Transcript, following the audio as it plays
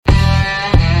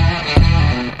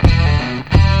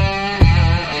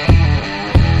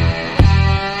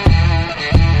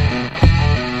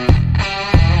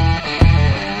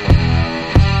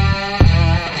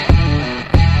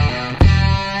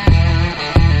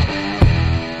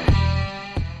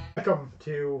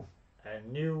to a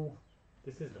new.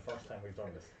 This is the first time we've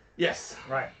done this. Yes.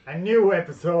 Right, a new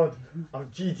episode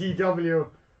of GTW.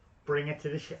 Bring it to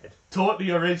the shed.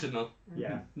 Totally original.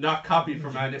 Yeah. Not copied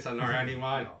from Edison or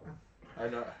anyone. I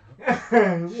know. I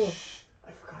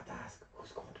forgot to ask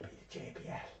who's going to be the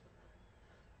JBL.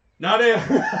 Not it.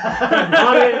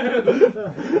 Not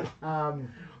it.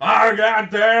 Oh,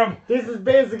 goddamn. This is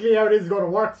basically how this is going to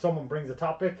work. Someone brings a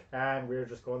topic, and we're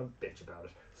just going to bitch about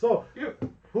it. So,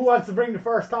 who wants to bring the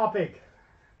first topic?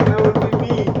 That would be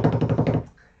me.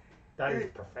 That is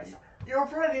Professor. You're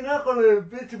probably not going to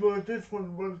bitch about this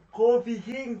one, but Kofi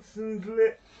Kingston's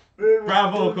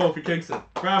Bravo, Kofi Kingston.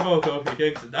 Bravo, Kofi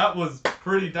Kingston. That was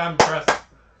pretty damn impressive.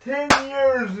 10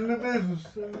 years in the business,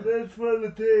 and that's what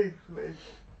it takes, like.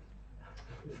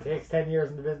 It takes 10 years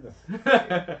in the business.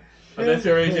 Unless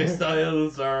you're AJ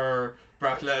Styles or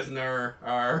Brock Lesnar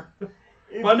or...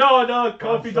 Well, no,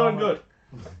 Kofi done good.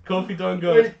 Kofi done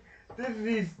good. Like, this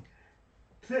is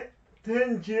his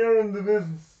 10th year in the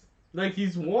business. Like,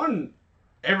 he's won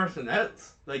everything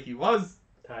else. Like, he was...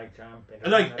 Tag champ.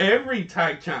 Like, every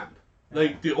tag champ.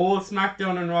 Like, the old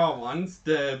SmackDown and Raw ones,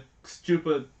 the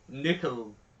stupid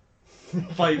nickel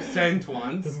 5 cent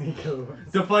ones,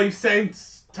 the 5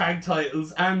 cent tag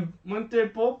titles, and weren't they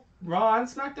both Raw and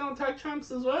SmackDown tag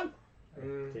champs as well? I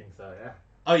think so, yeah.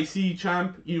 IC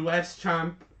champ, US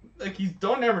champ, like he's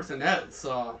done everything else,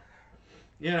 so,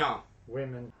 you know.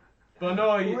 Women. But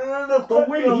no, but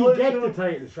will he get the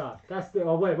title shot? That's the.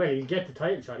 Oh wait, he get the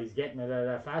title shot. He's getting it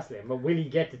at Fastlane, but will he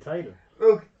get the title?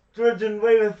 Look, judging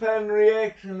by the fan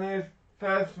reaction at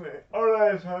Fastlane, or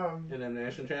at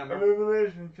Elimination Chamber.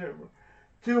 Elimination Chamber.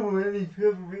 Too many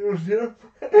pay-per-views here.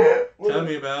 Tell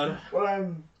me about it.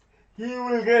 Well, he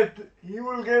will get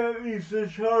at least a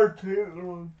short title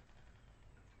run.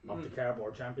 Of the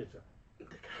Cardboard Championship.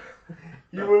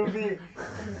 You will be.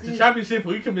 The championship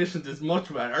we commissioned is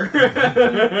much better.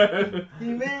 He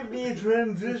may be a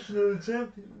transitional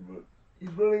champion, but he's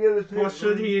going to get a title. Well,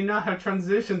 should he not have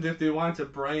transitioned if they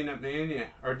wanted Bryan at Mania,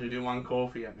 or did they want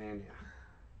Kofi at Mania?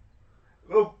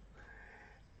 Look,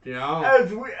 you know, as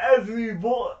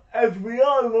we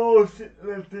all know,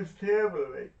 sitting at this table,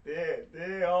 like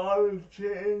they all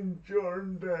change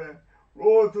during the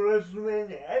road to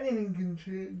WrestleMania. Anything can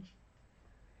change.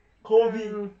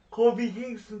 Kofi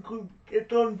Kingston could get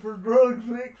done for drugs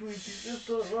next week. You just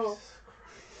don't know.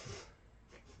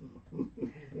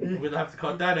 We'll have to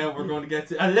cut that out. We're going to get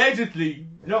to allegedly.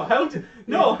 How the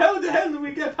hell did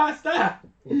we get past that?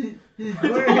 He I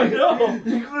don't know.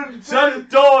 He could.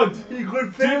 Don't. He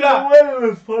could fail the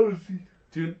wellness policy.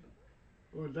 Dude.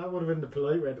 Well, that would have been the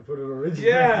polite way to put it originally.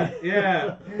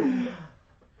 Yeah.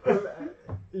 Well,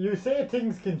 you say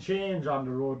things can change on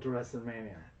the road to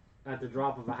WrestleMania at the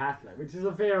drop of a hat, like, which is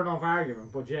a fair enough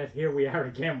argument, but yet here we are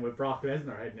again with Brock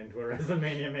Lesnar heading into a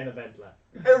WrestleMania main event, like.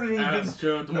 That's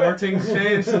true. The more things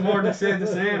change, the more they stay the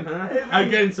same, huh?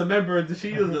 Against a member of the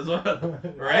Shield as well.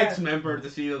 Or ex-member of the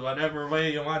Shield, whatever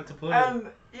way you want to put it.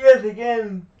 And yet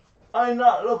again, I'm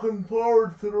not looking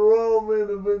forward to the Raw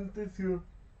main event this year.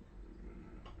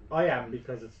 I am,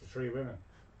 because it's the 3 women.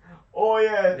 Oh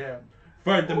yeah. Yeah.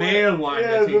 For the male one,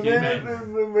 yeah, I think you the meant.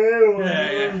 male one.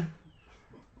 Yeah.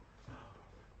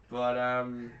 But,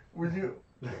 would you?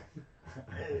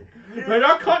 We're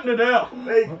not cutting it out.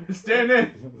 Like, it's staying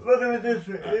in. Look at it this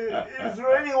way. Is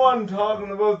there anyone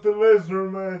talking about the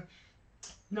Lesnar match?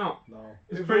 No.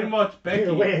 It's Is pretty it? much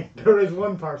Becky. Wait, there is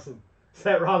one person.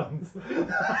 Seth Rollins.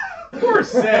 Poor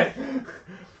Seth. You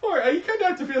kind of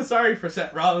have to feel sorry for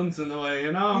Seth Rollins in a way,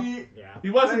 you know? He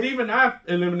wasn't even at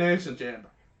Elimination Chamber.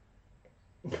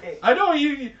 I know,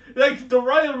 the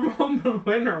Royal Rumble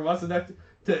winner wasn't at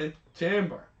the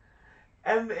Chamber.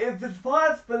 And if it's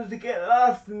possible to get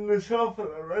lost in the shuffle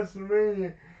at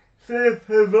WrestleMania, Seth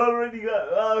has already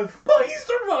got lost. But he's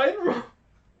the Royal Rumble.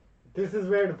 This is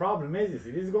where the problem is, you see.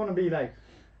 This is going to be like...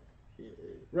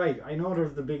 Right, I know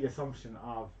there's the big assumption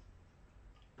of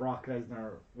Brock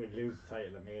Lesnar would lose the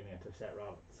title at Mania to Seth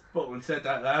Rollins. But we said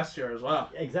that last year as well.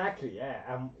 Exactly,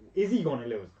 yeah. Is he going to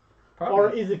lose? Probably.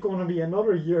 Or is it going to be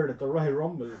another year that the Royal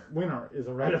Rumble winner is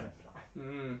irrelevant?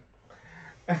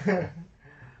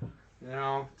 You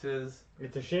know,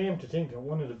 it's a shame to think that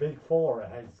one of the big four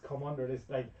has come under this,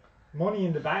 like, Money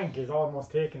in the Bank is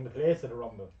almost taking the place of the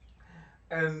Rumble.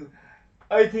 And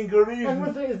I think a reason...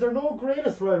 And is there no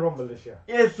greatest Royal Rumble this year?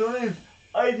 Yes, there is.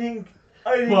 I think...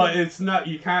 But it's not,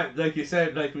 you can't, like we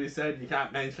said, you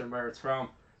can't mention where it's from.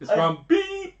 It's from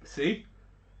beep, see?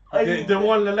 They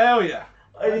won't allow you.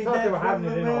 I think thought they were that's one having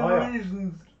of it the in main Ohio.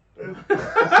 reasons.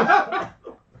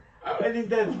 I think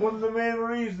that's one of the main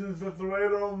reasons that the Royal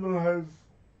Rumble has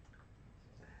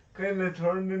kind of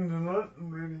turned into nothing,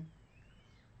 really.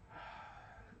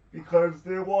 because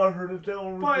they watered it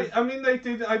down. With But I mean, like,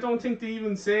 I don't think they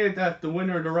even say that the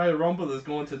winner of the Royal Rumble is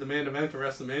going to the main event of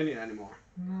WrestleMania anymore.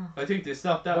 No. I think they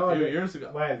stopped that No, a few they- years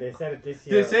ago. Well, they said it this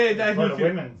year. They say that for he the could-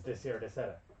 women's this year. They said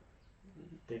it.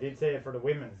 They did say it for the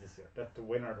women's this year. That the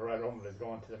winner of the Royal Rumble is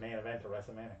going to the main event of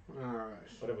WrestleMania. Alright.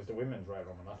 But it was the women's Royal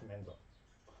Rumble, not the men's one.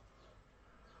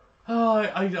 Oh,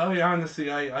 I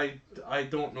honestly, I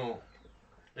don't know.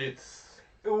 It's.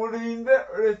 It would have been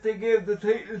better if they gave the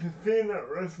title to Finn at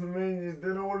WrestleMania.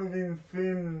 Then it would have been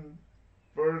Finn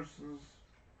versus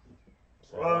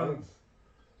So Rollins.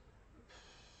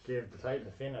 gave the title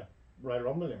to Finn at Royal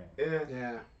Rumble, you mean? Yeah.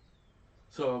 Yeah.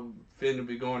 So Finn will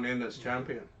be going in as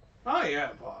champion. Oh yeah,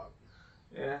 but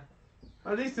Yeah.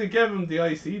 at least they gave him the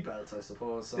IC belts, I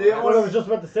suppose. So Yeah, Well, I was just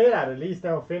about to say that. At least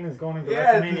now Finn is going into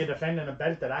Yeah, WrestleMania the- defending a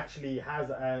belt that actually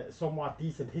has a somewhat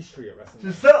decent history at To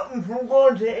WrestleMania. stop him from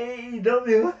going to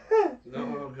AEW.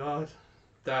 oh god,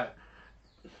 that.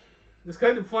 It's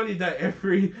kind of funny that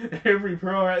every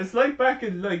pro, it's like back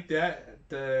in like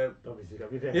the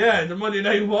WCW did. yeah, the Monday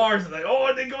Night Wars, like,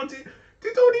 oh, they don't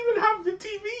even have the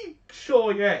TV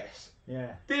show yet.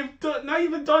 Yeah. They've not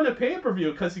even done a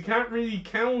pay-per-view because you can't really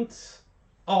count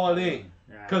All In.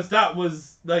 Yeah. Because that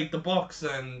was like the Bucks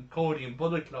and Cody and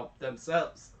Bullet Club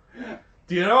themselves.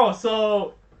 Do you know?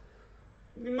 So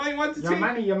you might want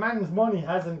to Your man's money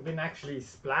hasn't been actually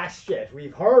splashed yet.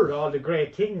 We've heard all the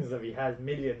great things of he has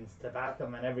millions to back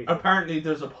him and everything. Apparently,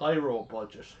 there's a pyro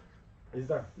budget. Is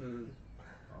there? Mm.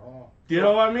 Oh. Do you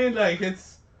know what I mean? Like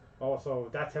it's Oh, so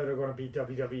that's how they're going to beat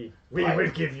WWE. We Pyro.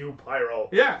 will give you pyro.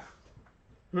 yeah,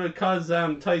 because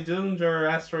Ty Dillinger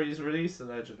asked for his release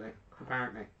allegedly.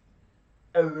 Apparently.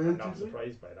 I'm not Allegedly.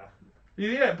 surprised by that.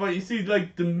 Yeah, but you see,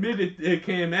 like the minute it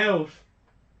came out,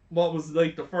 what was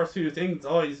like the first few things?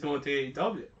 Oh, he's going to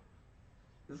AEW.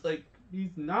 It's like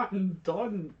he's not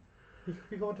done. He could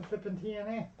be going to flipping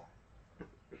TNA.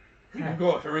 He could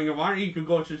go to Ring of Honor. He could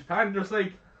go to Japan.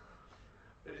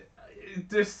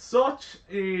 There's such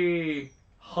a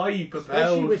hype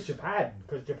Especially about. with Japan,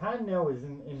 because Japan now is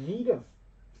in need of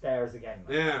stars again.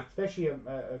 Like. Yeah, Especially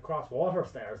across water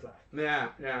stars, like.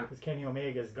 yeah. Because Kenny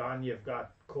Omega's gone, you've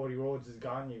got Cody Rhodes is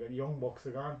gone, you've got Young Bucks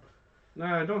are gone. No,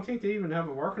 I don't think they even have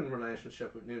a working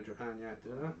relationship with New Japan yet, do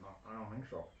they? No, I don't think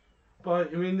so.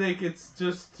 But I mean, like, it's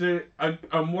just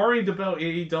I'm worried about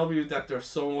AEW that there's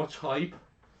so much hype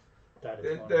That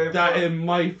is one. that it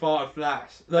might fall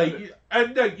flat. Like,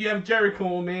 and like you have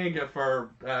Jericho Omega for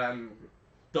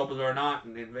Double or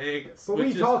Nothing in Vegas. But we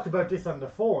which is- talked about this on the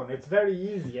phone. It's very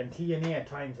easy, and TNA at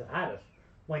times have had it,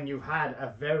 when you've had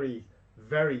a very,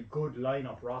 very good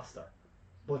lineup roster.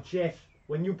 But yet,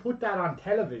 when you put that on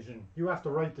television, you have to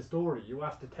write the story. You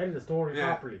have to tell the story yeah,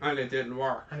 properly. and it didn't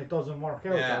work. And it doesn't work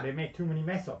out, Yeah. or they make too many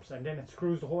mess ups, and then it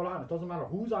screws the whole on. It doesn't matter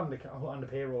who's on the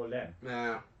payroll then.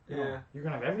 Yeah. You know, Yeah. you're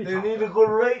gonna have every They top need a guy. good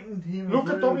writing team. Look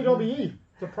at as well. WWE.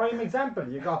 It's a prime example.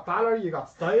 You got Balor, you got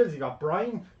Styles, you got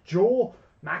Bryan, Joe,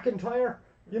 McIntyre.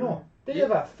 You know, they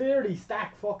have a fairly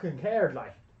stacked fucking card,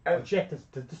 like. And- But yet,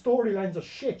 the storylines are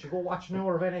shit. You go watch an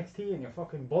hour of NXT and you're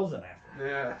fucking buzzing after.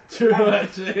 Yeah. Too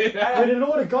much. Yeah. With a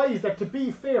load of guys that, to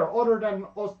be fair, other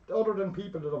than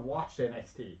people that have watched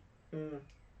NXT, Mm.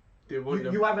 They wouldn't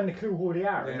have. you haven't a clue who they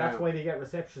are, and Yeah. that's why they get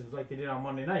receptions like they did on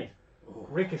Monday night.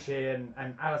 Ricochet and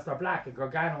Aleister Black and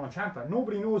Gargano and Ciampa.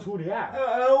 Nobody knows who they are.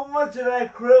 How much of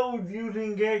that crowd do you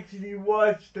think actually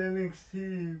watched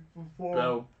NXT before?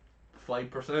 About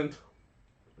 5%,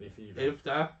 If even. if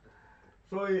that.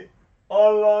 So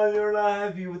all along you're not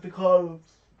happy with the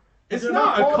call-ups. It's They're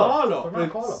not not a call-ups. call up. They're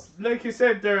not call-ups. Like you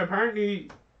said, they're apparently,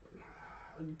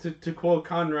 to quote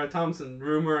Conrad Thompson,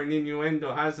 rumor and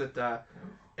innuendo has it that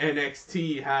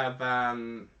NXT have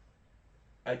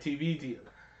a TV deal.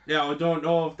 Now I don't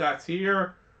know if that's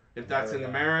here, if that's in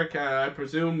America. I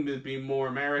presume it'd be more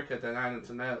America than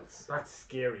anything else. That's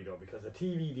scary though, because a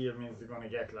TV deal means they're going to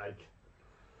get like,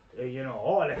 you know,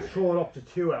 oh, let's throw it up to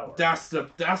 2 hours. That's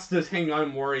the thing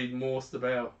I'm worried most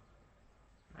about.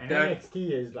 And that-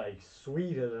 NXT is like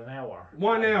sweet as an hour.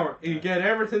 1 hour, you get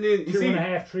everything in. You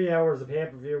 2.5, 3 hours of pay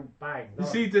per view, bang. You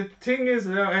done. see, the thing is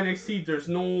about NXT, there's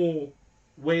no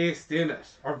waste in it,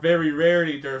 or very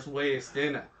rarely there's waste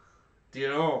in it. Do you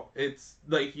know? It's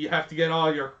like you have to get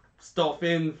all your stuff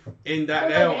in that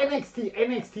Well, hour. like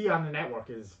NXT on the network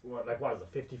is what is it,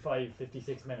 55,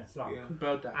 56 minutes long, Yeah.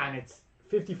 About that. and it's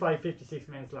 55, 56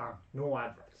 minutes long, no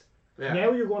adverts. Yeah.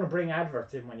 Now you're going to bring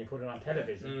adverts in when you put it on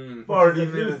television. Mm. 40 At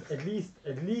minutes.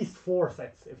 least 4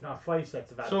 sets, if not 5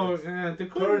 sets of So adverts. they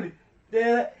 30.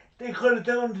 could. They cut it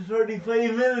down to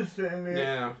 35 minutes then.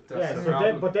 Yeah, that's Yeah, the so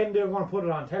problem. but then they're going to put it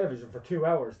on television for 2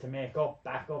 hours to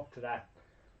back up to that.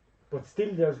 But still,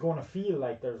 there's going to feel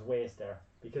like there's waste there.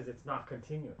 because it's not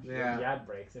continuous. Yeah. The ad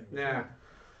breaks in between. Yeah.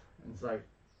 And it's like,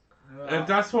 And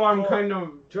that's why I'm kind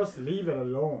of just leave it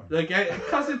alone. like,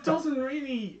 because it doesn't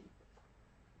really.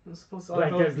 I suppose I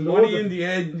Like, got there's money loads in of- the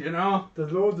end, you know.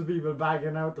 There's loads of people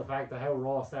bagging out the fact that how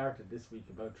Raw started this week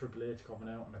about Triple H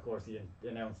coming out, and of course he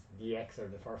announced DX are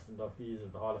the first inductees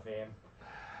of the Hall of Fame.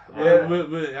 Yeah.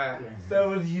 Yeah. That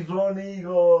was his own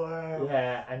ego.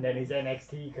 Yeah, and then his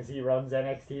NXT, because he runs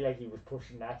NXT, like he was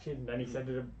pushing that shit, and then he said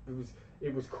that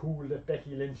it was cool that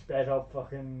Becky Lynch bet up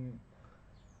fucking.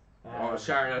 Oh,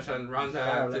 Charlotte and Ronda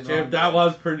at Charlotte the and gym. Ronda. That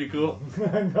was pretty cool.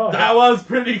 No, That was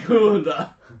pretty cool, though.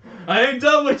 I ain't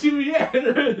done with you yet.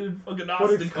 Fucking but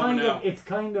Austin it's coming out.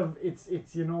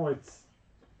 it's you know, it's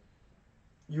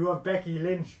you have Becky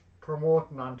Lynch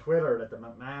promoting on Twitter that the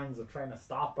McMahons are trying to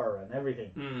stop her and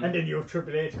everything, Mm. and then you have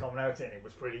Triple H coming out saying it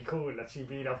was pretty cool that she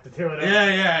beat up the two of them.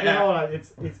 Yeah. You know, like,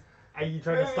 it's are you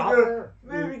trying to Maybe stop there- her?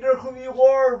 Maybe there could be a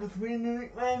war between the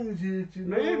McMahons, you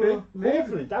know. Maybe.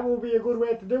 Hopefully, that will be a good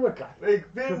way to do it, guys.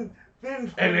 Like Vince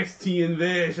NXT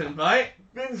invasion, right?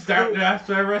 Vince Starting could-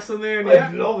 after I'd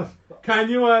WrestleMania. love it. Can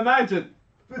you imagine?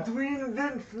 between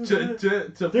Vince and To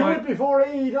Do it fight. before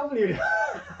AEW.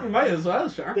 Might as well,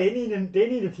 sure. They need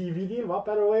a TV deal. What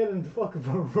better way than to fucking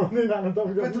running on a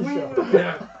WWE between show?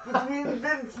 Yeah. between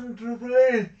Vince and Triple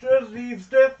H, just leave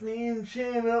Stephanie and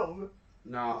Shane out.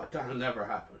 No, that'll never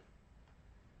happen.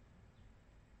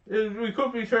 We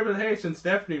could be Triple H and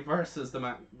Stephanie versus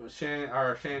Shane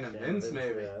and Vince,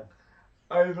 maybe.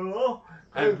 I don't know.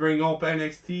 And bring up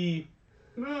NXT.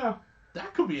 Yeah,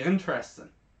 that could be interesting.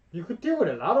 You could do it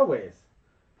a lot of ways.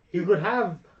 You could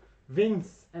have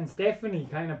Vince and Stephanie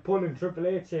kind of pulling Triple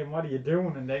H saying, "What are you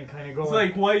doing?" and then kind of going. It's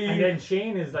like, why And you. then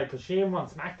Shane is like, because Shane on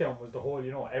SmackDown was the whole,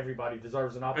 you know, everybody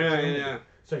deserves an opportunity. Yeah.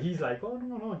 So he's like, "Oh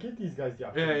no, give these guys the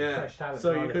opportunity, Yeah. fresh talent." So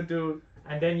and all you this." could do.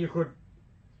 And then you could,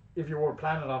 if you were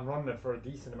planning on running it for a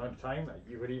decent amount of time, like,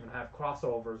 you could even have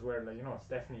crossovers where, like, you know,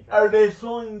 Stephanie Are kind they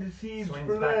sowing the seeds swings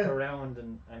for back that? around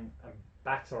and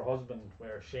backs her husband,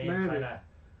 where Shane Maybe. kind of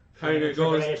Goes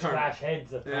Triple H turn. clash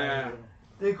heads at Yeah. times.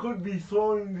 They could be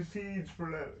sowing the seeds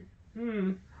for that.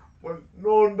 Hmm. But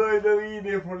no one died of it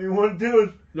if anyone do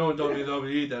it. No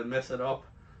WWE that mess it up.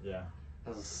 Yeah.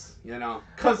 You know,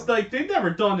 because like they've never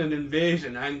done an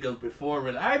invasion angle before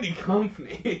with any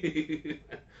company.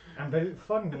 And but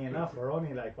funnily enough, we're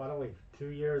only like, what are we, 2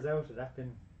 years out? Has that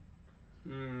been,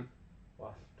 Hmm.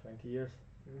 what, 20 years?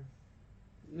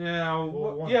 Yeah,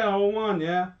 01. yeah, 01,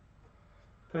 yeah.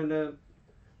 Kind of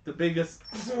the biggest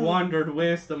squandered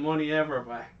waste of money ever,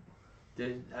 but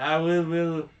I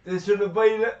will. They should have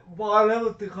bought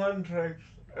out the contracts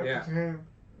at Yeah. the time.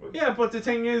 Yeah, but the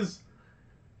thing is,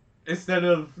 instead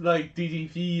of like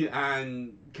DDP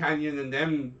and Canyon and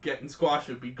them getting squashed,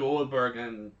 it'd be Goldberg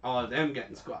and all of them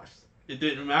getting squashed. It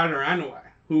didn't matter anyway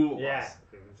who it was. Yeah,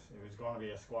 it was going to be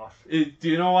a squash. Do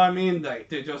you know what I mean? Like,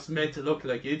 they just made to look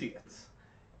like idiots.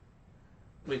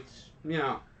 Which, you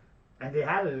know. And they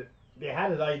had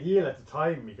it ideal at the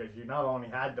time, because you not only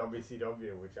had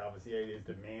WCW, which obviously is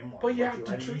the main one, But you have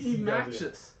the had 3 ECW.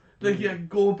 matches. Like, you had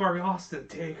Goldberg, Austin,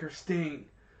 Taker, Sting.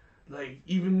 Like,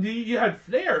 even you had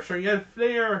Flair. Sure, you had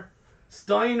Flair,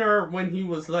 Steiner when he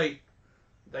was like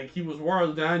he was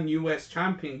world and US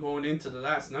champion going into the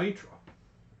last Nitro.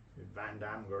 Van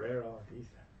Dam, Guerrero, these.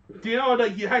 Do you know,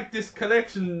 like, you had this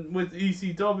collection with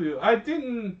ECW. I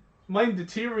didn't mind the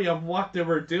theory of what they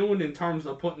were doing in terms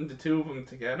of putting the two of them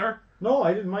together. No,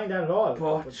 I didn't mind that at all.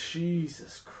 But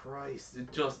Jesus Christ,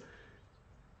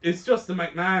 it's just the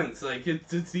McMahons. Like,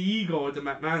 it's the ego of the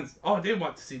McMahons. Oh, they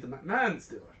want to see the McMahons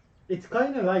do it. It's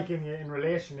kind of like in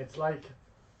relation. It's like,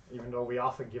 even though we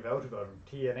often give out about them,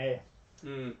 TNA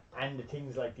Mm, and the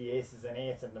things like the Aces and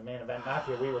Eights and the Main Event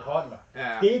Mafia we were talking about.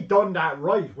 yeah. They'd done that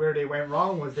right. Where they went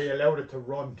wrong was they allowed it to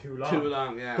run too long. Too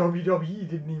long, yeah. WWE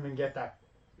didn't even get that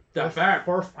That far.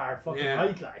 first part fucking Yeah.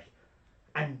 right, like.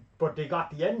 But they got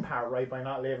the end part right by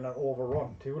not leaving it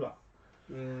overrun too long.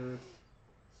 Mm,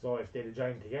 So if they'd have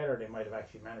joined together, they might have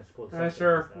actually managed to pull something.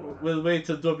 sure. instead of that. We'll wait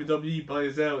till WWE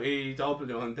buys out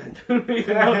AEW and then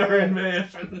do another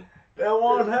invasion. That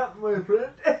won't happen, my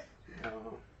friend.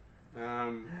 Oh.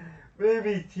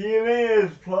 Maybe TNA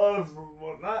is plausible,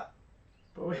 but not.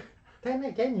 But we, Then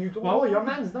again, you don't Well- know. Your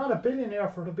man's not a billionaire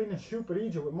for being a stupid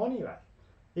idiot with money, like.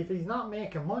 If he's not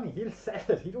making money, he'll sell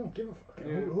it. He don't give a fuck.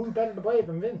 Yeah. Who's better to buy it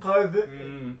than Vince? Because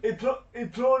mm,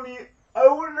 it's only. I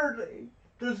wonder,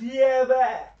 does he have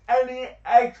any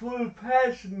actual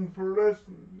passion for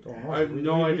wrestling? Don't know. I have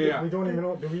no idea. We don't even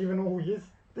know. Do we even know who he is?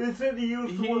 They said he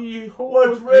used to watch he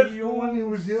wrestling when he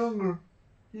was younger.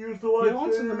 He used to watch. He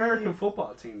owns an WWE, American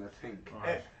football team, I think.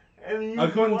 Alright. And he used I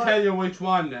to couldn't watch- tell you which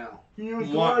one now. He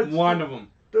used to watch. One of them.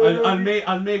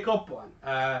 I'll make up one.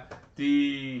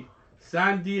 The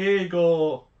San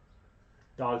Diego.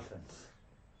 Dolphins.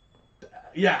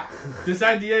 Yeah, the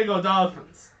San Diego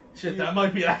Dolphins. Shit, that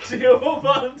might be actually a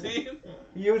football team.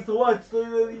 He used to watch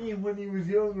WWE when he was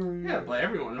younger. Yeah, but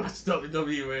everyone watched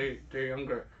WWE when they're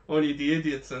younger. Only the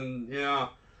idiots and, the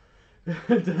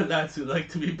lads who like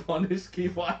to be punished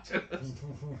keep watching it.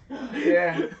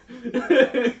 Yeah.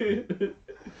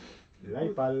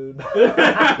 Light bulb.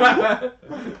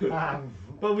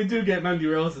 But we do get Mandy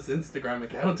Rose's Instagram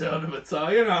account out of it, so,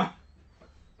 it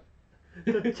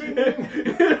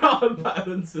all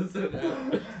balances it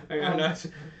out. Hang on,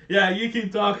 actually. Yeah, you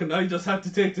keep talking. I just have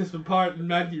to take this apart in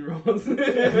Mandy Rose. This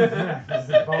is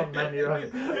important, Mandy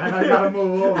Rose. And I gotta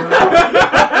move over.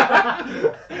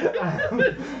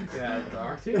 Yeah,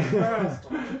 Dorothy first.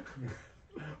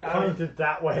 Pointed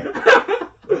that way.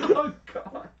 Oh,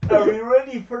 God. Are we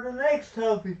ready for the next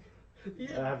topic?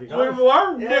 Have you We got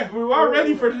it? were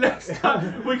ready for the next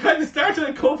time. We kind of started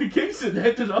at Kofi Kingston,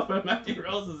 ended up at Mandy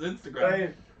Rose's Instagram.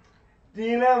 Right.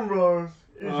 Dean Ambrose.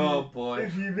 Oh, boy.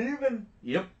 Is he leaving?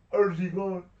 Yep, Or is he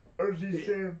going? Or is he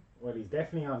staying? Well, he's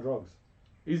definitely on drugs.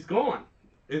 he's gone.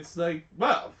 It's like,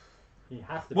 well, He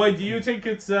has to. why be. do you think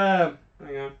it's hang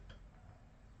on?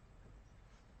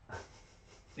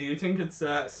 Do you think it's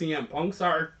CM Punk's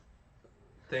sort of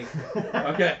thing?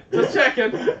 Okay,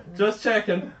 just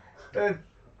checking. That,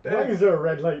 Why is there a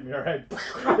red light in your head?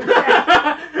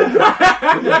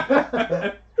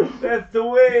 that's the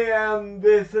way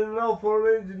they set it up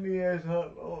originally.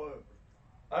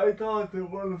 I thought they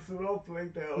would have set up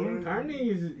like that. originally.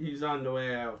 Apparently he's on the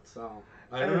way out, so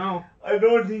I don't know. I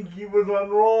don't think he was on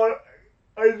Raw.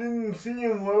 I didn't see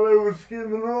him while I was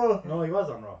skimming Raw. No, he was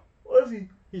on Raw. Was he?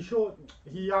 He showed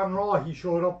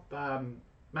up.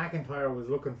 McIntyre was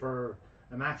looking for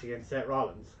a match against Seth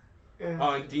Rollins, Yeah.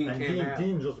 Oh, and Dean and came out.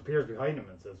 Dean just appears behind him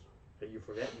and says, "Are you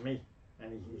forgetting me?"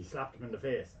 And he slapped him in the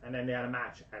face, and then they had a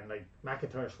match, and like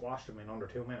McIntyre squashed him in under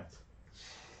 2 minutes.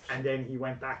 And then he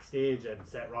went backstage, and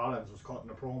Seth Rollins was cutting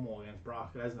a promo against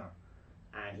Brock Lesnar,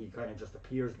 and he kind of just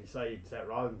appears beside Seth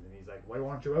Rollins, and he's like, "Why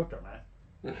weren't you out there, man?"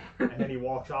 And then he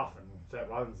walks off, and Seth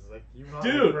Rollins is like, "You not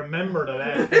Dude. remember the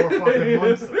last 4 fucking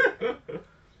months."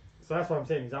 So that's what I'm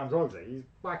saying. He's on drugs. Like, he's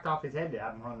whacked off his head. They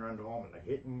have him running around the moment, like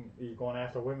he's going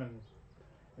after women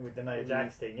with the Nia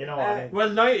Jax thing. You know what I mean?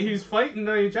 Well, he's fighting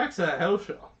Nia Jax at a house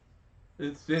show.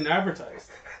 It's been advertised.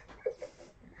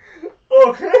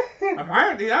 Okay.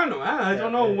 Apparently, I don't know. I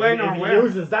don't know If when or if he where.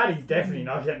 loses that, he's definitely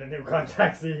not getting a new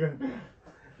contract, Stephen.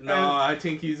 No, I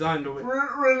think he's on the way.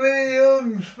 Renee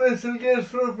Young, special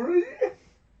guest referee.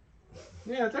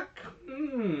 Yeah, that.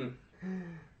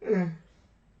 Yeah.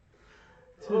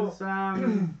 Tis,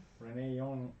 Renee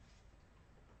Young.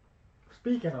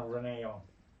 Speaking of Renee Young,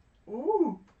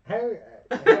 Ooh. how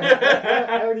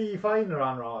do you find her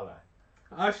on Raw? Like?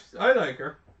 I like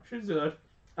her. She's good.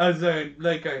 As a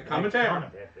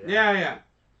commentator. Yeah.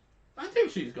 I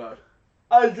think she's good.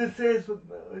 I'll just say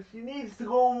something. She needs to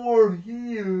go more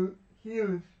heelish.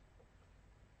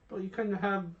 But you kind of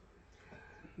have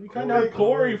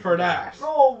Corey for that.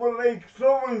 No, but like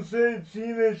someone said,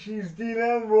 she's Dean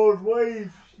Ambrose's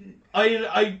wife.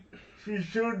 She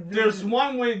should be. There's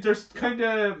one way. There's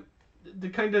they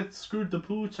kind of screwed the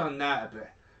pooch on that a bit,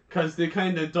 cause they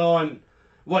kind of done.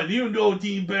 Well, you know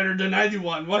Dean better than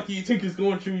anyone. What do you think is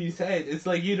going through his head? It's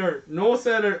like either no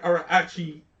said it or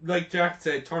actually, like Jack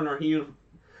said, turn her heel.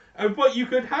 But you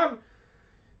could have.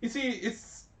 You see,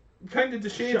 it's kind of the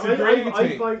shades of grey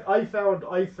thing. I found.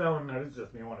 Now this is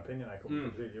just my own opinion. I could be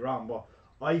completely wrong, but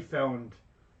I found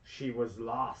she was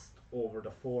lost over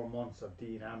the 4 months of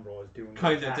Dean Ambrose doing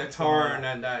Kind of the turn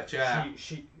and that, yeah.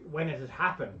 She when it had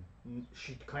happened,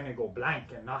 she'd kind of go blank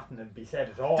and nothing would be said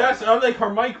at all. That's like her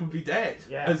mic would be dead,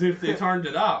 Yeah. as if they turned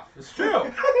it off. It's true.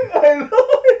 I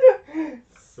know.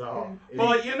 So,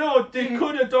 But they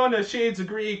could have done a Shades of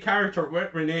Grey character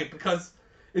with Renee, because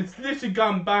it's literally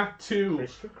gone back to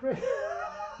Christopher Craig.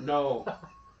 no,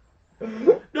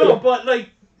 but like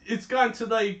it's gone to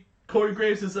like Corey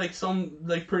Graves is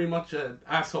like pretty much an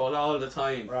asshole all the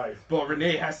time, Right. but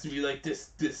Renee has to be like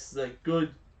this like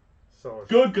good So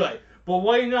guy. But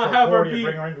why not so have her Corey be?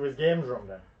 bring her into his games room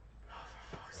then.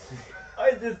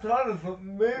 I just thought of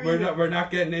something. Maybe We're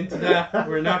not getting into that.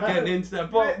 We're not getting into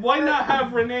that. But why not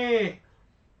have Renee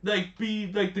like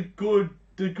be like the good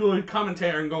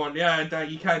commentator and going, yeah, that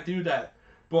you can't do that.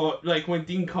 But like when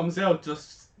Dean comes out,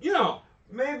 just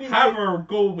maybe have her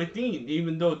go with Dean,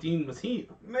 even though Dean was heel.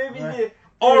 maybe Right.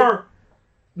 Or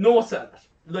no sell it.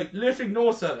 Like literally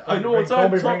no sell it. I know it's Don't all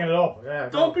be bringing it up. Yeah.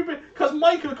 don't be because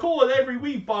Michael Cole every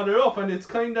week brought it up, and it's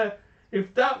kind of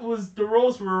if that was the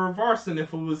roles were reversing,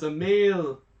 if it was a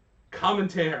male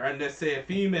commentator and let's say a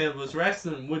female was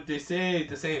wrestling, would they say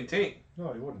the same thing?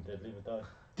 No, they wouldn't. They'd leave it that.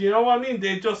 Do you know what I mean?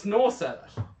 They just no sell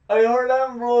it. I heard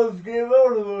Ambrose gave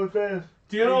out about that.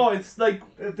 Do you know? It's like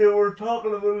That they were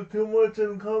talking about it too much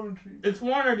in commentary. it's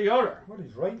one or the other. Well,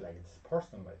 he's right. Like it's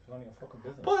personal life. It's none of your fucking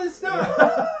business. But it's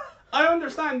not. I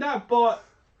understand that, but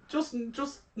just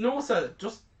no sell it.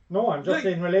 Just No, I'm just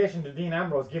Like- in relation to Dean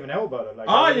Ambrose giving out about it. Like,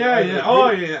 oh yeah, yeah,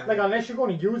 oh yeah. Like unless you're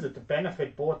going to use it to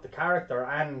benefit both the character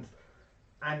and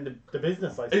the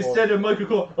business, I suppose. Instead of Michael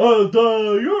Cole, oh,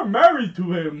 duh, you're married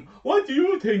to him. What do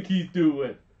you think he's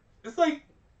doing? It's like,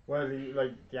 Well,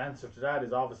 the answer to that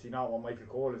is obviously not what Michael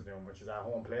Cole is doing, which is at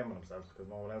home playing with himself because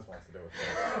no one else wants to do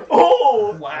it.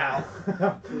 Oh! wow,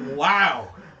 So. wow.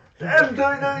 And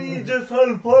WWE just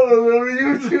unfollowed our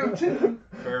YouTube channel.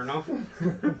 Fair enough.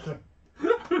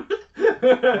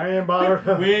 I ain't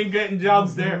bothered. We ain't getting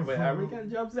jobs there. Wait, are we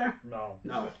getting jobs there? No.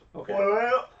 No. Okay.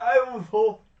 Well, I was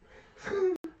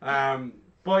hoping.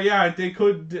 But yeah, they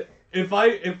could. If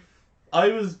I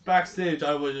was backstage,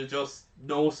 I would have just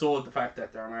no sold the fact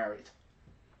that they're married.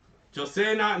 Just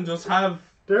say that and just have.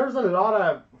 There's a lot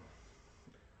of.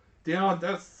 You know,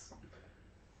 that's.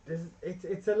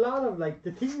 It's a lot of like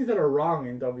the things that are wrong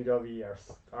in WWE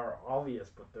are obvious,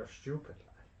 but they're stupid.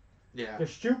 Yeah. They're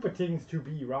stupid things to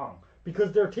be wrong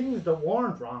because they're things that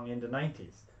weren't wrong in the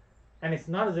 90s, and it's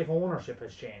not as if ownership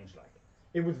has changed. Like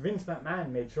it was Vince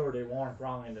McMahon made sure they weren't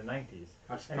wrong in the 90s,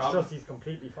 That's the and it's problem. just he's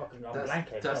completely fucking gone That's, blank.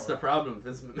 that's the problem.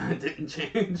 Vince McMahon didn't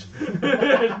change.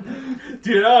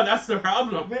 Do you know? That's the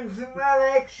problem. Vince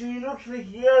McMahon actually looks like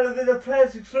he got a bit of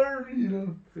plastic surgery, you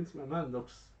know. Vince McMahon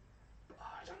looks. Oh,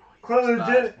 I don't know.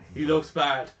 Chronogen- He looks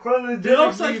bad. He Chronogenically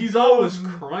looks like he's always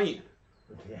frozen. crying.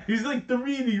 Yeah. He's like the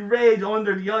really red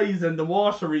under the eyes and the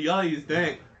watery eyes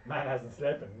thing. Man hasn't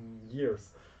slept in years.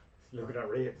 Look at that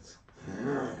ratings.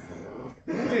 I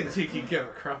didn't think he'd give a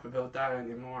crap about that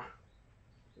anymore.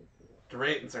 The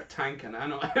ratings are tanking, I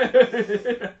know.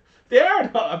 They are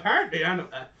not, apparently, I know.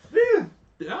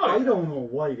 I don't know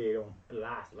why they don't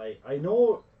blast. Like I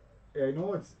know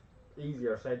it's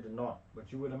easier said than not,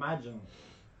 but you would imagine,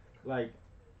 like,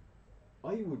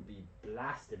 I would be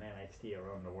blasting NXT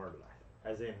around the world,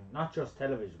 like, as in not just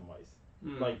television wise,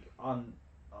 like on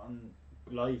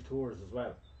live tours as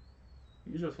well.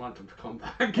 You just want them to come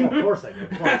back. Oh, of course I do.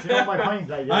 Of course. You know my point.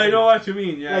 Like, I know what you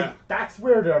mean, yeah. Like that's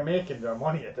where they're making their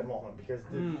money at the moment because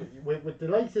with the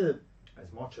likes of,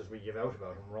 as much as we give out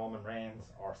about them, Roman Reigns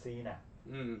or Cena,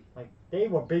 like they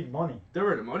were big money. They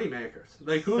were the money makers.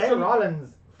 Like who's Seth the,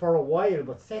 Rollins for a while,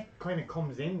 but Seth kind of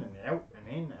comes in and out and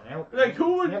in and out. like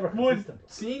who It's never would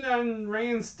consistent. Cena and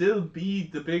Reigns still be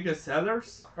the biggest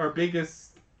sellers or biggest?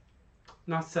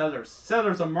 Not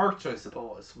sellers of merch, I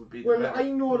suppose, would be the Well, better.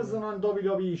 I'm noticing on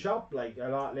WWE Shop like a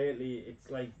lot lately. It's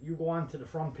like you go onto the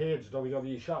front page of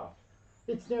WWE Shop,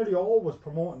 it's nearly always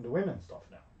promoting the women's stuff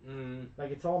now. Like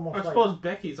it's almost. I like, suppose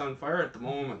Becky's on fire at the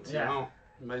moment, Yeah. you know.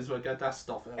 Might as well get that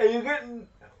stuff out. Are you getting,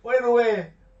 by the way,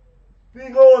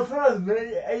 big old fans,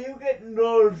 are you getting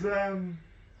those, the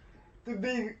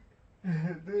big,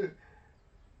 the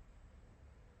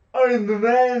I'm the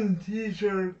Man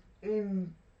t-shirt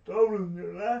in Dublin,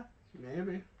 you know?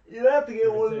 Maybe. You'd have to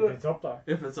get one of If those. it's up there.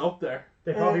 If it's up there.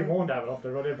 They probably won't have it up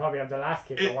there, but they'll probably have the last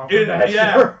kick It- one it- from last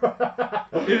yeah. year.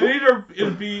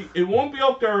 It won't be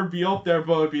up there or be up there,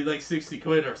 but it'll be like 60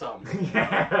 quid or something.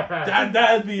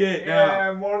 That'll be it now.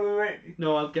 Yeah, more than likely.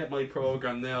 No, I'll get my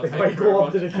program now. If Thank I you very go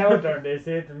up to the much. counter and they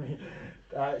say to me,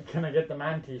 can I get the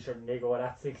Man t-shirt? And they go,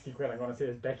 that's 60 quid. I'm going to say,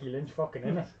 is Becky Lynch fucking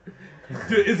in it?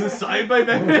 Is it signed by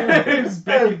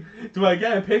Becky? Do I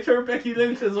get a picture of Becky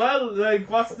Lynch as well? Like,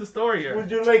 what's the story here? Would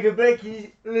you like a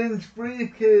Becky Lynch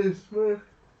briefcase, man?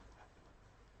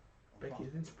 Becky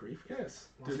Lynch briefcase?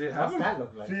 Do they have What's them? that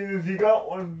look like? See if you got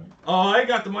one. Oh, I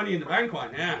got the Money in the Bank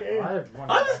one, yeah. I have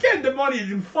one. I was getting the money,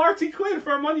 40 quid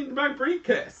for a Money in the Bank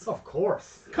briefcase. Of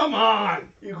course. Come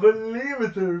on! You couldn't leave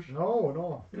it there.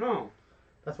 No. No.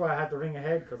 That's why I had to ring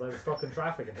ahead because I was stuck in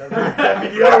traffic and tell me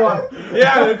the other one.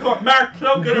 Yeah, of course, Mark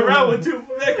clunking around with two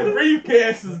fucking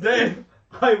briefcases then.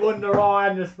 I won the Raw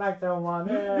and the SmackDown one.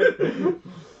 Yeah.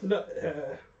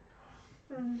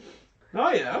 No,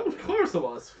 oh yeah, of course it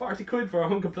was. 40 quid for a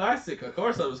hunk of plastic. Of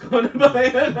course I was going to buy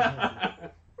it.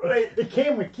 Right. It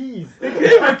came with keys. It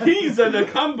came with keys and a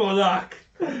combo lock.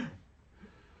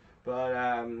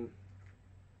 But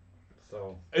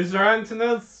So. is there anything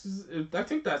else? I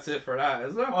think that's it for that,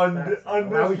 isn't it? On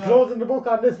Are we this closing the book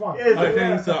on this one? Yes. I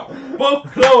think so. Book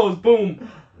closed. Boom.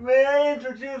 May I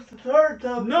introduce the third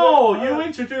topic? No, you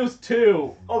introduced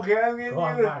two. Okay, I'm getting Go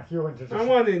on, used. Mark, you introduce. I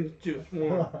want to introduce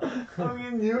one. I'm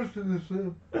getting used to this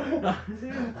now.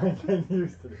 I'm getting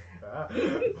used to this.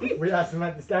 We asked him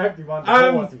at the start, he wanted to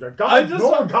Um, go. He's like, God, I just no,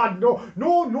 want- God,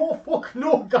 no, fuck,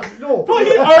 no, God, no.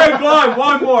 Alright, go on,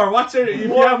 one more. What's it? If you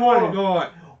One have one, more. go on.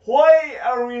 Why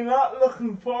are we not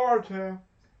looking forward to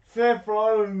Seth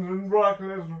Rollins and Brock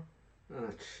Lesnar? Oh,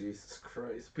 Jesus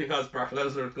Christ. Because Brock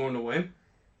Lesnar is going to win.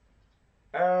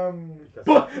 Because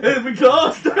But we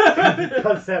lost.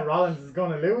 Because Seth Rollins is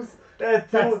going to lose.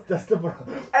 that's That's the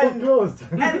And- closed.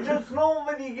 and just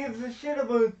nobody gives a shit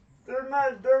about. They're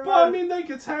not. But I mean, like,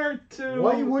 it's hard to.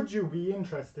 Why would you be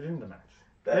interested in the match?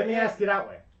 Let me ask you that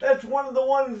way. That's one of the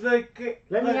ones that.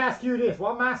 Let me ask you this: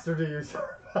 what master do you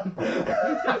serve?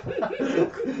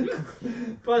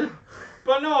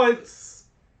 But no, it's.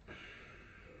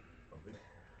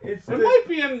 It's It the, might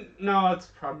be in. No, it's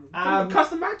probably. Um, Because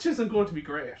the match isn't going to be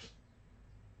great.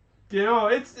 You know,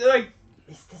 it's like.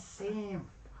 It's the same.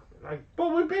 Like,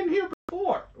 But we've been here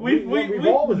before. We've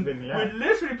always been, yeah. We've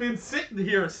literally been sitting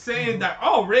here saying that,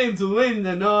 oh, Reigns will win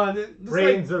and all. It's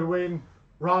Reigns will win,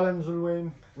 Rollins will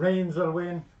win, Reigns will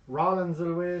win, Rollins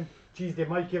will win. Geez, they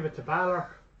might give it to Balor.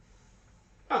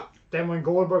 Huh. Then when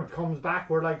Goldberg comes back,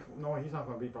 we're like, no, he's not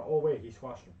going to beat Brock. Oh wait, he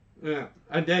squashed him. Yeah,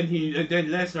 and then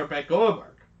Lesnar bet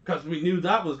Goldberg because we knew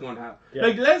that was going to happen. Yeah.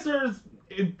 Like Lesnar's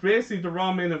basically the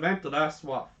Raw main event the last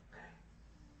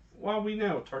what are we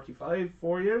now? 35,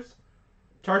 4 years.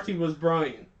 30 was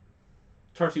Bryan.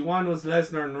 31 was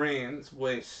Lesnar and Reigns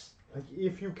with. Like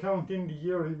if you count in the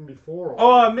year even before.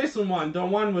 Oh, I'm missing one. The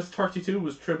one was 32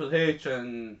 was Triple H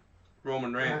and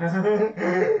Roman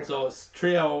Reigns. So it's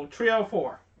 3 out of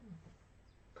 4.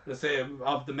 The same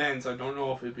of the men's. I don't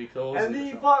know if it'd be close. and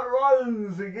he fought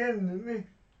Rollins again, didn't he?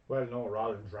 Well, no,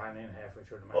 Rollins ran in halfway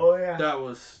through the match. Oh yeah. That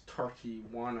was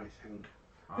 31, I think.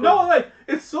 Oh. No, like,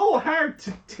 it's so hard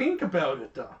to think about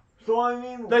it, though. So I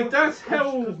mean, Like, that's Because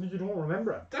how you don't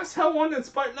remember it. That's how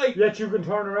uninspired, like... Yet you can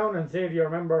turn around and say, do you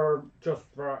remember, just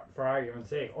for argument's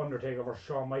sake, Undertaker versus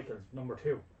Shawn Michaels, number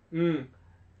 2. Mm.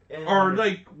 Or,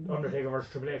 like... Undertaker versus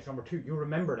Triple H, number 2. You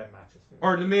remember them matches.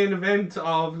 Or the main event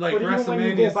of, like, But even when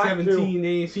you go WrestleMania back to 17,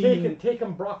 18...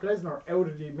 Taking Brock Lesnar out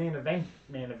of the main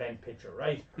event picture,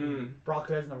 right? Mm. Brock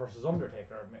Lesnar versus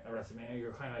Undertaker at WrestleMania,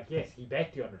 you're kind of like, yes, he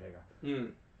bet the Undertaker.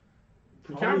 Mm.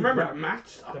 You Probably, can't remember yeah. the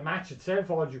match, though. The match itself,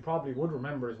 all you probably would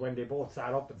remember is when they both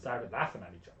sat up and started laughing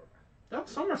at each other. That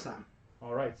was SummerSlam.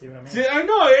 All right, see what I mean? See, I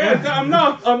know, yeah, I'm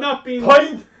not being...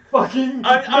 Point fucking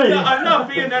I'm not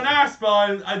being an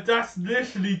arseball, and that's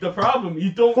literally the problem.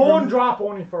 You don't... Phone drop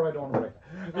only for I don't know.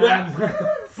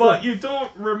 Yeah. But you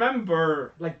don't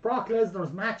remember... Like Brock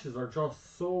Lesnar's matches are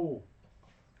just so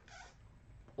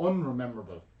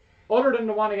unrememberable. Other than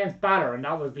the one against Balor, and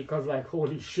that was because, like,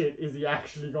 holy shit, is he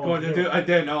actually going to do it? I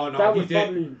didn't know, That he was did.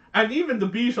 probably- And even the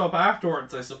beat up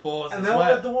afterwards, I suppose, and as that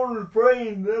well. was the one with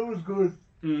Bryan. That was good.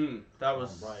 That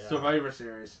was Oh, right, yeah. Survivor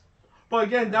Series. But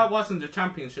again, that wasn't a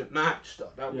championship match, though.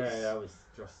 That was... Yeah, that was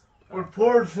just. With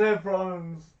poor Seth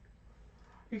Rollins.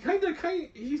 He's kind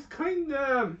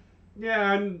of...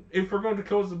 Yeah, and if we're going to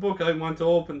close the book, I want to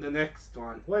open the next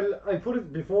one. Well, I put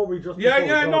it before we just. Yeah,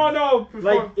 before we no, close. before...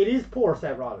 Like, it is poor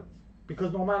Seth Rollins.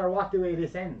 Because no matter what the way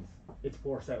this ends, it's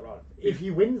poor Seth Rollins. If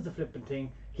he wins the flipping thing,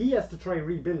 he has to try and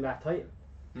rebuild that title.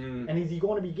 Mm. And is he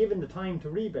going to be given the time to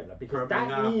rebuild it? Because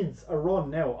Probably that not. needs a run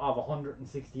now of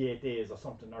 168 days or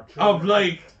something. Or Of,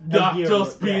 like, not year,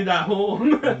 just yeah. being at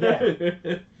home.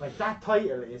 Yeah. Like, that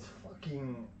title is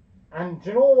fucking... And do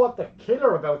you know what the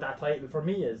killer about that title for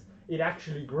me is? It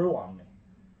actually grew on me.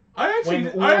 I actually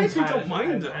Owens had don't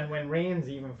mind it. And when Reigns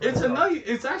even...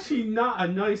 It's actually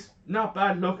not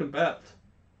bad looking belt.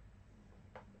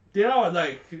 You know,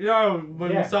 like, when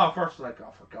Yeah. we saw it first, like,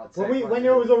 oh, for God's sake. When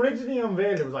it was originally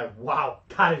unveiled, it was like, wow,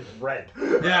 that is red.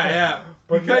 Yeah.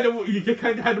 But you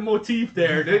kind of had a motif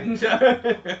there, didn't you?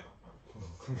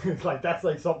 It's like, that's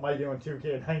like something I do in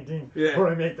 2K19, Yeah. where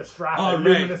I make the strap Oh, a right.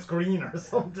 luminous green or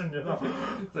something, you know.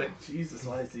 It's like, Jesus,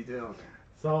 what is he doing?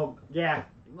 So, yeah,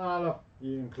 no, look,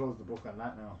 you can close the book on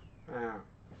that now.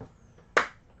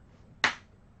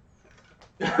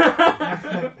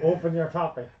 Open your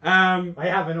topic. I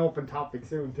have an open topic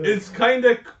soon, too. It's kind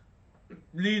of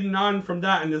leading on from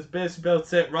that, and it's basically about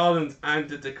Seth Rollins and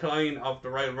the decline of the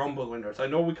Royal Rumble winners. I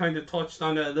know we kind of touched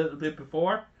on it a little bit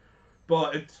before,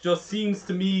 but it just seems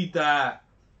to me that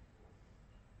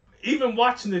even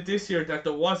watching it this year, that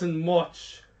there wasn't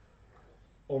much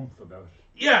Oomph about it.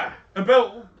 Yeah,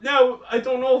 now I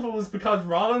don't know if it was because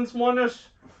Rollins won it.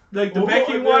 Like the Oh,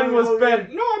 Becky no, one was no, better.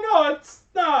 No, it's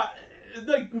not.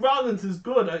 Like Rollins is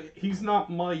good. He's not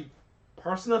my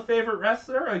personal favorite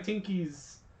wrestler. I think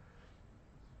he's,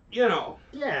 you know,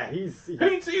 Yeah, he's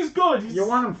he's good. He's, you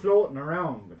want him floating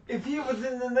around. If he was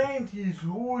in the 90s,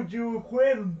 who would you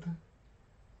equate him to?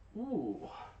 ooh,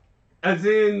 as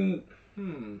in,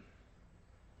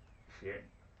 Shit.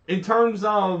 in terms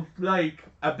of like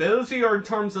ability, or in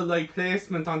terms of like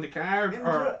placement on the card,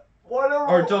 Whatever.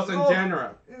 or just in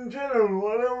general. In general,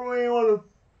 whatever way you want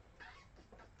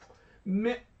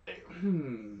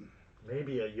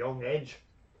Maybe a young Edge.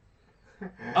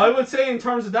 I would say in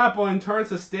terms of that, but in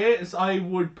terms of status, I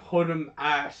would put him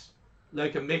at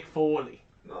like a Mick Foley.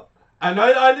 No. And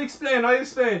I'll explain.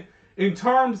 In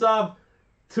terms of,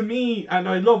 to me, and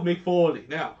I love Mick Foley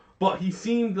now, but he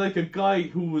seemed like a guy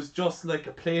who was just like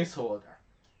a placeholder.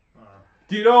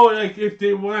 Do you know, like, if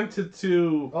they wanted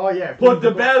to put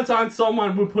the belt on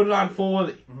someone, we put it on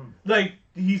Foley. Mm-hmm. Like,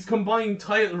 his combined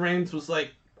title reigns was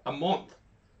like a month.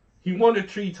 He won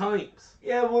it 3 times.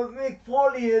 Yeah, but Mick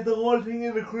Foley had the whole thing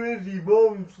in the crazy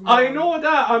bones. I know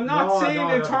that. I'm not saying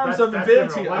in terms of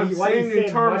ability. I'm saying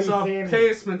in terms of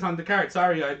placement on the card.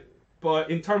 But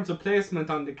in terms of placement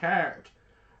on the card,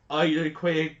 I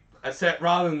equate a Seth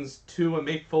Rollins to a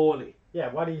Mick Foley. Yeah,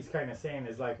 what he's kind of saying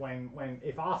is like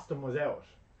if Austin was out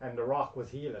and The Rock was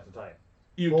heel at the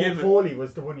time, Foley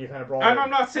was the one you kind of brought. And I'm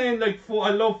not saying like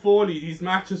I love Foley. These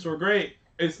matches were great.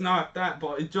 It's not that,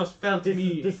 but it just felt to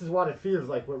me. This is what it feels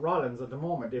like with Rollins at the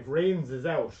moment. If Reigns is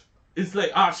out, it's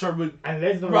like sure, but and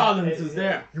Lesnar, Rollins is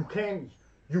there. You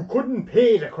couldn't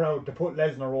pay the crowd to put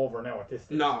Lesnar over now at this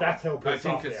stage. No, that's how pissed I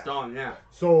off think it's they are. done. Yeah.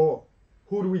 So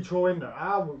who do we throw in there?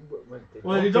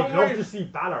 They'd love to see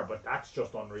Balor, but that's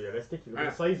just unrealistic. You look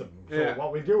at the size of him. So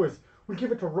what we do is we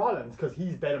give it to Rollins because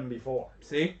he's better than before.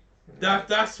 See,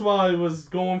 that's what I was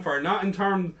going for. Not in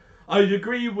terms. I'd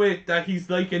agree with that. He's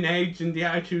like an Edge in the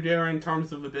Attitude Era in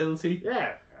terms of ability.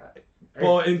 Yeah.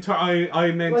 But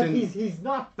I meant like he's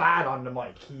not bad on the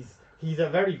mic. He's a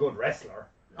very good wrestler.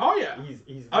 Oh yeah.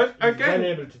 He's well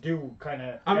able to do kind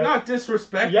of. I'm not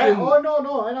disrespecting. Yeah. Oh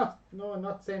no. I'm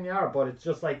not saying you are, but it's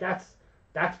just like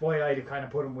that's why I'd kind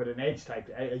of put him with an Edge type.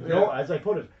 As I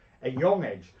put it, a young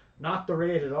Edge, not the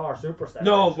rated R superstar.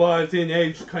 No, Edge. but it's in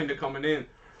Edge kind of coming in,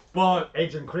 but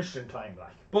Edge and Christian time like.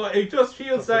 But it just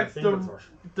feels like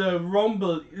the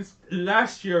Rumble is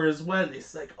last year as well.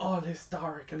 It's like all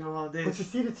historic and all this. But you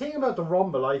see, the thing about the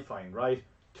Rumble, I find, right?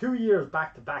 2 years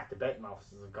back to back, the betting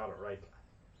offices have got it right.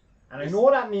 And I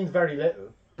know that means very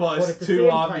little. But it's too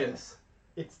obvious. Time,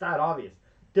 it's that obvious.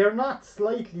 They're not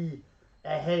slightly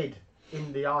ahead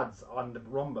in the odds on the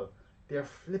Rumble. They're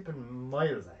flipping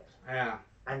miles ahead. Yeah.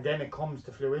 And then it comes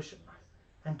to fruition.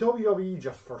 And WWE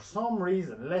just, for some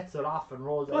reason, lets it off and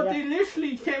rolls it. But they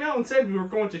literally came out and said we were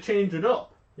going to change it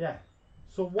up. Yeah.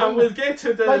 So and we'll get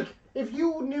to the... Like, if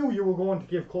you knew you were going to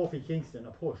give Kofi Kingston a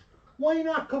push, why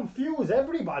not confuse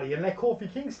everybody and let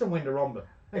Kofi Kingston win the Rumble?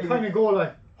 And kind of go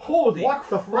like, holy what crap.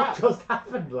 the fuck just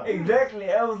happened? Like?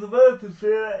 Exactly, I was about to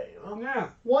say that. Yeah.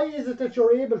 Why is it that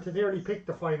you're able to nearly pick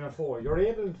the Final Four? You're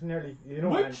able to nearly,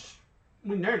 Which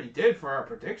we nearly did for our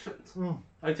predictions. Mm.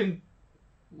 I think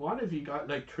one of you got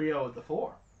like 3 out of the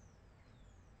 4.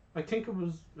 I think it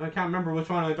was, I can't remember which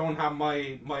one. I don't have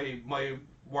my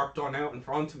work done out in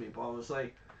front of me, but I was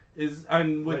like, with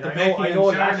the Becky and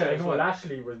Charlotte. I know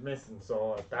Lashley was missing,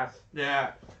 so that's...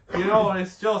 Yeah.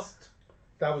 It's just...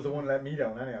 That was the one let me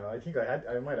down anyhow. I think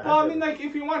I might have Well, I mean, like,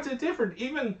 if you want it different,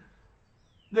 even,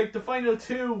 like, the final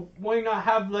 2, why not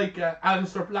have, like,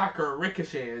 Aleister Black or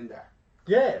Ricochet in there?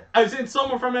 Yeah. As in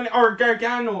someone from or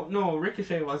Gargano. No,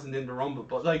 Ricochet wasn't in the Rumble,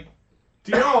 but like,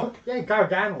 do you know? Yeah,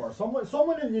 Gargano or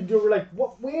someone and you were like,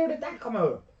 what? Where did that come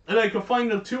out? Like a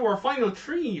final 2 or final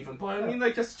 3 even. But I mean,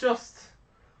 like, it's just.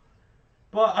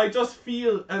 But I just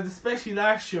feel, and especially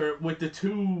last year with the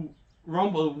 2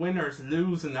 Rumble winners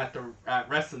losing at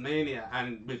WrestleMania,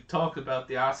 and we've talked about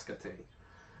the Asuka thing,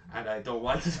 and I don't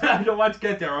want to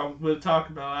get there. We'll talk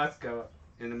about Asuka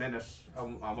in a minute. I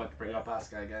want to bring up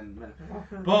Asuka again in a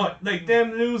minute. But, like,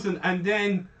 them losing and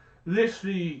then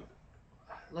literally,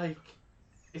 like,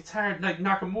 it's hard. Like,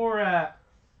 Nakamura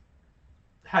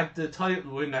had the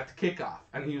title win at the kickoff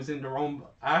and he was in the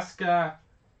Rumble. Asuka.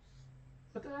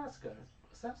 What did Asuka?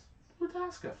 Who did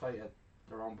Asuka fight at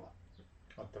the Rumble?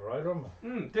 At the Royal Rumble?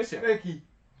 This year. Becky.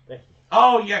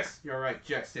 Oh, yes. You're right.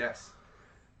 Yes.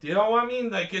 Do you know what I mean?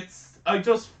 Like, I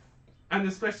just. And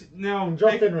especially now, and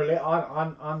just in relate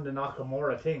on the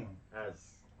Nakamura thing,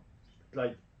 as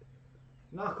like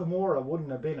Nakamura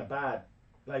wouldn't have been a bad,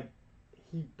 like,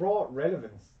 he brought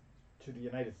relevance to the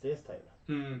United States title.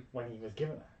 when he was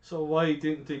given it. So why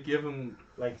didn't they give him?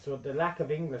 Like, so the lack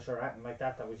of English or anything like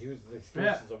that was used as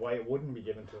excuses of why it wouldn't be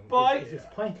given to him. But It's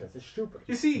pointless. It's stupid.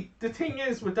 You see, the thing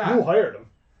is with that. You hired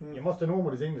him. You must have known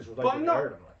what his English was like But when you no-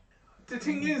 hired him. Like. The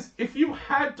thing is, if you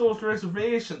had those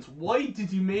reservations, why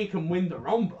did you make him win the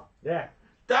Rumble? Yeah.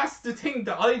 That's the thing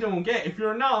that I don't get. If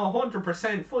you're not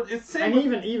 100% full, it's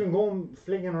same. And even going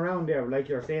flinging around there, like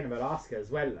you're saying about Oscar as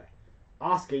well, like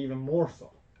Oscar even more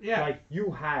so. Yeah. Like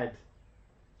you had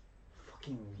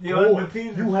fucking The gold.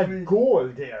 undefeated You had streak.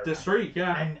 gold there. The streak,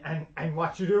 yeah. And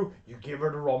what you do, you give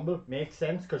her the Rumble, makes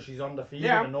sense because she's undefeated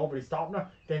Yeah. and nobody's stopping her.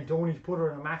 Then Tony's put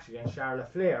her in a match against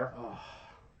Charlotte Flair,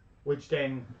 which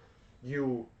then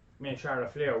you make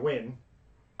Charlotte Flair win.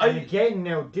 And again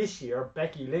now this year,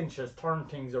 Becky Lynch has turned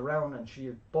things around and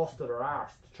she busted her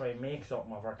arse to try and make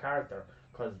something of her character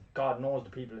because God knows the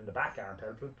people in the back aren't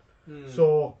helping.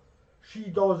 So she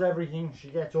does everything. She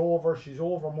gets over. She's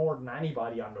over more than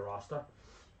anybody on the roster.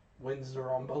 Wins the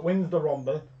Rumble. Wins the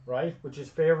Rumble, right? Which is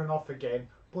fair enough again.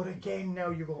 But again now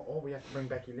you go, oh, we have to bring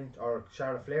Becky Lynch or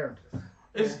Charlotte Flair into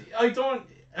this. I don't.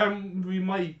 We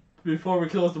might, before we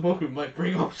close the book, we might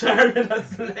bring up Charlotte as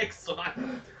the next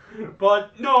one.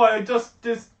 But no, I'm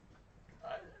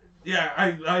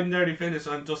nearly finished.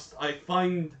 I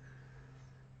find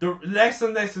the less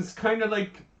and less. It's kind of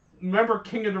like, remember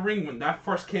King of the Ring when that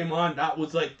first came on? That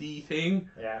was like the thing.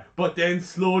 Yeah. But then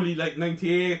slowly, like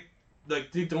 98,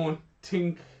 like they don't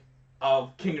think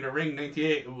of King of the Ring.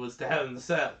 98, it was the Hell in the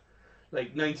Cell.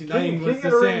 Like 99 was King the of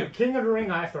the same. Ring, King of the Ring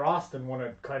after Austin won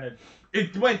it kind of.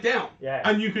 It went down. Yeah.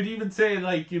 And you could even say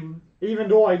like you. Even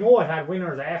though I know it had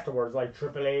winners afterwards like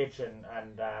Triple H and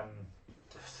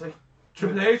It's like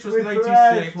Triple H was With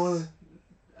 96. was-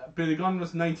 Billy Gunn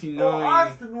was 99. Oh,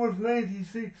 Austin was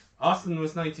 96. Austin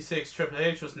was 96. Triple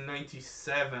H was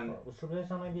 97. was Triple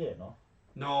H on 98? No.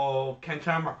 No, Ken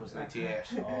Shamrock was 98.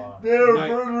 Oh. There Ni-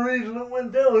 for the reason it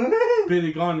went down.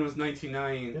 Billy Gunn was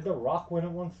 99. Did The Rock win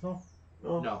it once? No.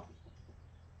 No.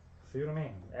 See what I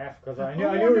mean? Because I Who knew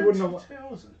won he in wouldn't have.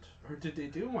 2000. Or did they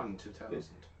do one in 2000?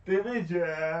 They did,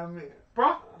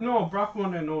 Brock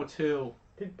won in 02.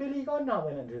 Did Billy Gunn not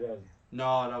win in 2000?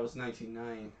 No, that was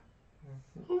 99.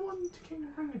 Who won the King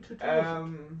of the Ring in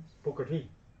 2000? Booker T.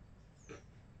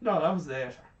 No, that was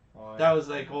later. Oh, That was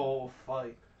like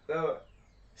 05. uh,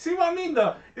 See what I mean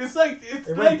though? It's like It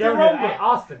like went the down Rumble. to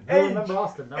Austin. You Edge. remember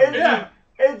Austin? No. Edge. Yeah.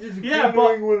 Edge is a Yeah, King of the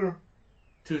but- Ring winner.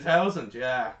 2000,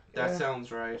 yeah, that Yeah.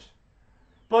 sounds right.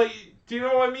 But do you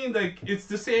know what I mean? Like it's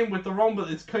the same with the Rumble.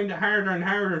 It's kind of harder and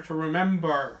harder to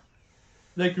remember.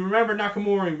 Like you remember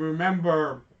Nakamura, you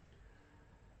remember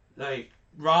like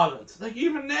Rollins. Like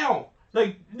even now,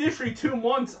 like literally 2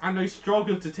 months, and I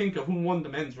struggle to think of who won the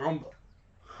men's Rumble.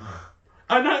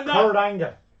 And I'm not. Kurt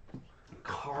Angle.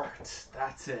 Kurt,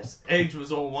 that's it. Edge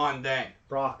was 01 then.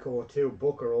 Brock 02.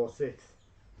 Booker 06.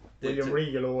 William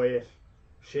Regal 08.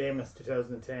 Sheamus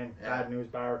 2010. Yeah. Bad News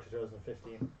Barrett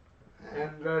 2015.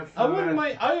 And that's I wouldn't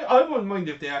mind. I wouldn't mind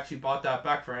if they actually bought that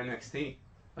back for NXT.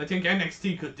 I think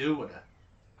NXT could do with it.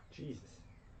 Jesus.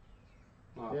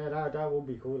 Wow. Yeah, that would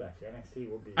be cool actually. NXT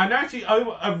would be. And actually,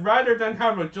 I'd rather than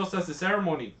have it just as a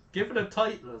ceremony, give it a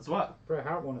title as well. Bret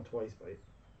Hart won it twice, but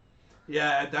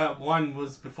Yeah, that one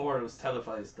was before it was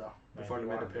televised though. Before they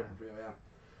made the 91, pay-per-view, yeah.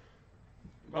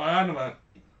 But anyway.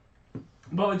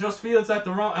 But it just feels that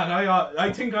the Rumble, and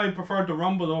I think I preferred the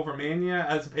Rumble over Mania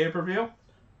as a pay-per-view.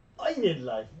 I did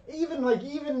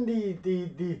even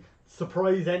the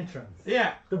surprise entrance.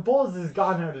 Yeah, The buzz is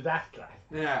gone out of that guy.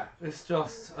 yeah. It's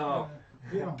just,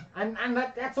 You know, and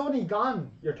that's only gone.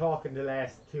 You're talking the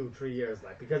last 2-3 years,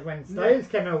 like because when Styles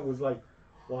came out, it was like,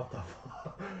 what the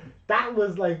fuck? That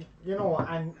was like, you know,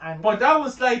 and But that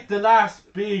was like the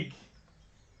last big.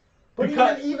 but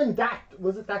because- even that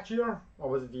was it that year or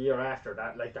was it the year after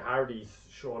that? Like the Hardys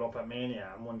showed up at Mania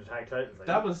and won the tag titles. Like,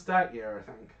 That was that year,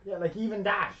 I think. yeah, like even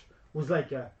that was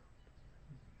like a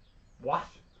what?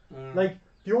 Mm. Like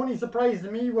the only surprise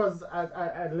to me was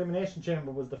at Elimination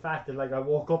Chamber was the fact that like I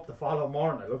woke up the following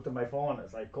morning, I looked at my phone,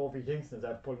 it's like Kofi Kingston's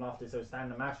out pulling off this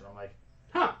outstanding match, and I'm like,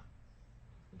 Huh.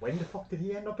 when the fuck did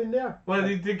he end up in there? Well,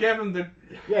 Like, they gave him the.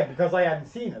 yeah, because I hadn't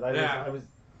seen it. Yeah. I was,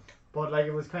 but like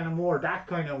it was kind of more that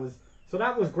kind of was. So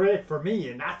that was great for me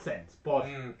in that sense, but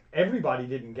everybody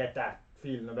didn't get that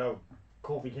feeling about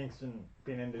Kofi Kingston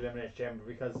being in the Elimination Chamber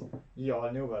because you all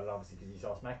knew about it obviously because you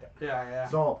saw SmackDown. Yeah,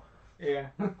 So. Yeah.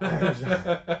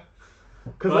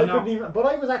 Because Well, I no. couldn't even. But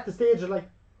I was at the stage of like,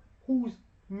 who's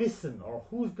missing or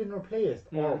who's been replaced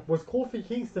or was Kofi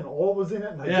Kingston always in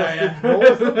it and I just didn't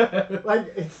notice him?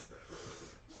 Like it's.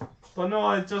 But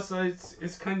no,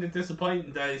 it's kind of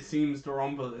disappointing that it seems the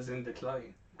Rumble is in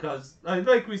decline. Because,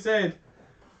 like we said,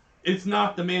 it's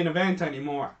not the main event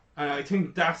anymore. And I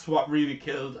think that's what really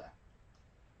killed it.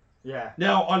 Yeah.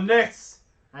 Now, unless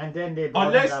And then they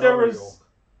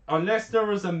unless there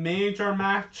was a major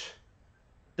match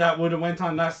that would have went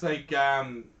on, that's like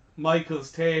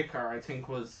Michael's Taker, I think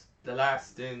was the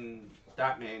last in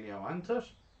that Mania, wasn't it?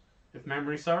 If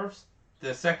memory serves.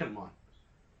 The second one.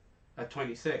 At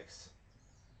 26.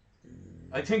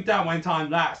 I think that went on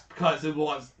last because it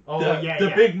was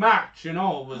the big match, you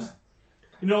know, it was,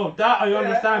 you know, that I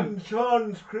understand. And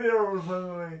Sean's career was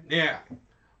anyway. Yeah.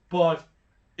 But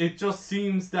it just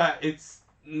seems that it's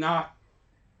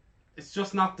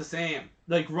just not the same.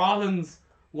 Like, Rollins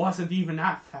wasn't even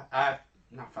at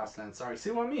not Fastlane, sorry,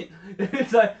 see what I mean?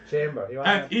 It's like Chamber.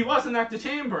 he wasn't at the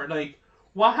Chamber. Like,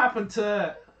 what happened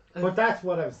to? But that's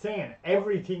what I'm saying.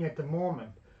 Everything at the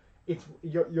moment, it's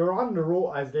you're on the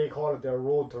road, as they call it, their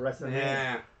road to WrestleMania.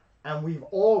 Yeah. And we've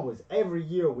always, every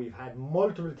year, we've had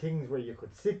multiple things where you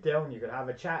could sit down, you could have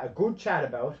a good chat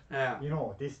about. Yeah. You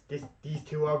know, these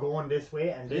two are going this way,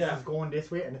 and this is going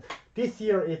this way, and this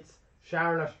year it's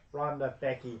Charlotte, Ronda,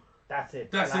 Becky. That's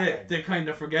it. That's it. They kind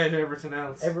of forget everything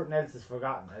else. Everything else is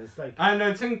forgotten. It's like. And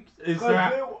I think they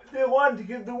want to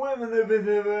give the women a bit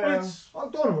of I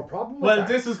don't have a problem with well, that.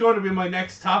 this is going to be my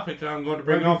next topic that I'm going to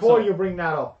bring well, up. Before you bring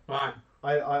that up, fine.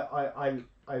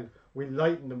 We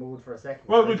lighten the mood for a second.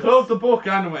 Well, we close the book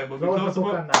anyway. But close the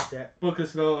book on that, yeah. Book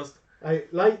is closed. I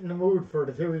lighten the mood for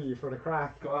the two of you for the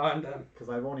crack. Go on then. Because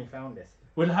I've only found this.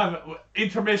 We'll have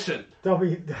intermission.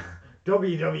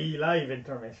 WWE Live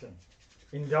intermission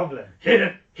in Dublin.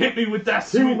 Hit me with that.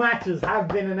 Two matches have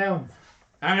been announced.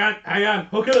 Hang on.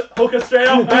 Hook it straight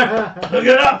up, man. Hook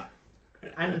it up.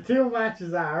 And the two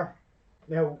matches are.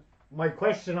 Now, my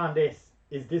question on this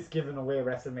is: this giving away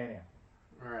WrestleMania?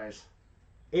 All right.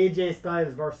 AJ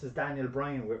Styles versus Daniel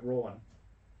Bryan with Rowan.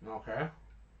 Okay.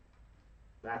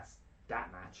 That's that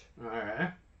match.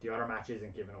 Alright. The other match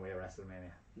isn't giving away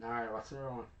WrestleMania. Alright, what's the other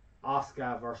one?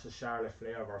 Asuka versus Charlotte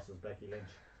Flair versus Becky Lynch.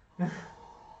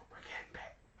 We're getting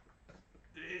back.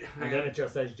 And then it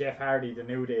just says Jeff Hardy, The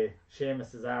New Day,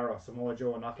 Sheamus Cesaro, Samoa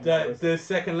Joe, knocking the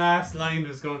second last line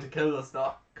is going to kill us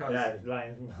though. Yeah,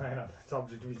 line up,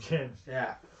 subject to be changed.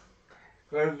 Yeah.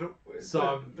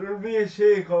 So there'll be a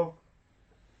shake-up.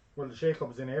 Well, the shake-up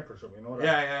is in April, so we know that.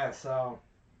 Yeah, so.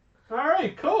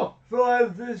 Alright, cool. So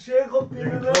has the shake-up been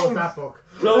announced? Close that book.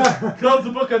 Close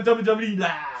the book on WWE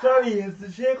Live. Sorry, has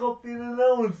the shake-up been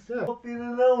announced? Yeah. Yeah,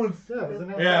 it was announced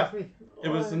last week. It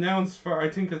was announced for, I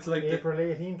think it's like April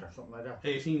 18th or something like that.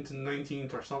 18th and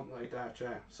 19th or something like that,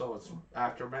 yeah. So it's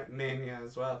after Mania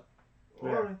as well.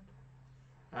 Yeah.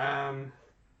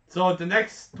 So the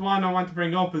next one I want to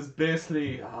bring up is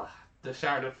basically the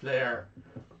Charlotte Flair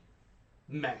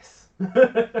mess.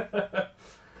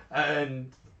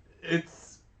 And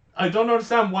I don't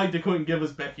understand why they couldn't give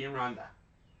us Becky and Ronda.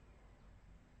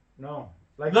 No.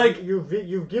 Like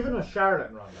you've given us Charlotte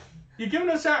and Ronda. You've given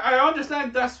us I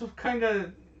understand that's kind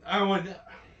of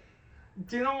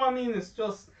do you know what I mean? It's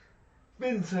just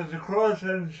Vince has a crush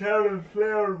on Charlotte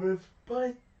Flair,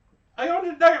 but I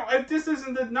understand. This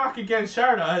isn't a knock against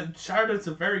Charlotte. Charlotte's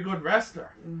a very good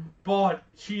wrestler, but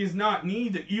she is not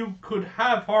needed. You could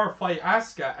have her fight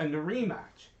Asuka in the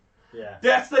rematch. Yeah.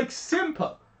 That's like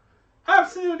simple,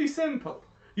 absolutely simple.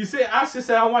 You say Asuka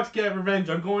said, "I want to get revenge.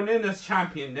 I'm going in as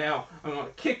champion now. I'm going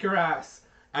to kick your ass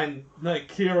and like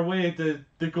clear away the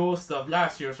ghost of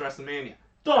last year's WrestleMania."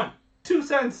 Done. 2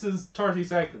 sentences, 30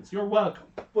 seconds. You're welcome.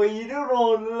 But you don't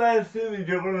know the last thing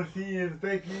you're going to see is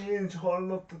Becky Lynch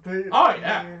holding up the title. Oh,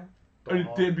 yeah.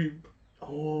 They'd be...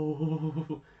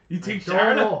 Oh... You think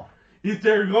Charlotte...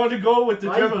 They're going to go with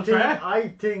the triple threat? I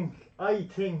think...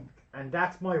 And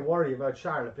that's my worry about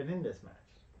Charlotte being in this match.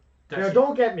 Now,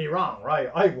 don't get me wrong,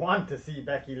 right? I want to see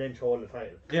Becky Lynch hold the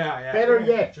title. Yeah. Better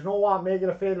yet, you know what? Make it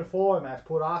a Fatal 4 match.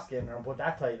 Put Asuka in there and put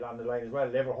that title on the line as well.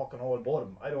 Let her hook and hold both of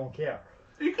them. I don't care.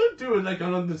 You could do it like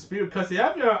an undisputed, because they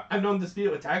have an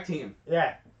undisputed tag team.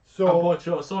 Yeah. So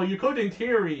you could, in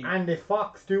theory. And if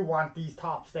Fox do want these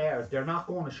top stars, they're not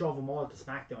going to shove them all to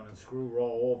SmackDown and screw Raw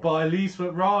over. But at least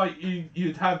with Raw,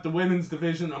 you'd have the women's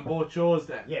division on both shows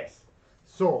then. Yes.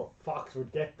 So Fox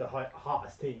would get the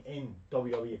hottest thing in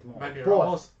WWE at the moment. Maybe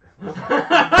Raw.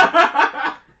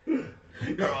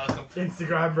 You're welcome.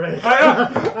 Instagram break. Yeah,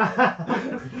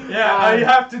 I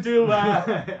have to do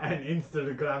an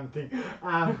Instagram thing.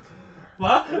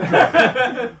 What?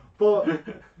 But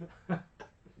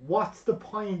what's the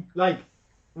point? Like,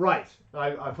 right?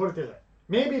 I put it this way.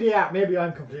 Maybe they are. Maybe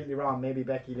I'm completely wrong. Maybe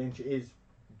Becky Lynch is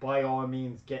by all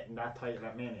means getting that title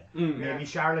at Mania. Maybe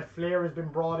Charlotte Flair has been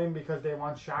brought in because they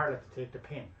want Charlotte to take the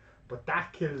pin. But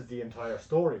that kills the entire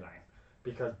storyline.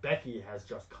 because Becky has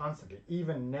just constantly,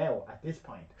 even now at this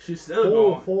point, She's still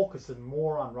going. focusing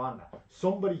more on Ronda.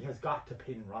 Somebody has got to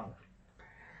pin Ronda.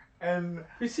 And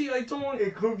You see, I don't.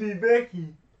 it could be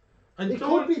Becky. It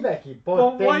could be Becky, But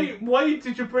but then, why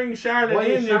did you bring Charlotte why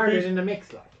in? is if Charlotte you- in the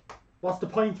mix? Like, what's the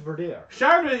point of her there?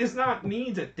 Charlotte is not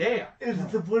needed there. Is it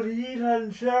to put heat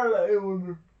on Charlotte, I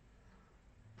wonder?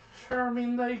 Sure, I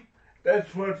mean, like,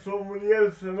 That's what somebody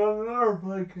else said on our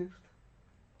podcast.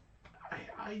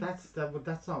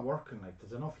 That's not working. Like,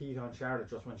 there's enough heat on Charlotte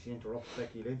just when she interrupts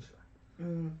Becky Lynch.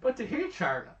 but they hate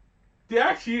Charlotte. The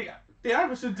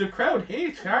opposite, the crowd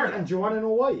hates And Charlotte. do you want to know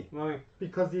why? Why?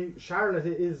 Because Charlotte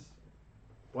is,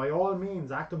 by all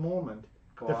means, at the moment,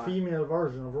 the female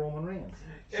version of Roman Reigns.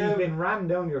 She's been rammed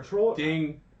down your throat.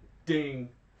 Ding, ding,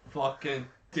 fucking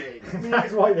ding.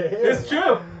 That's why they hate It's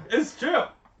her. true. It's true.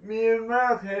 Me and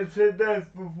Mark had said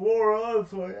that before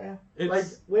also, yeah. It's Like,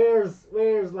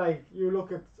 where's like, you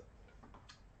look at,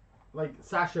 like,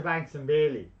 Sasha Banks and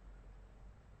Bailey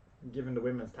giving the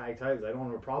women's tag titles. I don't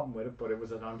have a problem with it, but it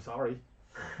was an I'm sorry.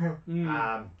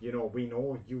 You know, we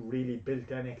know you really built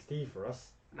NXT for us,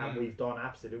 and we've done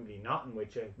absolutely nothing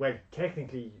with you. Well,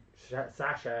 technically,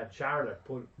 Sasha and Charlotte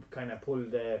pulled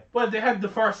the. well, they had the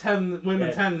first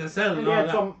women's Hell in a Cell And and they all had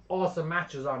that. some awesome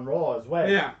matches on Raw as well.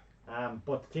 Yeah.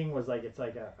 But the thing was, like, it's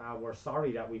like we're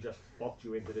sorry that we just fucked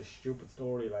you into this stupid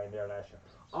storyline there last year.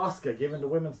 Asuka giving the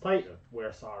women's title,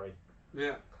 we're sorry.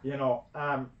 Yeah. You know,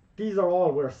 these are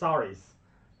all we're sorries.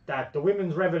 That the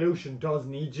women's revolution does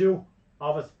need you,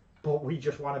 of us, but we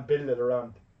just want to build it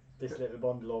around this little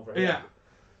bundle over here. Yeah.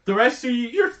 The rest of you,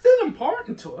 you're still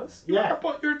important to us. You Yeah. are,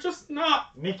 but you're just not.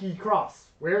 Nikki Cross.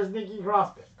 Where's Nikki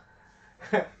Cross been?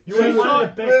 You She's were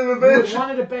not one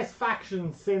of the best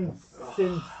factions since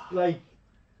like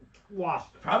what?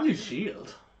 Probably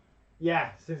Shield.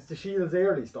 Yeah, since the Shield's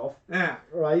early stuff, Yeah.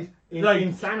 right? Like-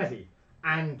 Insanity.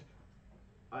 And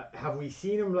have we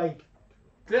seen him like?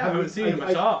 Yeah, I have haven't we- seen him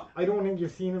at all. I don't think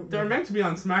you've seen him. They're meant to be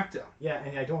on SmackDown. Yeah,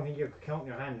 and I don't think you can count in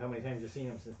your hand how many times you've seen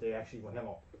him since they actually went him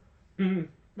up.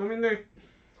 I mean,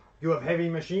 You have Heavy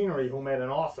Machinery, who made an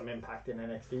awesome impact in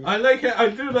NXT. I like it. I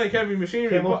do like Heavy Machinery.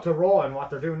 Came up But to Raw, and what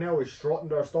they're doing now is strutting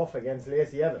their stuff against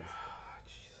Lacey Evans.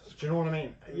 Do you know what I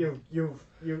mean? You.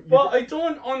 Well, I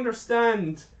don't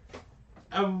understand.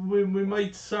 We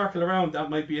might circle around. That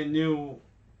might be a new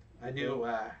Well,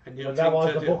 thing that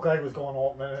was to the do. book I was going to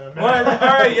open in a minute. Well, all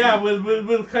right, yeah,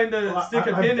 we'll kind of stick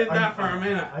a pin in I'm- that for a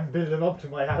minute. I'm building up to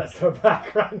my Alistair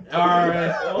background. All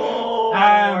right. Oh,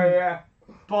 yeah.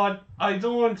 But I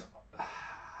don't.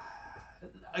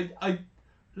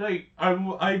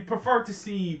 I prefer to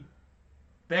see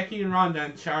Becky and Ronda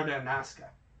and Charlotte and Asuka.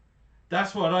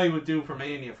 That's what I would do for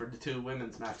Mania for the two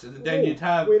women's matches, and then you'd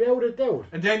have without a doubt.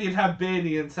 and then you'd have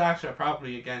Bailey and Sasha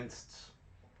probably against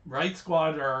Right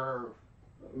Squad or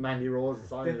Mandy Rose and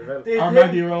Sonya Deville. They or tend-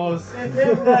 Mandy Rose. They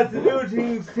tend not to do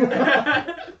things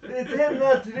they tend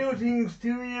not to do things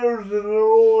 2 years in a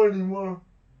row anymore.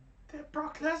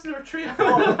 Brock Lesnar 3 out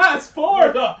of the last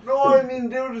 4 though. No, I mean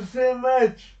do the same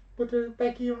match. But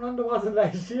Becky and Ronda wasn't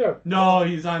last year. No,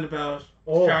 he's on about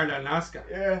Charlotte and Asuka.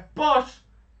 Yeah. But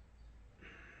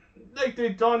like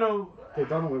they've done They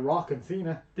done it with Rock and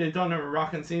Cena. it with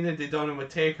Rock and Cena, they've done it with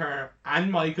Taker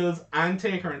and Michaels and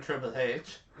Taker and Triple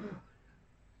H.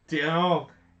 Do you know?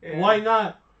 Yeah. Why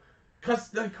not?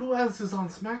 Cause like who else is on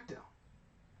SmackDown?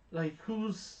 Like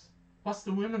what's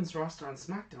the women's roster on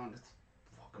SmackDown? It's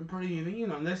fucking pretty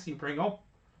lean unless you bring up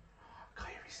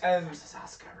Kairi Sane versus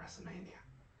Asuka at WrestleMania.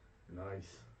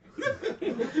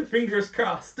 Nice. Fingers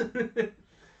crossed.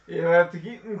 You have to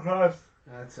keep them crossed.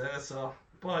 That's it. So,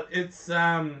 but it's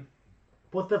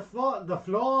But the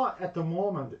flaw at the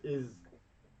moment is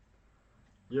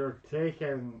you're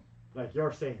taking, like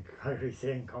you're saying, Kairi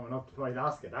Sane coming up to fight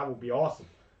Asuka. That would be awesome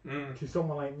to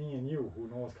someone like me and you who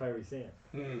knows Kairi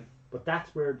Sane. But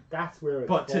that's where it's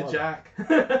but to fallen. Jack.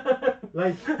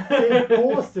 Like they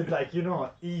posted, like, you know,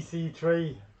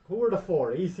 EC3. Who were the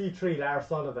 4? EC3, Lars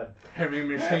Sullivan. Heavy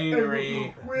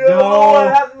Machinery. We all know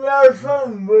what happened to our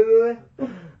son, by the way.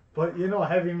 But you know,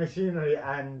 Heavy Machinery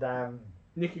and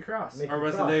Nikki Cross. Nikki or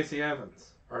was Cross. it Lacey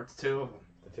Evans? Or the two of them?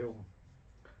 the two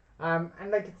of them.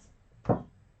 And like it's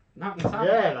Nothing's happened.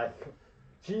 yeah, like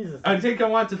Jesus. I think I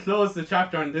want to close the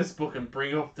chapter on this book and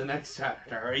bring up the next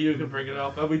chapter. Or you can bring it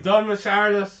up. Are we done with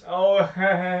Charlotte? Oh,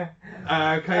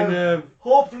 Kind of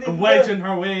hopefully wedging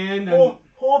her way in. And,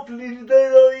 hopefully the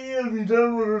WWE will be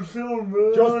done with her soon,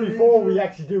 but Just before we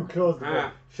actually do close the book,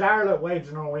 Ah. Charlotte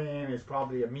wedging her way in is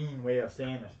probably a mean way of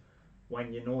saying it,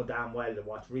 when you know damn well that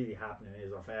what's really happening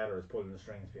is her father is pulling the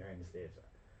strings behind the stage.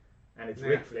 And it's Yeah.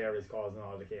 Ric Flair is causing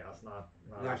all the chaos, not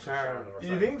Charlotte. or Do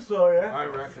you something. think so, yeah? I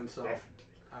reckon so. Definitely.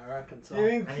 I reckon so. Do you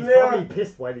think And he's Flair... probably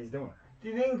pissed while he's doing it. Do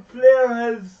you think Flair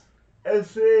has a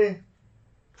say?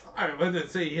 I would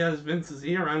say he has Vince's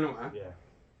ear anyway. Yeah.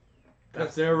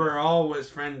 Because they were always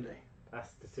friendly.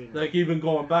 That's the thing. Like even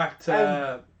going back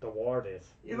to the war days.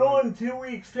 You know, in 2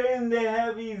 weeks' time they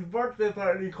have his birthday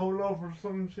party coming up or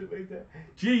some shit like that.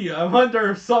 gee, I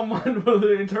wonder if someone will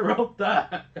interrupt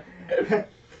that.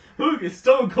 Who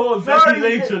Stone Cold Becky Sorry,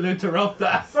 Lynch will interrupt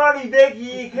that. Sorry, Becky,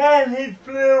 you can't hit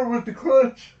Flair with the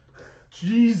crutch.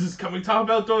 Jesus, can we talk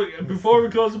about those before we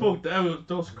close the book?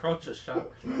 Those crutches, shot.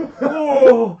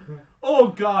 Oh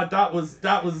God, that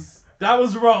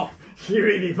was rough. She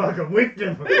really fucking whipped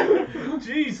him.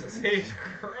 Jesus H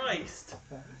Christ,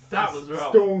 that was rough.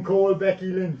 Stone Cold Becky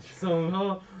Lynch.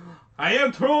 So I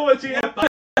am through with you.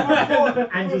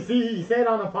 And you see, he said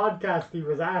on a podcast, he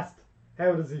was asked,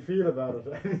 how does he feel about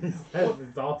it? And he says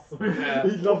it's awesome. Yeah.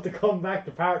 He'd love to come back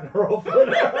to partner up with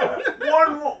her.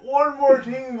 One more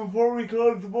thing before we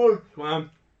close the book. Come on.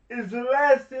 Is the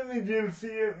last image you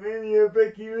see at Mania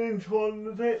Becky Lynch holding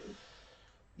the title?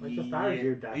 I just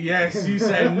argued that. Yes, you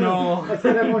said no. I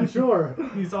said I'm unsure.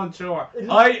 He's unsure.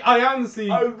 I honestly,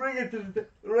 I'll bring it to the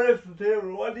rest of the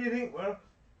table. What do you think, man?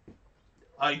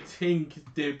 I think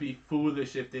they'd be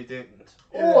foolish if they didn't.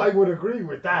 Oh, I would agree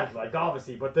with that, like,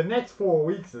 obviously. But the next 4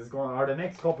 weeks is going, or the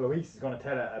next couple of weeks is going to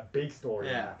tell a big story.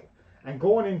 Yeah. And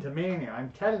going into Mania, I'm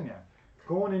telling you,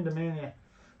 going into Mania,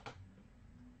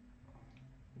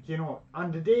 you know,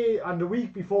 on the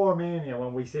week before Mania,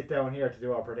 when we sit down here to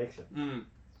do our prediction,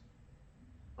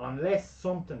 unless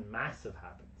something massive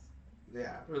happens,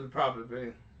 Yeah, it would probably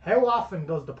be. how often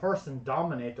does the person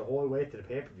dominate the whole way to the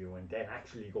pay-per-view and then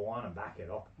actually go on and back it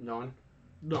up? None.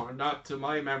 No, not to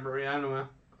my memory anyway.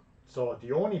 So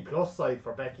the only plus side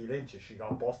for Becky Lynch is she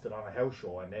got busted on a house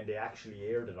show and then they actually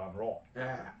aired it on Raw.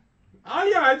 Yeah. Oh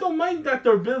yeah, I don't mind that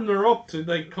they're building her up to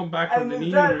like come back from And the is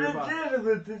knee. that injury, but-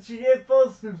 legitimate? Did she get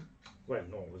busted? Well,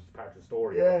 no, it was part of the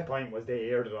story. Yeah. But the point was they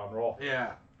aired it on Raw.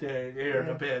 Yeah, they aired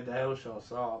a bit of the house show,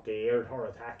 so. They aired her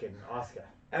attacking Asuka.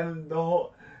 And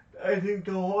I think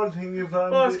the whole thing is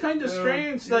on. Well, it's kind of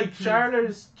strange. Like YouTube.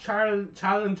 Charlotte's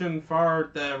challenging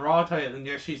for the Raw title, and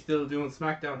yet she's still doing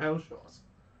SmackDown house shows,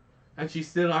 and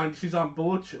she's on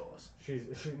both shows. She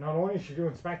not only is she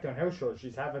doing SmackDown house shows,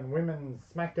 she's having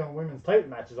SmackDown women's title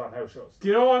matches on house shows. Do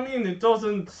you know what I mean? It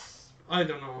doesn't. I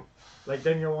don't know. Like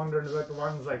then you're wondering about the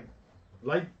ones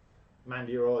like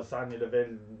Mandy Rose, Sonya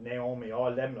Deville, Naomi,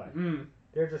 all them like.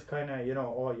 They're just kind of, you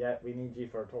know, oh yeah, we need you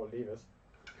for Total Divas.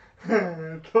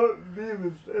 Total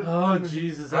Divas. Oh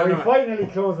Jesus! Are we Anyway. finally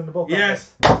closing the book? on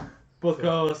Yes. this? Book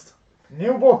closed.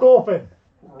 New book open.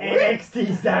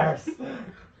 NXT stars.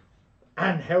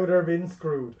 And how they're being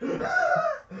screwed.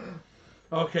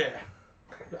 Okay.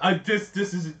 This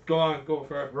is go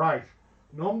for it. Right.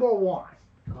 Number one.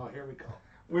 Oh, here we go.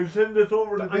 We'll send this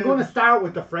over to I'm going to start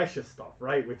with the freshest stuff,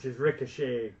 right? Which is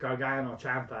Ricochet, Gargano,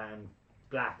 Ciampa, and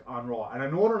Black on Raw. And I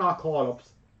know they're not call-ups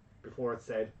before it's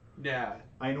said. Yeah.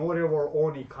 I know they were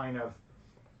only kind of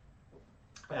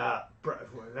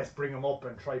let's bring them up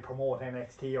and try promote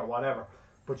NXT or whatever.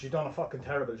 But you've done a fucking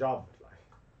terrible job. Like,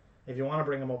 if you want to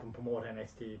bring them up and promote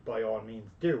NXT, by all means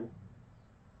do.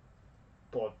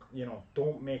 But you know,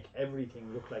 don't make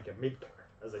everything look like a mid card.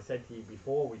 As I said to you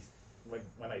before,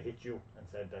 when I hit you and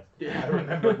said that, I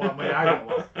remember what my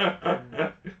argument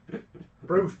was.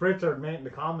 Bruce Pritchard made the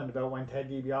comment about when Ted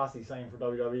DiBiase signed for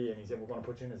WWE, and he said we're going to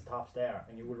put you in as top star,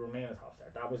 and you will remain a top star.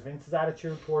 That was Vince's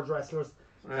attitude towards wrestlers.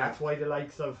 That's why the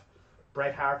likes of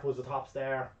Bret Hart was a top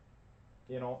star.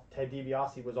 You know, Ted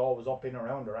DiBiase was always up in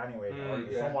around her anyway, or he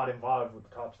was somewhat involved with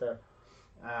the top star,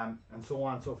 and so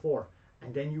on and so forth.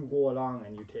 And then you go along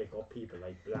and you take up people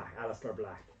like Aleister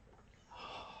Black.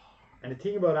 And the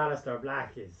thing about Aleister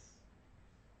Black is,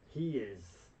 he is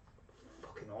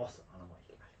fucking awesome on a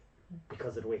mic,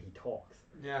 because of the way he talks.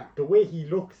 Yeah. The way he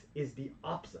looks is the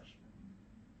opposite,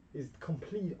 is the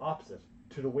complete opposite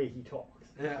to the way he talks.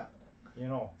 Yeah. You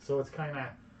know, so it's kind of,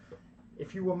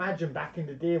 if you imagine back in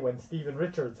the day when Stephen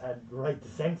Richards had right to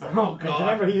censor. Oh, And God.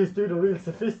 remember he used to do the real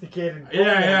sophisticated.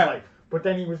 Yeah, promos, yeah. like, but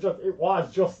then it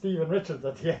was just Stephen Richards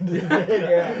at the end of the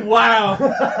day. Wow.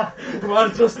 Well,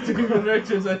 just Stephen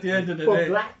Richards at the end of the But day.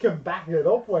 Black can back it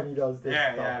up when he does this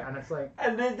Yeah, stuff, yeah. and it's like,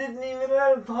 And they didn't even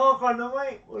let him talk on the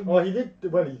mic. oh, he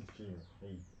did. Well, he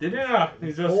Did he not? He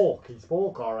He just. spoke. He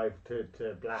spoke all right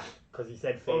to Black because he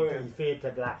said fade. Oh, yeah. He fade to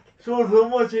Black. Shows how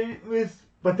much he missed.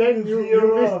 But then you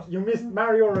Zero. missed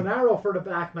Mario Renaro for the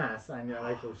Black Mass, and you're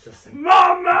like, it was just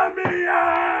Mamma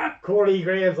Mia! Corey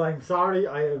Graves. I'm sorry,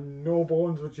 I have no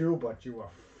bones with you, but you were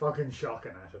fucking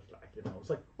shocking at it. Like, you know, it's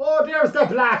like, oh, there's the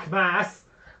black mass.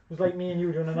 It was like me and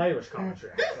you doing an Irish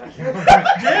commentary. Like,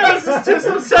 Jesus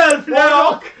to himself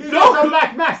now. He got a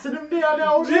black mass in him there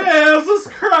now. Jesus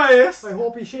Christ. I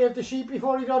hope he shaved the sheep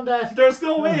before he done that. There's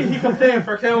no way he can play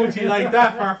for county like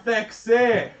that for feck's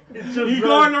sake. He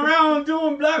going around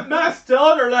doing black mass to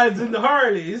other lads in the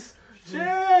Harleys.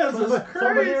 Jesus Somebody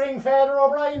Christ. ring Father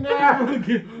O'Brien there.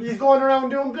 He's going around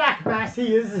doing black mass,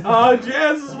 he is. Oh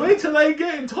Jesus, wait till I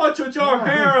get in touch with your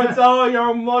parents. Oh,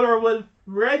 your mother will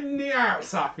redden the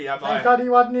arse off you, boy. Thank God he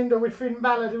wasn't in there with Finn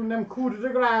Balor doing them coup de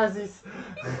graces.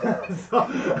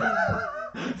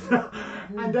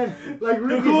 And then, like,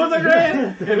 The coup de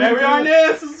grace. If everyone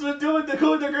else is doing the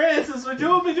coup de graces, would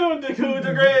you be doing the coup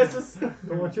de graces?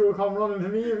 Don't want you to come running to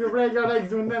me if you break your legs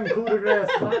doing them coup de grace.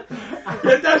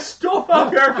 Get that stuff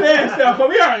off your face now.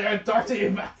 Come here, you dirty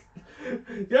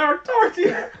bastard. You're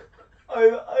dirty.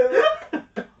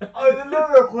 I have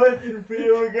another question for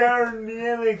you regarding the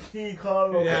NXT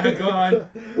call-up. Yeah, go on.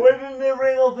 Why didn't they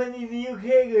bring up any of the UK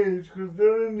guys? Because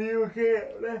they're in the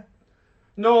UK, aren't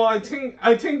No, I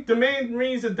think the main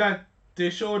reason that they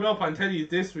showed up on telly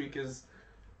this week is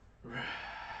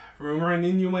rumor and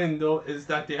innuendo is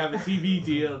that they have a TV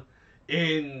deal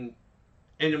in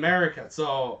America,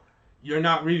 so you're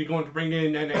not really going to bring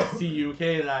in NXT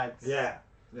UK lads. Yeah.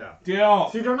 Yeah.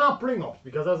 See, they're not bring-ups,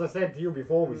 because as I said to you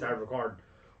before we started recording,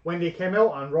 when they came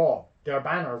out on Raw, their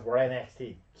banners were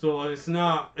NXT. So it's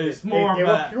not. It's They more were of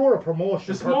a. pure promotion.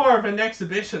 It's more of an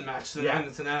exhibition match than Yeah.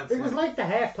 anything else. It was like the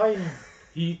halftime.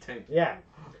 heat thing. Yeah.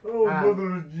 Oh,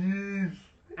 mother of jeez.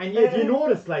 And if you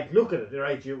notice, like, look at it,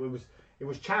 right? It was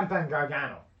Ciampa and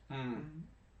Gargano.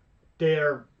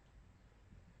 They're.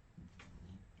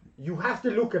 You have to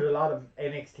look at a lot of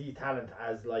NXT talent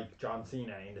as like John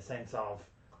Cena in the sense of,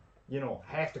 you know,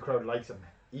 half the crowd likes him.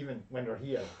 Even when they're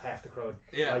here, half the crowd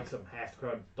likes him, half the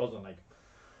crowd doesn't like him.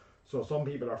 So some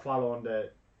people are following the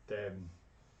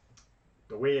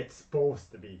way it's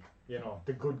supposed to be. You know,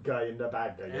 the good guy and the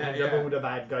bad guy. The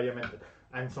bad guy, you meant it.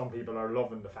 And some people are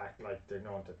loving the fact, like, they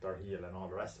know that they're heel and all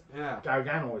the rest of it. Yeah.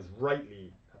 Gargano is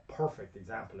rightly a perfect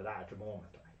example of that at the moment.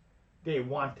 They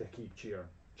want to keep cheering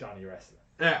Johnny Wrestling.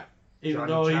 Yeah. Even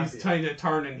Johnny though Champion. he's kind of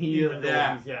turning heel. Even though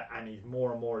Yeah. and he's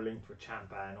more and more linked with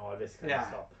Ciampa and all this kind of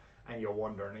stuff. And you're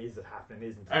wondering, is it happening,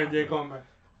 isn't it Are they happening? going back?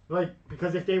 Like,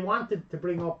 because if they wanted to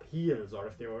bring up heels, or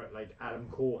if they were like Adam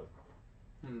Cole,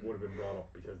 would have been brought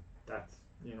up, because that's,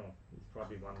 you know, he's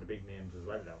probably one of the big names as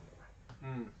well down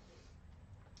there.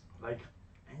 Like,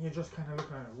 and you're just kind of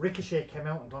looking at it. Ricochet came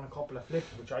out and done a couple of flips,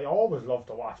 which I always love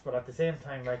to watch, but at the same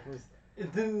time, like,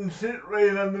 It didn't sit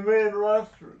right on the main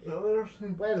roster. well,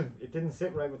 it didn't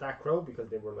sit right with that crowd, because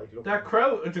they were like looking.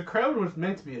 The crowd was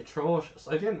meant to be atrocious.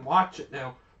 I didn't watch it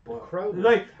now, but crowd was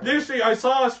like terrible. literally, I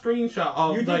saw a screenshot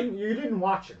of You didn't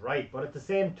watch it, right? But at the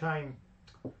same time,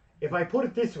 if I put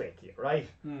it this way to you, right?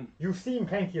 You've seen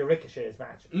plenty of Ricochet's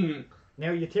matches. Now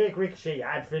you take Ricochet, you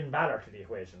add Finn Balor to the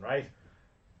equation, right?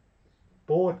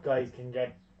 Both guys can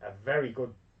get a very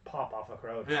good pop off a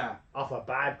crowd. Yeah. Off a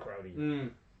bad crowd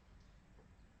even.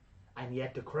 And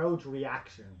yet the crowd's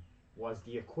reaction was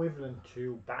the equivalent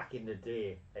to, back in the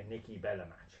day, a Nikki Bella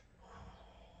match.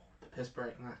 The piss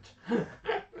break match.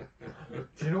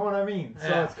 Do you know what I mean? So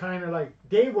Yeah. it's kind of like,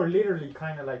 they were literally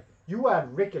kind of like, you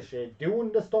had Ricochet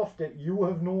doing the stuff that you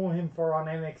have known him for on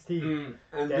NXT.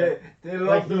 And Yeah. they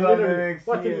Like, loved he it on literally, NXT.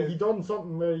 what did he done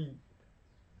something where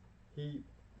he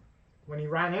when he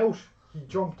ran out, he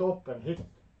jumped up and hit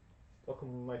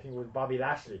fucking, I think it was Bobby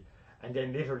Lashley, and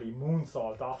then literally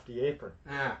moonsault off the apron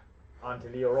Yeah. onto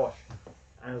Leo Rush.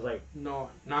 And I was like, No,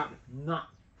 not.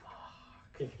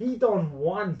 if he done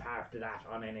one part of that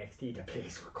on NXT, the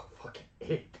place would go fucking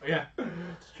ape. Yeah.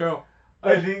 It's true.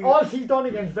 I think All he done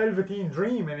against Velveteen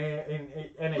Dream in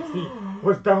NXT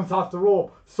was bounce off the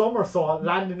rope, somersault,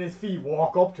 land in his feet,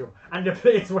 walk up to him, and the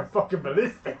place went fucking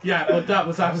ballistic. Yeah, but that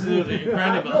was absolutely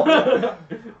incredible.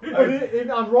 But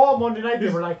on Raw Monday night, they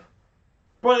were like,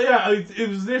 But yeah, it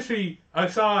was literally, I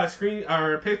saw a screen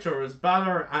or a picture. It was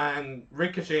Balor and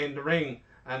Ricochet in the ring,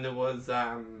 and it was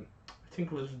I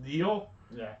think it was Leo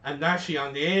and Lashley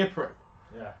on the apron.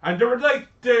 Yeah. And they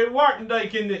weren't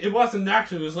like it wasn't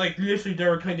natural. It was like literally they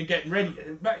were kind of getting ready.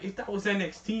 But if that was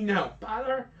NXT now,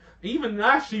 Balor, even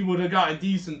Lashley would have got a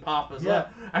decent pop as well.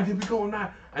 And they'd be going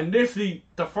that. And literally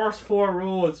the first 4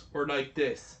 rows were like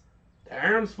this. The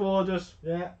arms folded.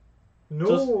 Yeah.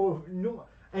 No.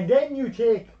 And then you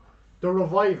take the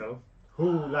Revival,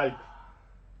 who, like,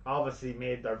 obviously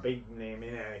made their big name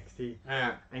in NXT,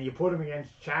 Yeah. and you put them against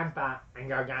Ciampa and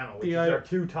Gargano, which is DI their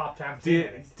two top champs in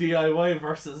NXT. DIY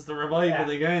versus the Revival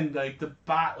Yeah. again, like the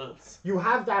battles. You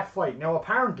have that fight. Now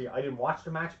apparently, I didn't watch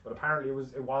the match, but apparently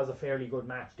it was a fairly good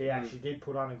match. They actually did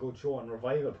put on a good show, and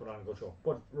Revival put on a good show.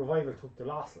 But Revival took the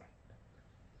loss,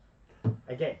 like,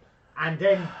 again. And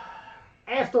then,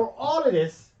 after all of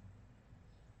this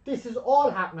is all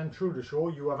happening through the show.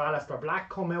 You have Aleister Black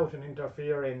come out and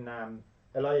interfere in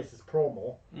Elias's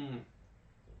promo,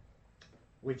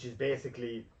 which is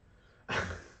basically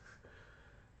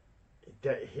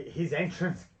his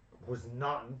entrance was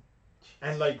nothing,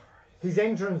 and like his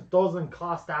entrance doesn't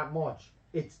cost that much.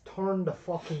 It's turned the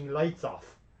fucking lights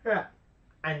off. Yeah.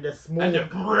 And the smoke. And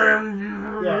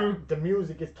the the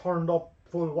music is turned up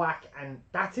full whack, and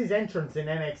that's his entrance in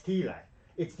NXT, like.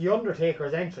 It's the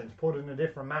Undertaker's entrance put in a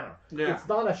different manner. Yeah. It's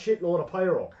not a shitload of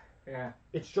pyro. Yeah.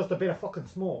 It's just a bit of fucking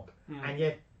smoke. And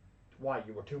yet, why,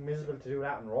 you were too miserable to do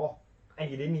that in Raw?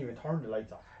 And you didn't even turn the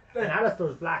lights off. And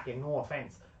Aleister Black, in no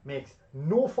offence, makes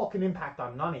no fucking impact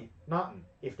on nothing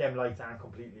if them lights aren't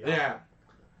completely off. Yeah.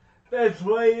 That's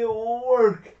why it won't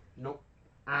work. Nope.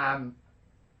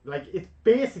 Like, it's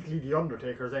basically the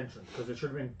Undertaker's entrance, because it should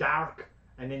have been dark,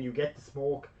 and then you get the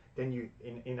smoke, then you,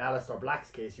 in Aleister Black's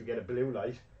case, you get a blue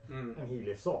light, and he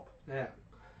lifts up. Yeah.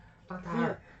 Not that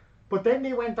hard. But then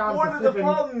they went on One to of the flipping...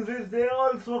 problems is they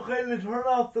also kind of turn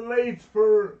off the lights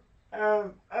for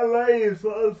Elias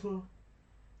also.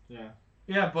 Yeah.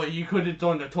 Yeah, but you could have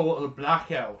done a total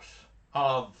blackout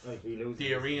of Like he loses,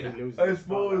 the arena. he loses I his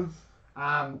suppose.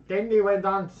 then they went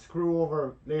on to screw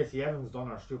over Lacey Evans done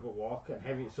her stupid walk and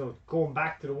heavy. So going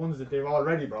back to the ones that they've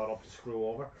already brought up to screw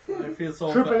over. I feel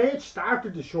so Triple bad. H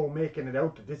started the show making it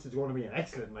out that this is going to be an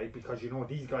excellent night because you know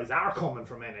these guys are coming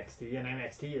from NXT and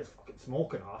NXT is fucking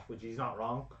smoking hot, which he's not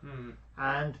wrong.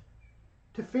 And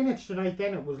to finish the night,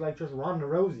 then it was like just Ronda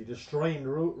Rousey destroying the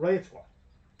Riot Squad.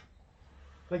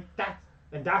 Like that.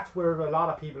 And that's where a lot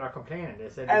of people are complaining. They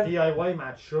said the DIY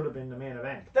match should have been the main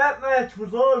event. That match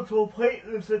was also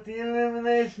pointless at the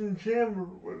Elimination Chamber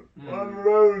with Ronda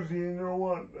Rousey and no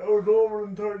one. That was over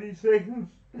in 30 seconds.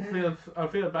 I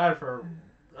feel bad for.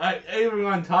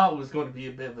 Everyone thought it was going to be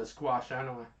a bit of a squash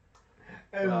anyway.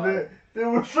 And they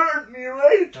were certainly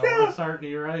right. No,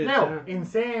 certainly right. Now, in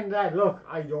saying that, look,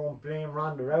 I don't blame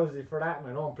Ronda Rousey for that, and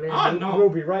I don't blame no.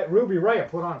 Ruby Riott. Ruby Riott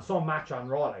put on some match on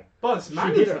Raw, like. But it's She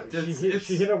hit her. management.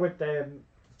 She hit her with the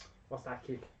what's that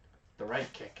kick? The right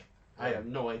kick. I have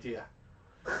no idea.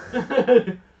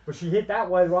 But she hit that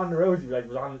while Ronda Rousey like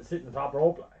was on sitting on top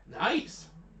rope, like. Nice.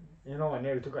 You know, and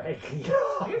nearly took her head clean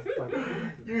off.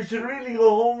 You should really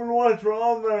go home and watch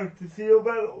Raw now to see how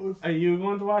bad it was. Are you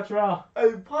going to watch Raw?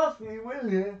 I possibly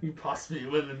will, yeah. You possibly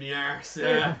will in the arse,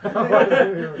 yeah.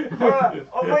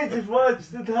 I might just watch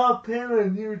the top 10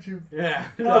 on YouTube. Yeah.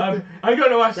 I'm going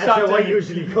to watch That's top how I 10.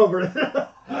 usually cover it.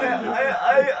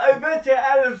 I bet you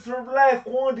Aleister Black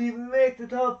won't even make the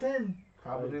top 10.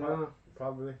 Probably not.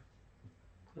 Probably.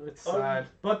 It's sad.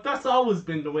 But that's always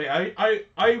been the way.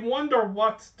 I wonder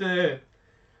what's the...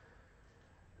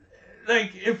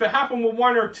 Like, if it happened with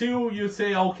one or two, you'd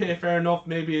say, okay, fair enough,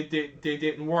 maybe they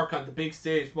didn't work on the big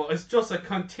stage. But it's just a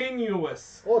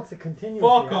continuous Oh, it's a continuous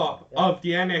fuck up of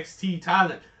the NXT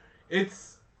talent.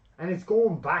 It's... And it's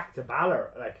going back to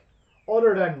Balor, like,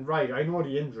 other than, right, I know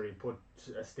the injury put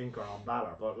a stinker on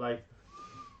Balor, but, like,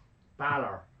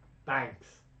 Balor, Banks,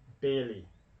 Bayley,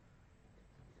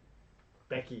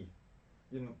 Becky,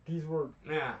 you know, these were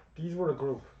the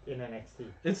group in NXT.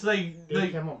 It's like They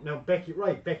came up. Now, Becky's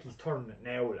turning it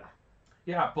now, like.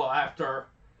 yeah, but after...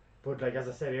 But, like, as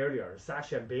I said earlier,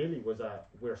 Sasha and Bayley was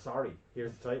we're sorry,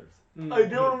 here's the titles. I do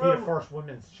Be the remember. first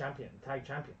women's tag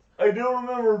champions. I do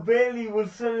remember Bailey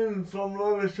was selling some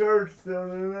lot of shirts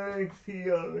down in NXT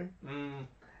already.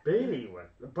 Bayley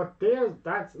went, but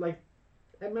that's like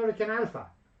American Alpha.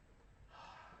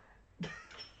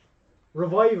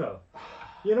 Revival.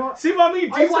 You know, See what I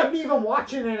mean? I wasn't even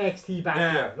watching NXT back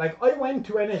Yeah. then. Like, I went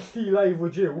to NXT live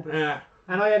with you, Yeah.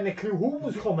 and I hadn't a clue who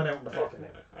was coming out in the fucking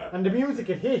thing. And the music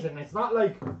had hit, and it's not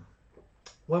like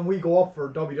when we go up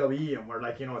for WWE and we're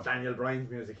like, you know, Daniel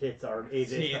Bryan's music hits or AJ,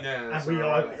 Cena, and we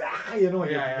all, you know,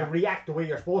 Yeah. you react the way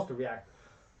you're supposed to react.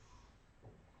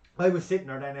 I was sitting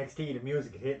there at NXT, the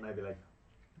music had hit, and I'd be like,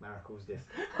 Mark, who's this?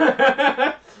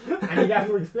 And he'd have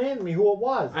to explain to me who it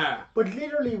was. But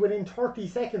literally within 30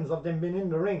 seconds of them being in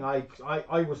the ring, I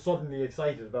was suddenly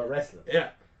excited about wrestling. Yeah.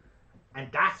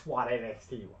 And that's what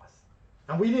NXT was.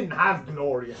 And we didn't have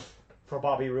Glorious for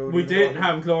Bobby Roode. We didn't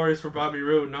have Glorious for Bobby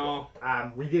Roode, no.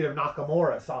 We did have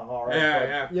Nakamura song, alright.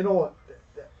 Yeah. You know.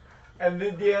 And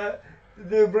did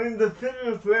they bring the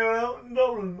fiddle player out in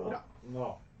Dublin?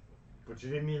 No. But you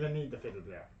didn't even need the fiddle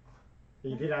player.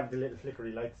 He did have the little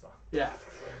flickery lights though. Yeah.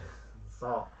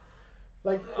 So,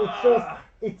 like, it's just,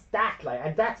 it's that, like,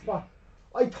 and that's what,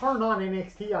 I turn on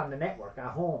NXT on the network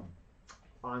at home.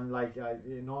 On, like,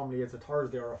 normally it's a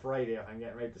Thursday or a Friday if I'm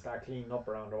getting ready to start cleaning up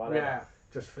around or whatever. Yeah.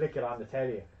 Just flick it on the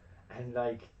telly. And,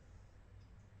 like,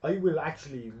 I will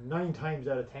actually, 9 times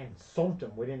out of 10,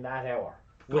 something within that hour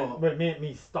will make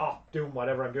me stop doing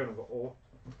whatever I'm doing and go, oh,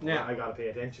 Yeah. I gotta pay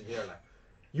attention here. Like,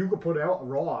 you could put out a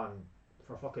Raw on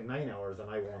for fucking 9 hours and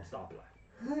I won't stop.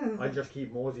 Like, I just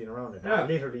keep moseying around it. That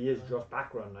literally is just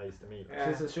background noise to me. Like.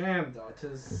 It's a shame though.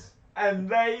 Tis. And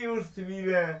that used to be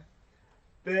the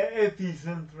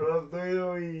epicenter of the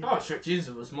WWE. Oh sure, Jesus,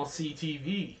 it was must see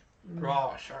TV.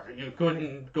 Raw, sure, you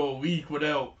couldn't go a week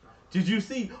without. Did you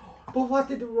see? But what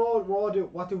did the Raw do?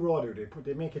 What do Raw do?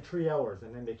 They make it 3 hours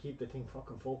and then they keep the thing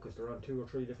fucking focused around 2 or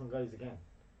 3 different guys again.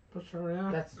 But sure,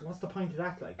 yeah. What's the point of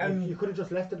that? Like, And you could have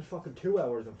just left it at fucking 2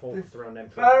 hours and focused around them.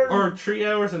 Or 3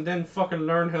 hours and then fucking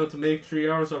learn how to make 3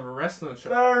 hours of a wrestling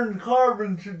show. Baron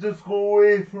Corbin should just go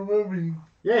away from everything.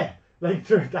 Yeah, like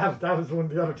that was one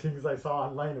of the other things I saw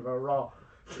online about Raw.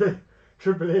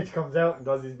 Triple H comes out and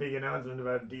does his big announcement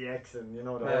about DX and the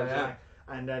whole thing.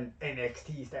 And then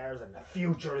NXT stars and the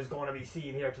future is going to be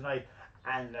seen here tonight.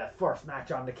 And the first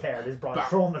match on the card is Braun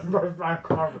Strowman versus Baron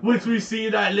Corbin. Which we see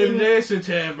in that Elimination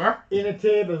Chamber. In a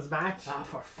tables match.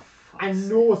 For and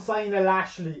no sign of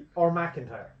Lashley or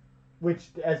McIntyre. Which,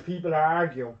 as people are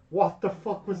arguing, what the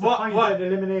fuck was the point of the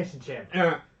Elimination Chamber?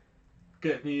 Yeah.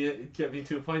 Get me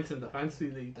 2 points in the fantasy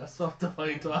league. That's what the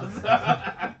point was.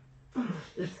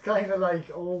 It's kind of like,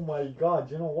 oh my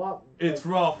god, you know what? It's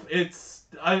rough.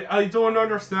 I don't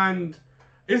understand.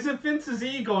 Is it Vince's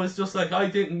ego? Is just like, I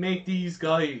didn't make these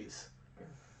guys.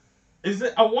 Is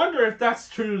it? I wonder if that's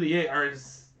truly it, or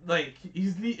is like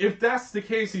if that's the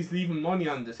case, he's leaving money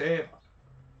on the table.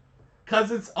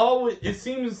 Cause it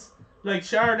seems like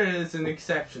Charlotte is an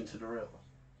exception to the rule.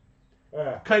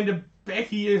 Kind of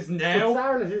Becky is now. But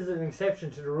Charlotte is an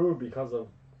exception to the rule because of,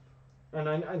 and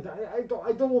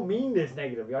I don't mean this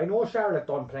negatively. I know Charlotte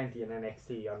done plenty in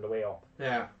NXT on the way up.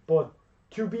 Yeah. But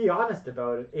to be honest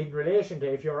about it, in relation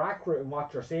to if you're accurate in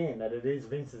what you're saying that it is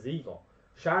Vince's ego,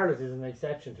 Charlotte is an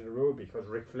exception to the rule because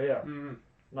Ric Flair,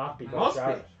 not because Must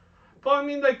Charlotte. Be. But I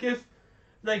mean,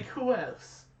 like who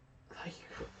else? Like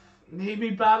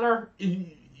maybe Balor,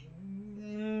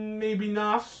 maybe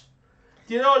not.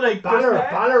 Do you know, like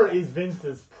Balor is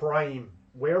Vince's prime.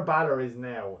 Where Balor is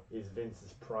now is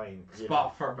Vince's prime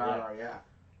spot for Balor. Yeah.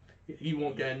 He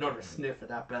won't get another sniff of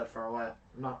that belt for a while.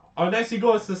 No. Unless he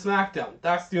goes to SmackDown.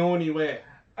 That's the only way.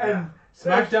 And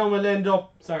SmackDown will end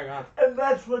up. Sorry, go on. And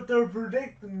that's what they're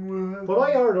predicting will happen. But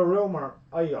I heard a rumour.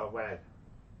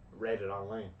 Read it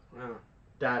online. Yeah.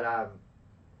 That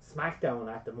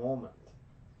SmackDown at the moment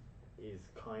is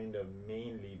kind of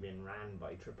mainly been ran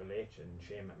by Triple H and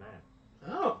Shane McMahon.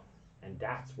 Oh. And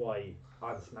that's why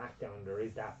on SmackDown there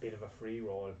is that bit of a free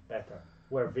roll better,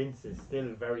 where Vince is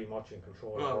still very much in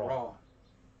control of Raw.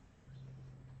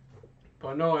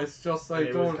 But no, it's just like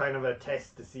it was kind of a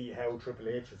test to see how Triple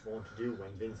H is going to do when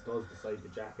Vince does decide to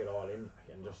jack it all in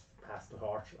and just pass the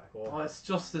torch. Like, oh, it's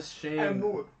just a shame. And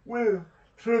will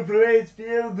Triple H be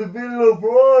able to build up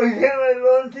Raw again? I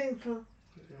don't think so.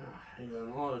 I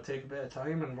don't know, it'll take a bit of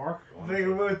time and work. Take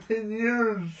about 10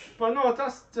 years. But no,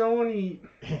 that's the only.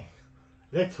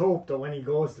 Let's hope that when he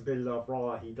goes to build up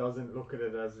Raw, he doesn't look at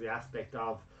it as the aspect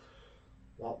of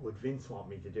what would Vince want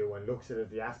me to do, and looks at it as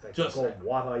the aspect of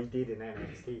what I did in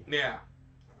NXT. Yeah.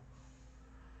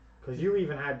 Because you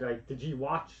even had, like, did you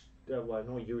watch, well,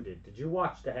 no, you did. Did you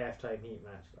watch the halftime heat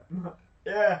match? Like?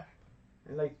 Yeah.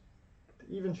 And, like,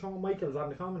 even Shawn Michaels on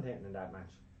the commentating in that match.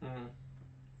 Mm-hmm.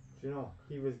 You know,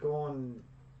 he was going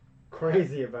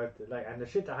crazy about it, like, and the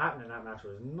shit that happened in that match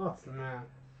was nuts. Yeah.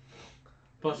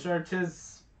 But sure, it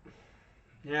is.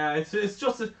 Yeah, it's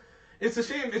just it's a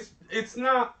shame. It's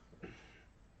not.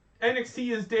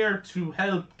 NXT is there to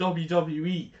help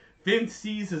WWE. Vince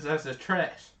sees it as a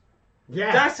threat.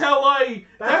 Yeah. That's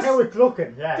how it's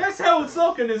looking. Yeah. That's how it's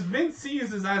looking. Is Vince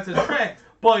sees it as a threat,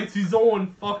 but it's his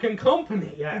own fucking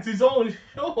company. Yeah. It's his own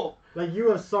show. Like, you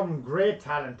have some great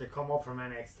talent to come up from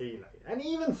NXT, like, and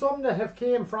even some that have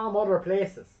came from other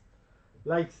places,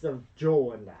 like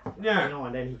Joe and that. Yeah. You know,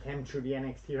 and then he came through the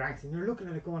NXT ranks, and you're looking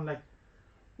at it going like,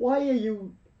 why are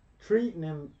you treating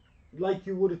him like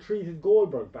you would have treated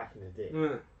Goldberg back in the day?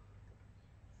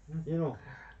 Yeah. You know.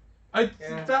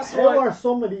 That's how are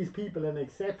some of these people an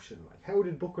exception? Like, how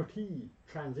did Booker T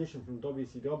transition from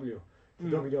WCW to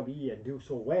WWE and do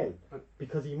so well?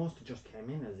 Because he must have just came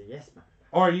in as a yes man.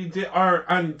 Or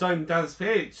and Diamond Dallas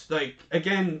Page, like,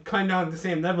 again, kind of on the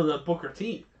same level as Booker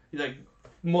T. like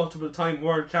multiple time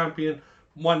world champion,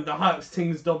 one of the hottest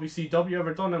things WCW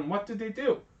ever done, and what did they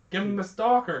do? Give him the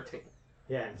stalker thing.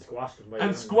 Yeah, and squashed him.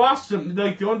 And squashed him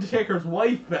like the Undertaker's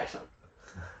wife bet him.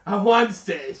 At one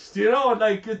stage, do you know,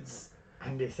 like it's...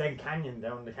 And they sent Canyon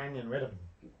down the canyon with him.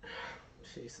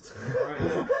 Jesus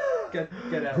Christ.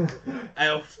 Get out.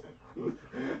 Out.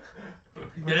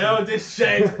 Get out of this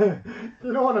shed.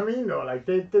 You know what I mean though? Like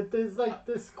there's like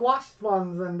the squashed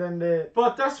ones and then the...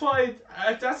 But that's why,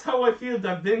 that's how I feel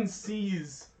that Vince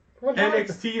sees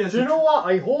NXT as... Do you know what?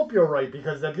 I hope you're right,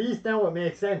 because at least now it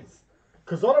makes sense.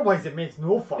 Because otherwise it makes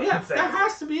no fucking Yeah, sense. that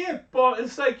has to be it. But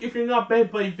it's like, if you're not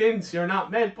meant by Vince, you're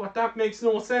not meant. But that makes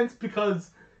no sense,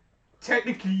 because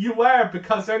technically you are,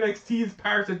 because NXT is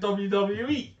part of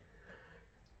WWE.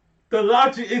 The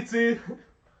logic, it's a...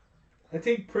 I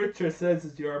think Pritchard says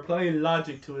that you're applying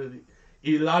logic to an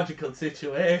illogical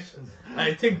situation.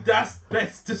 I think that's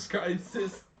best describes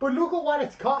this. But look at what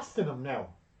it's costing him now.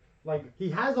 Like, he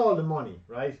has all the money,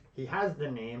 right? He has the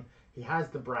name, he has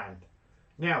the brand.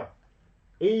 Now,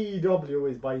 AEW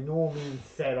is by no means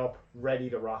set up, ready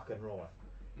to rock and roll.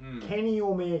 Kenny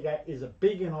Omega is a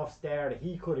big enough star that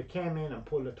he could have came in and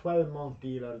pulled a 12-month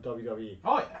deal out of WWE.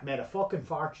 Oh yeah. Made a fucking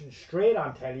fortune straight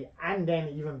on telly, and then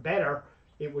even better,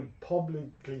 it would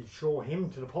publicly show him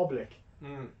to the public.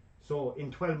 So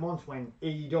in 12 months when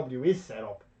AEW is set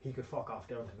up, he could fuck off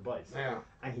down to the boys. Yeah.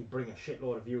 And he'd bring a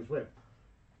shitload of views with him.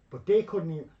 But they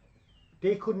couldn't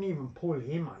even pull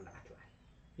him on that, like,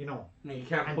 you know. I mean, you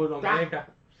can't And put Omega.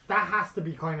 That has to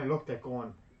be kind of looked at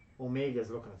going,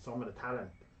 Omega's looking at some of the talent,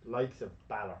 likes of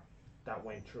Balor, that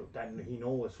went through, that he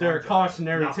knows. Their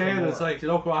cautionary Nothing tale more. is like,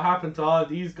 look what happened to all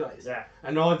these guys. Yeah.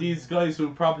 And all these guys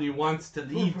who probably wants to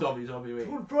leave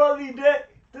WWE. But probably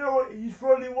that, he's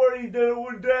probably worried that it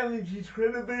would damage his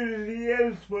credibility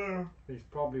elsewhere. He's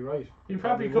probably right. He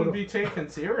probably couldn't would've. be taken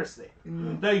seriously.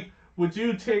 Like, would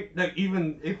you take, like,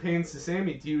 even if Pain's the same,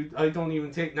 I don't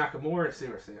even take Nakamura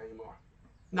seriously anymore.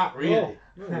 Not really.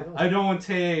 No, you don't. I don't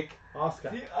take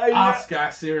Oscar. See,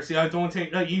 Asuka seriously. I don't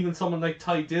take, like, even someone like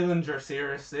Ty Dillinger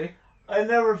seriously. I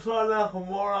never saw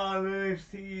Nakamura on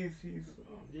NXT season.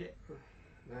 Yeah,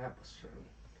 that was true.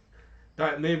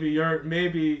 That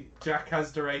maybe Jack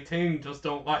has the right thing. Just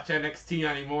don't watch NXT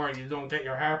anymore, and you don't get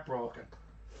your heart broken.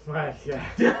 Right, yeah.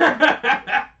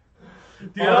 Do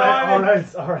you know what I mean?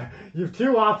 Alright. You've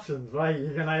two options, right?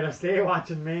 You can either stay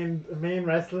watching main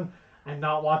wrestling and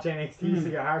not watch NXT so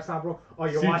your heart's not broke, or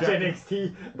you See, watch Jack-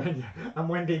 NXT and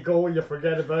when they go you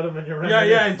forget about them and you're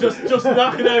Yeah, just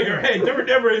knock it out of your head. They were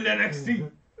never in NXT.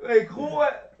 Like, who,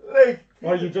 like...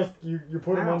 Or you just you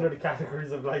put them Wow. under the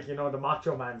categories of, like, you know, the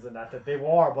Macho Mans and that they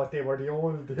were, but they were the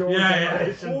old Yeah.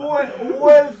 generation. Who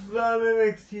else is on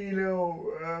NXT now?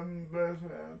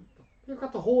 You've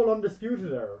got the whole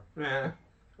Undisputed era. Yeah.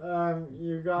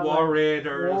 You got War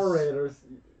Raiders. War Raiders.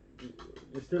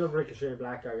 You still have Ricochet,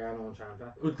 Black Gargano, and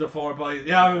Ciampa. With the 4 boys.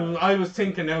 Yeah, I was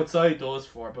thinking outside those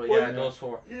 4, but yeah, those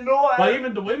 4. You know what? But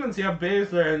even the women's, you have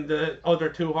Baszler and the other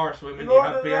 2 horsewomen. No, You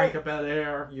have no, no. Bianca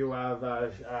Belair. You have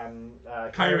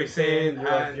Kairi Sane You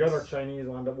have and- the other Chinese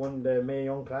one that won the Mae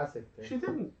Young Classic. She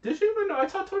didn't. Did she win? I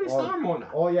thought Tony Storm won it.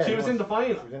 Oh yeah, She was in the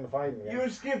final. She was in the final. Yeah. You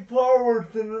skip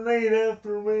forward to the night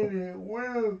after Mania.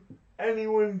 Will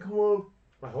anyone come up?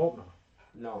 I hope not.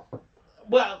 No.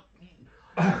 Well,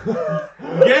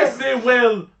 yes, they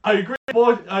will. I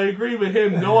agree with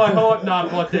him. No, I hope not,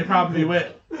 but they probably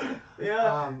will.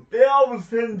 Yeah, they always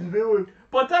tend to do it.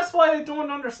 But that's why I don't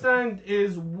understand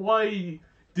is why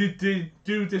did they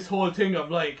do this whole thing of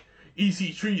like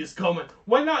EC3 is coming?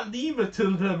 Why not leave it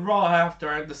till the Raw after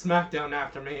and the SmackDown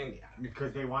after Mania?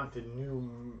 Because they wanted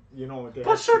new, you know.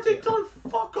 But sure, they done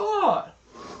fuck all.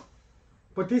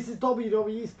 But this is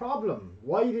WWE's problem.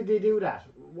 Why did they do that?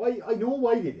 Why? I know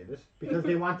why they did it. Because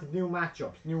they wanted new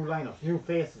matchups, new lineups, new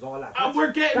faces, all that. And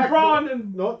we're getting That's- Braun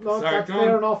and... No, Sorry, that's go on.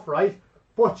 fair enough, right?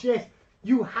 But yet,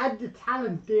 you had the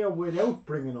talent there without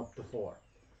bringing up the 4.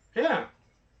 Yeah.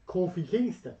 Kofi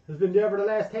Kingston has been there for the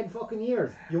last 10 fucking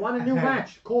years. You want a new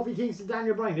match? Kofi Kingston,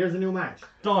 Daniel Bryan, there's a new match.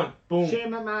 Done. Boom.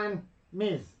 Shane McMahon,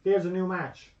 Miz, there's a new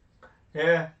match.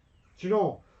 Yeah. Do you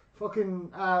know?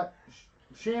 Fucking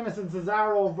Sheamus and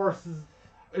Cesaro versus...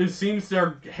 It seems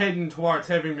they're heading towards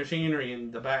heavy machinery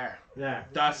in the bar. Yeah.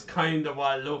 That's kind of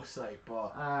what it looks like,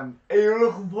 but... Are you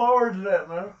looking forward to that,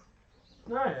 man?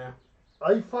 Oh, yeah.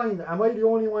 I find, am I the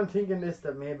only one thinking this,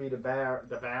 that maybe the bear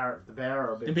are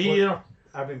The beer.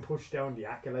 have been pushed down the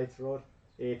Acolytes road,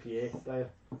 APA style,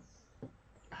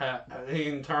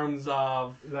 In terms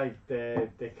of... like the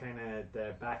kind of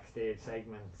the backstage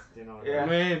segments, you know. Yeah.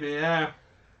 Maybe, yeah.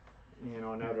 You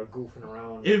know, now they're goofing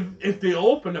around. If they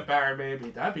open a bar, maybe,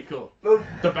 that'd be cool. Look,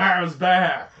 The bar's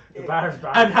bar. The bar's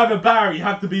bar. and have a bar. You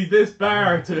have to be this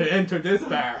bar to enter this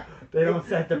bar. They don't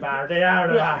set the bar. They are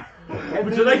the bar.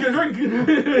 Would you like a drink?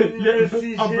 And you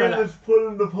see Umbrella. Seamus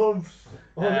pulling the pumps.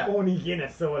 Only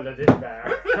Guinness sold at this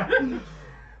bar.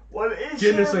 Well, is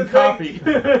Guinness Seamus and coffee.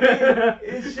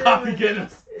 Is Coffee Seamus-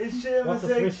 Guinness. Is What's Seamus a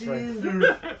Swiss actually drink?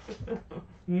 injured?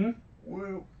 Hmm?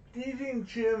 Well, do you think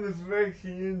Seamus is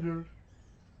actually injured?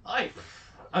 I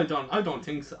don't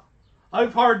think so.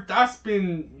 I've heard that's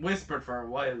been whispered for a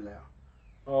while now.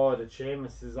 Oh, the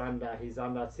Seamus is on that. He's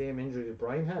on that same injury that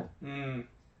Brian had. Mm.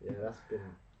 Yeah, that's been.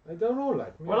 I don't know,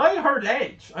 like. Well, I heard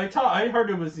Edge. I heard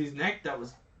it was his neck that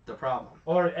was the problem.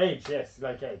 Or Edge, yes,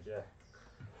 like Edge, yeah.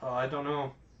 Oh, I don't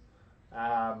know.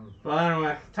 But But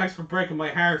anyway, thanks for breaking my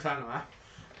heart. Anyway,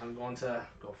 I'm going to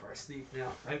go for a sleep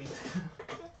now. I need to.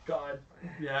 God.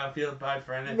 Yeah, I feel bad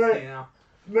for NXT Right. now.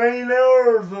 9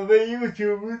 hours of a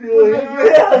YouTube Well, video.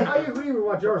 I agree with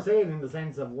what you're saying in the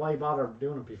sense of why bother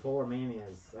doing it before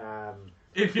Manias.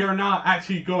 If you're not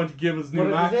actually going to give us new But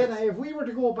matches. then, if we were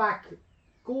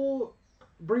to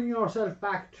bring ourselves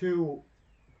back to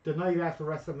the night after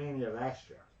WrestleMania last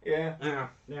year. Yeah. Yeah.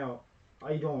 Now,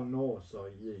 I don't know, so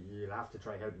you'll have to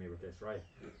try help me with this, right?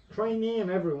 Try name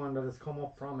everyone that has come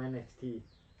up from NXT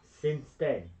since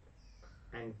then,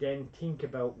 and then think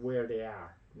about where they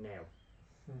are now.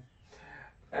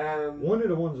 One of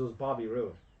the ones was Bobby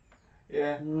Roode.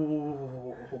 Yeah.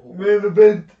 Ooh. Main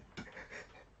event.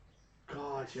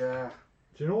 God, yeah.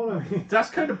 Do you know what I mean? That's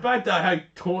kind of bad that I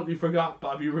totally forgot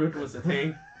Bobby Roode was a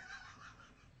thing.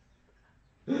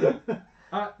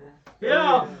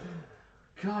 Yeah.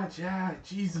 God, yeah.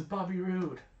 Jesus, Bobby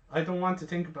Roode. I don't want to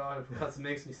think about it because it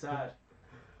makes me sad.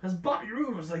 Because Bobby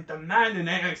Roode was like the man in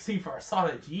NXT for a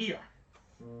solid year.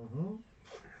 Mm-hmm.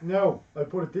 No, I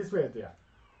put it this way at you.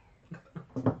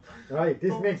 Right,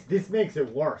 this makes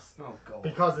it worse. Oh, God.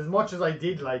 Because as much as I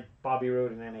did like Bobby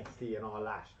Roode in NXT and all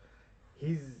that,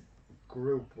 his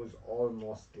group was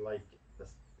almost like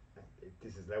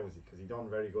this is lousy because he done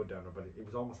very good down there, but it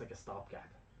was almost like a stopgap.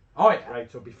 Oh, yeah.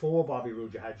 Right, so before Bobby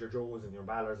Roode, you had your Joes and your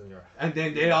Ballers and your. And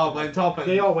then they all went up and...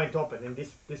 They all went up, and then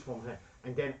this one went.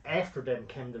 And then after them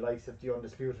came the likes of the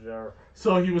Undisputed Era.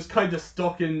 So he was kind of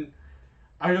stuck in...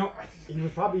 He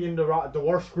was probably in the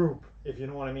worst group, if you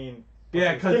know what I mean.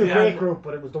 Yeah, It was still a great group,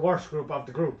 but it was the worst group of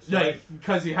the groups. Like, Right?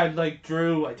 because you had, like,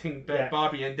 Drew, I think, Yeah.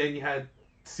 Bobby, and then you had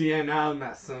CN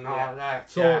Almas and all that.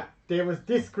 So yeah. there was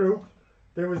this group,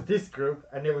 there was this group,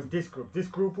 and there was this group. This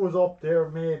group was up, they're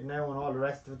made now, and all the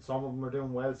rest of it. Some of them are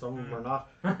doing well, some of them are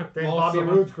not. Then Most Bobby of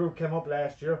them. Roode's group came up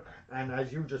last year, and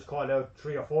as you just called out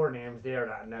 3 or 4 names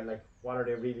there, and they're like, what are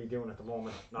they really doing at the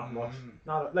moment? Not much.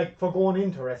 Not like for going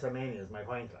into WrestleMania is my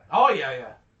point. Like. Oh, yeah,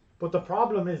 yeah. But the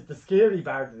problem is the scary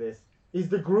part of this is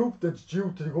the group that's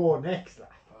due to go next, like,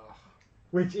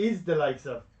 which is the likes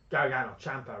of Gargano,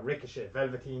 Ciampa, Ricochet,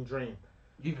 Velveteen Dream.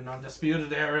 Even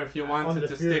Undisputed Era if you wanted to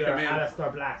Undisputed stick him Era, in.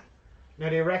 Aleister Black. Now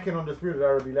they reckon Undisputed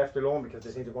Era will be left alone because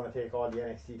they think they're going to take all the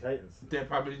NXT titles. They'll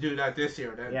probably do that this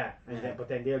year then. Yeah, and Then, but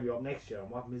then they'll be up next year, and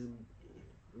what is,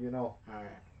 you know, Alright.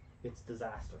 it's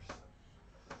disasters.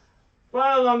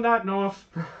 Well, on that note,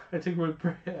 I think we'll...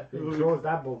 We'll close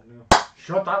that book now.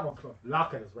 Shut that one close.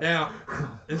 Lock it as well. Now,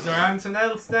 is there anything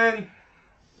else then?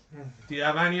 Do you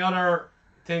have any other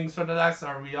things for the lads, or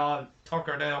are we all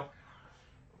tuckered out?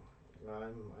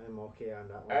 I'm okay on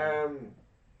that one.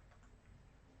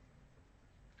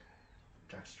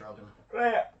 Jack's struggling.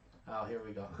 Right. Oh, here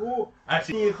we go. Who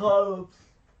Actually, the call-ups?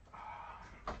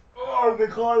 Or the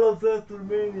call-ups after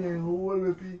Mania, who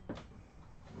will it be?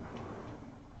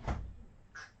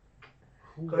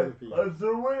 Who will it be?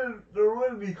 There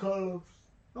will be call-ups.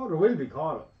 Oh, there will be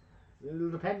call-ups. It'll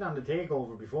depend on the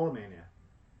takeover before Mania.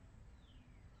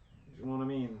 Do you know what I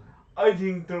mean? I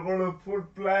think they're gonna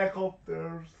put Black up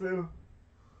there still.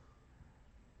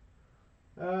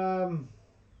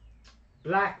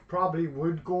 Black probably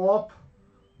would go up,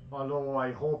 although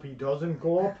I hope he doesn't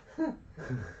go up.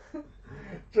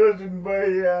 Judging by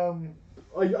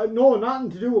I no,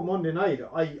 nothing to do with Monday night.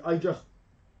 I just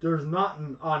there's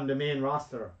nothing on the main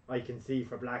roster I can see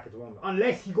for Black at the moment,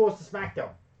 unless he goes to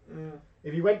SmackDown.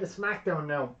 If he went to SmackDown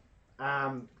now,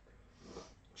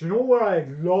 do you know where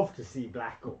I'd love to see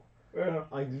Black go? Yeah.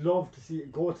 I'd love to see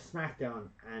it go to SmackDown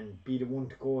and be the one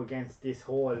to go against this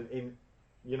whole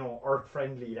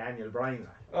earth-friendly Daniel Bryan.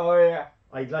 Oh yeah.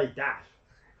 I'd like that.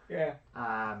 Yeah.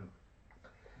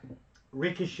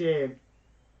 Ricochet,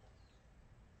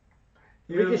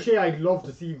 I'd love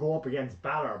to see go up against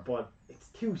Balor, but it's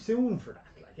too soon for that.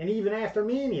 Like, and even after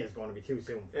Mania is going to be too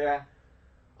soon. Yeah.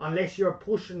 Unless you're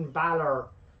pushing Balor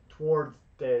towards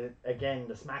the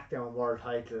SmackDown World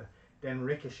Title, then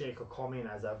Ricochet could come in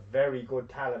as a very good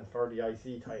talent for the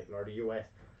IC title or the US.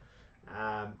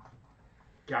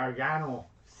 Gargano,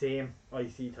 same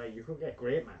IC title. You could get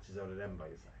great matches out of them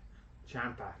boys.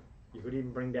 Ciampa, you could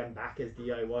even bring them back as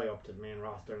DIY up to the main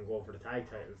roster and go for the tag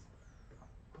titles.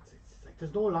 But it's like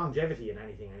there's no longevity in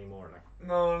anything anymore. Like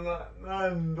No,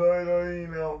 not in WWE,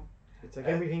 no. it's like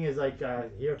everything is like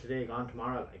here today, gone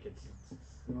tomorrow. Like it's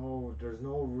no, there's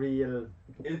no real.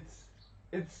 It's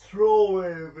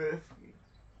throwaway basically.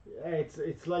 Yeah,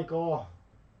 it's like, oh,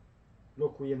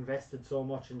 look, we invested so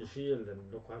much in the Shield and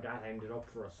look how that ended up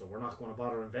for us, so we're not going to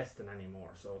bother investing anymore.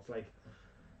 So it's like,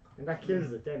 and that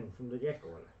kills it then from the get-go.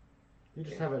 You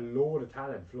just have a load of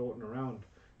talent floating around.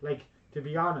 Like, to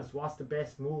be honest, what's the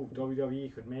best move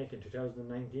WWE could make in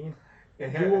 2019?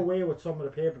 Do away with some of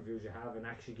the pay-per-views you have and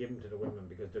actually give them to the women,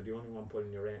 because they're the only one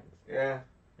pulling your ratings. Yeah.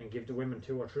 And give the women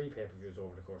 2 or 3 pay-per-views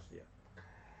over the course of the year.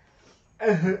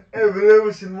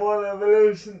 Evolution 1,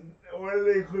 Evolution, well,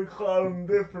 they could call them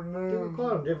different names. They would call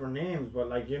them different names, but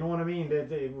like, you know what I mean?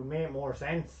 It would make more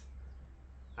sense.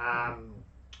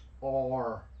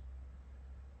 Or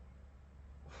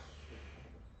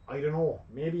I don't know.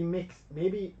 Maybe mix.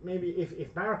 Maybe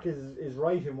if Mark is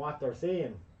right in what they're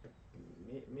saying,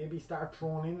 maybe start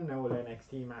throwing in an old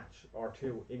NXT match or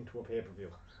 2 into a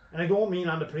pay-per-view. And I don't mean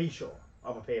on the pre-show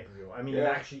of a pay-per-view. I mean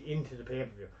actually into the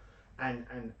pay-per-view, and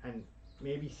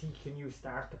maybe see, can you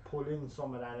start to pull in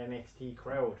some of that NXT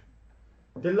crowd?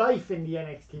 The life in the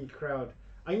NXT crowd.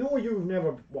 I know you've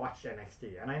never watched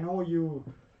NXT, and I know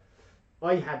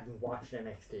I hadn't watched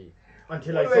NXT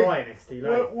until I saw NXT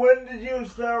live. When did you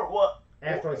start what?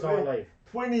 After I saw it live.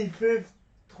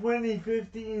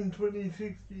 2015,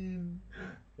 2016.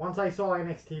 Once I saw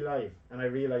NXT live, and I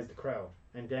realised the crowd,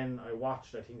 and then I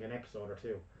watched, I think, an episode or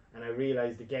 2, and I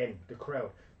realised again the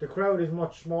crowd. The crowd is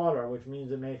much smaller, which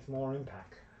means it makes more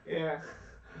impact. Yeah.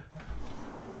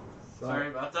 So, sorry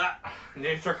about that.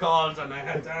 Nature calls and I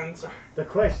had to answer. The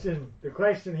question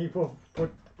he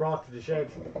brought to the shed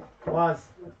was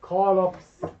call-ups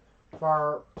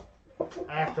for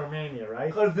after Mania,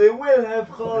 right? Because they will have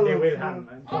call-ups. They will have.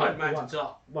 I'd imagine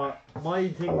so. But my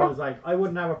thing was like, I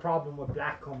wouldn't have a problem with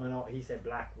Black coming up. He said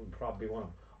Black would probably win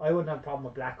him. I wouldn't have a problem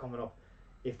with Black coming up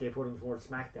if they put him towards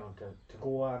SmackDown to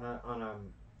go on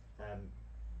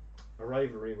a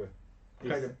rivalry with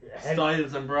kind of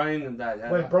Styles and Bryan and that.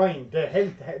 Yeah. Well, Bryan,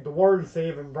 the world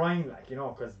saving Bryan, like, you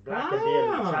know, because Black could be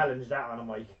able to challenge that on a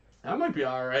mic. That might be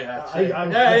alright, actually.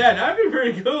 Yeah, that'd be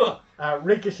pretty cool.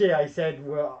 Ricochet, I said,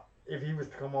 well, if he was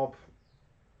to come up,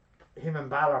 him and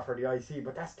Balor for the IC,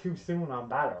 but that's too soon on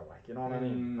Balor, like, you know what I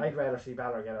mean? I'd rather see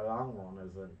Balor get a long run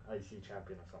as an IC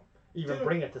champion or something. Even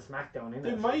bring it to SmackDown in.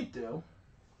 They might do.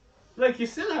 Like, you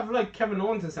still have, like, Kevin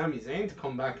Owens and Sami Zayn to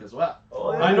come back as well.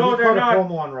 Oh, I know they're not.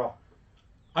 Promo on Raw.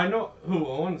 I know who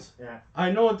owns. Yeah. I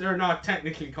know they're not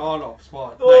technically call-ups,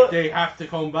 but like they have to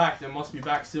come back. They must be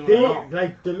back soon enough.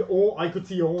 I could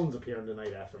see Owens appearing the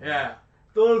night after. Yeah.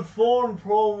 Those phone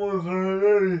promos are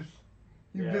hilarious.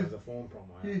 It was a phone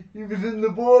promo. Yeah. He was in the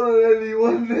boat already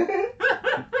one day.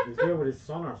 He was there with his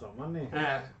son or something, wasn't he?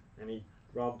 Yeah. And he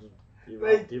robbed the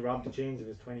change of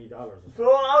his $20.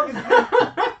 So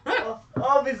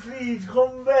obviously he's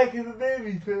coming back as a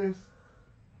babyface.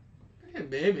 Yeah,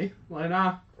 maybe. Why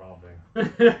not? Probably.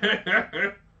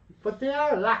 But they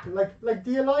are like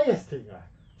the Elias thing, like.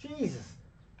 Jesus.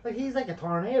 Like, he's like a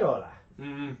tornado, like.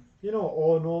 Mm-hmm. You know,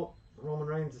 oh no, Roman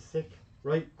Reigns is sick.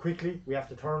 Right, quickly, we have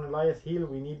to turn Elias heel.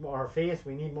 We need more face.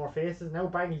 We need more faces. Now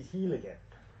bang, he's heel again.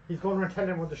 He's going around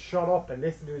telling everyone to shut up and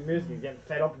listen to his music. He's getting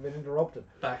fed up of being interrupted.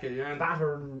 Back again.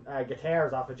 Battering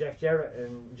guitars off of Jeff Jarrett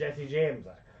and Jesse James.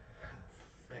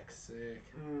 Fuck's sake.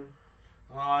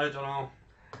 Oh, I don't know.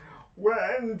 Well,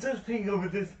 and just think of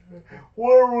it this,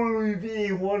 where will we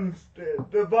be once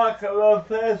the Battle of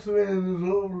Fastlane is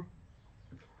over?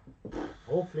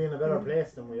 Hopefully in a better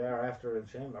place than we are after the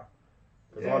Chamber.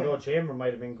 Because although Chamber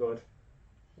might have been good,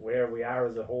 where we are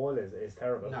as a whole is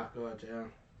terrible. Not good, yeah.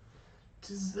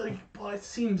 Just like, but it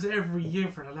seems every year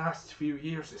for the last few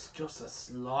years it's just a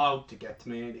slog to get to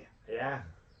Mania. Yeah.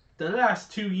 The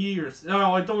last 2 years,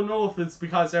 no, I don't know if it's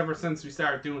because ever since we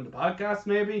started doing the podcast,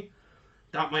 maybe.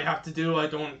 That might have to do, I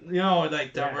don't,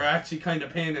 that we're actually kind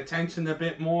of paying attention a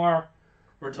bit more.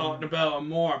 We're talking about it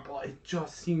more, but it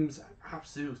just seems an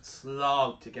absolute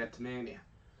slog to get to Mania.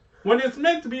 When it's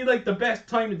meant to be like the best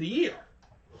time of the year.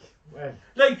 Well,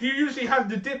 like, you usually have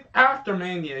the dip after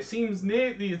Mania. It seems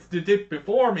lately it's the dip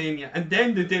before Mania and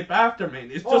then the dip after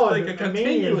Mania. It's just like a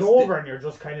continuous Mania's over and you're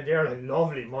just kind of there, like,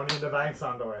 lovely, Money in the Bank's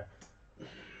on the way.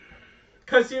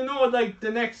 Because, like,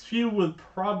 the next few will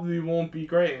probably won't be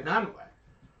great anyway.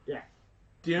 Yeah.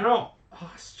 Do you know?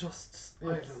 Oh, it's just, I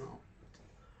don't know.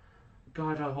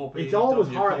 God, I hope It's AEW always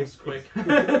comes hard. It's quick.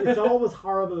 it's always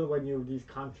horrible when you have these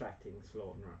contract things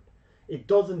floating around. It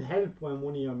doesn't help when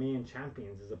one of your main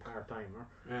champions is a part timer.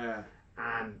 Yeah.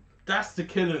 And That's the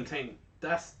killing thing.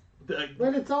 That's the.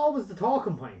 well, it's always the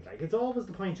talking point. Like it's always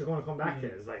the point you're going to come back to.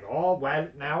 It's like, oh well,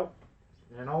 now,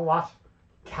 you know what?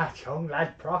 Catch young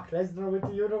lad Brock Lesnar with the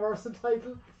Universal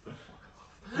title.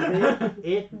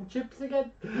 Eating chips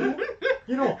again.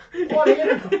 You know, Paul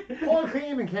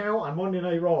Heyman came out on Monday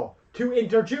Night Raw to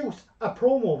introduce a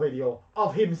promo video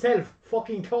of himself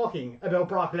fucking talking about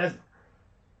Brock Lesnar.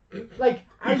 Like,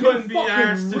 He are you couldn't be fucking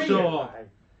arsed to real, show up.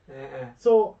 man?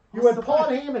 So you What's had the Paul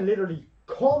point? Heyman literally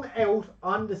come out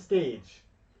on the stage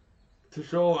To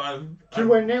show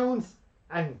to announce,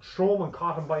 and Strowman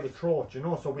caught him by the throat, you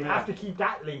know. So we have to keep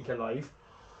that link alive.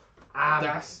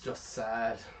 that's just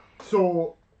sad.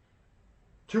 So,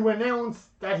 to announce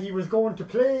that he was going to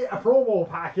play a promo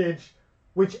package,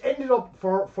 which ended up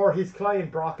for his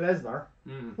client Brock Lesnar,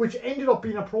 which ended up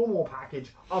being a promo package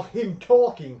of him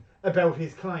talking about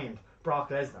his client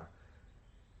Brock Lesnar.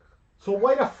 So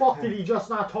why the fuck did he just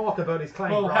not talk about his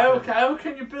client Well, Brock Lesnar? how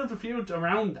can you build a feud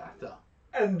around that though?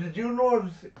 And did you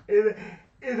notice it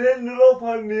ended up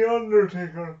on The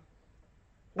Undertaker?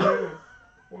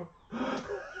 Well,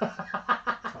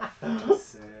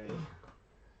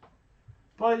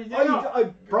 But you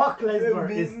know, Brock Lesnar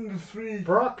beating the street.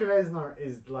 Brock Lesnar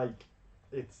is like,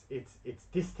 it's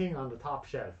this thing on the top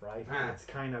shelf, right? Ah. And it's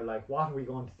kind of like, what are we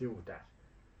going to do with that?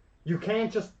 You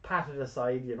can't just pat it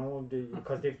aside, you know,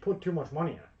 because they've put too much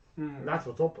money in it. And that's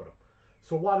what's up with them.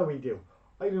 So what do we do?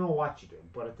 I don't know what you do,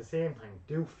 but at the same time,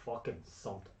 do fucking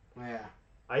something. yeah.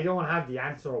 I don't have the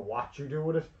answer of what you do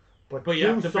with it, but But you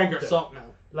do have to figure something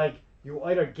out, Like, you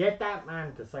either get that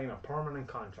man to sign a permanent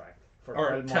contract for or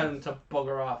 12 tell him months, to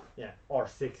bugger off. yeah, or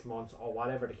 6 months, or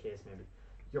whatever the case may be.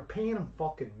 You're paying him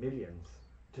fucking millions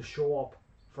to show up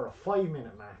for a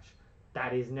 5-minute match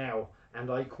that is now, and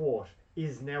I quote,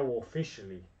 is now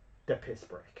officially the piss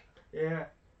break. Yeah.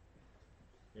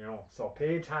 You know, so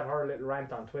Paige had her little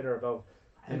rant on Twitter about,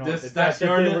 you know, That's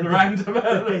your little rant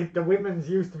about it. the women's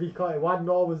used to be called, it wasn't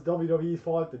always WWE's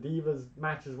fault. The Divas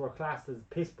matches were classed as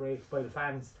piss breaks by the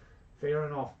fans. Fair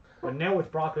enough. But now it's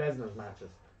Brock Lesnar's matches.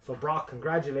 So Brock,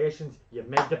 congratulations, you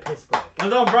made the piss break. Well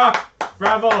done, Brock.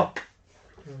 Bravo.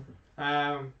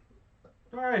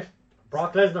 Alright.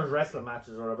 Brock Lesnar's wrestling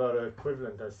matches are about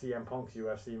equivalent as CM Punk's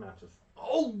UFC matches.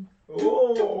 Oh,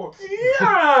 Oh.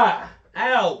 yeah!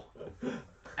 Ow!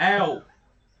 Ow!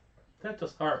 That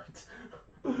just hurts.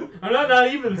 I'm not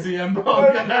even CM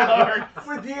Punk, and that hurts.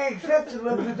 With the exception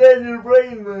of the Daniel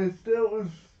Bryan match, that was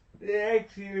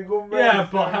actually a good match. Yeah,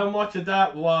 but how much of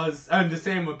that was, and the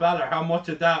same with Balor, how much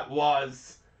of that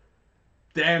was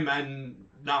them and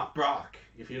not Brock,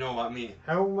 if you know what I mean.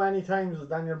 How many times was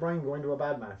Daniel Bryan going to a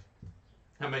bad match?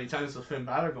 How many times was Finn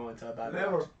Balor going to a bad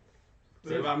Never. match?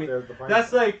 See what I mean? There's the point.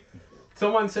 That's like,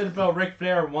 someone said about Ric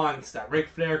Flair once that Ric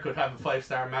Flair could have a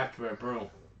 5-star match with a broom.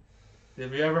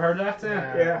 Have you ever heard that,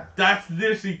 Sam? Yeah. That's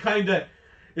literally kind of,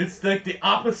 it's like the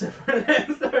opposite for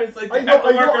Lesnar. It's like I they know- have to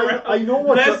I know- work around. I know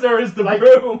what Lesnar is the like-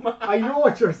 broom. I know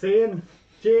what you're saying,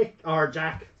 Jake, or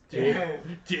Jack. Yeah.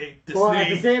 Jake the But at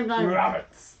Snake the same time-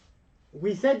 Roberts.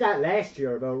 We said that last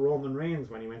year about Roman Reigns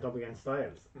when he went up against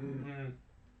Styles. Mm-hmm.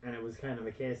 And it was kind of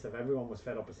a case of everyone was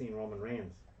fed up with seeing Roman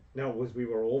Reigns. No, it was we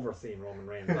were overseeing Roman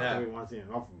Reigns. Not Yeah. that we weren't seeing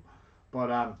enough of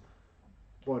him.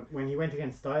 But when he went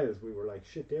against Styles, we were like,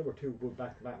 shit, they were 2 good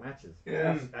back-to-back matches.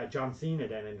 Yeah. John Cena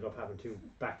then ended up having 2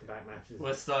 back-to-back matches.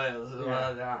 With Styles as Yeah.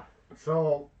 well, yeah.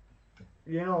 So,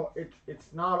 you know,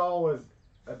 it's not always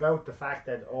about the fact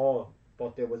that, oh,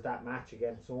 but there was that match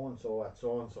against so-and-so at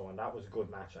so-and-so, and that was a good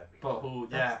match. But who,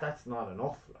 yeah. That's not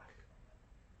enough.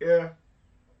 Yeah.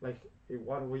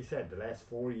 What have we said? The last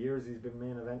 4 years he's been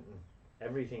main eventing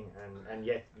everything, and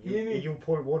yet You need- you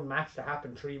pull one match that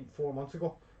happened 3-4 months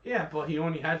ago. Yeah, but he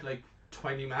only had like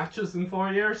 20 matches in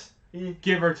 4 years, He,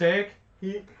 give or take.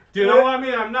 he, Do you know what I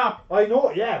mean? I'm not. I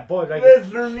know, yeah, but like,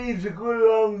 Lesnar needs a good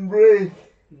long break.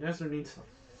 Lesnar needs to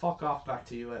fuck off back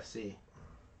to UFC.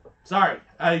 Sorry,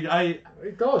 I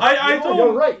it does. I No, don't-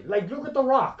 You're right. Like, look at The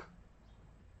Rock.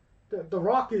 The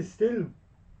Rock is still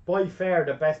by far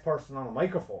the best person on a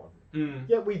microphone.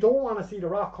 Yet we don't want to see The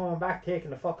Rock coming back, taking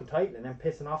the fucking title, and then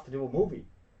pissing off to do a movie.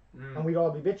 And we'd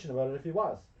all be bitching about it if he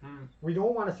was. We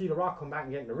don't want to see The Rock come back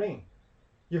and get in the ring.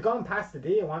 You've gone past the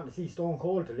day of wanting to see Stone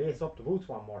Cold to lace up the boots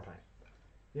one more time.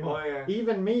 You know, Oh, yeah.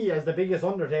 even me, as the biggest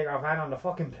Undertaker fan on the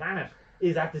fucking planet,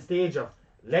 is at the stage of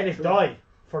let it die.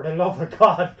 For the love of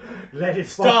God, let it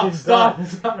fucking stop. die.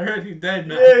 It's already dead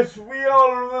now. Yes, we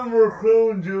all remember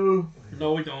Crown Jewel.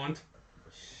 No, we don't.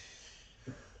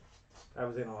 That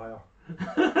was in Ohio.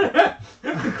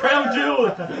 Crown Jewel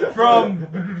from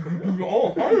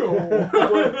Ohio.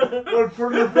 But for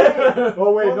the pay,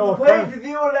 Oh wait, for no. the pay to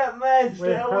view of that match, Wait,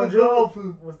 that Crown was Jewel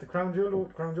awful. was the Crown Jewel.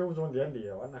 Crown Jewel was on the end of the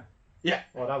year, wasn't it? Yeah.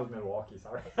 Oh, that was Milwaukee.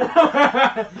 Sorry.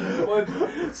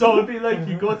 So it'd be like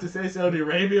you go to say Saudi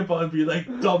Arabia, but it'd be like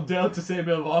dubbed down to say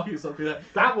Milwaukee, so it'd be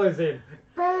like That was in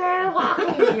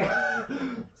Milwaukee.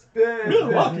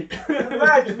 Milwaukee. The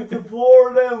match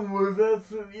before them was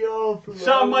absolutely awful.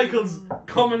 Shawn Michaels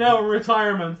coming out of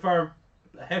retirement for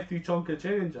a hefty chunk of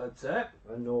change, I'd say.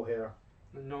 And no hair.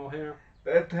 No hair.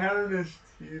 That tarnished.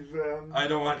 He's I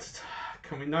don't want to.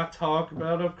 Can we not talk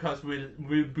about it? Because we'll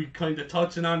be kind of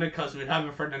touching on it because we'll have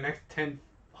it for the next 10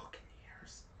 fucking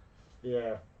years.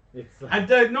 Yeah. It's like,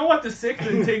 And know what the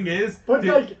sickening thing is? but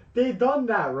like they done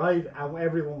that right, and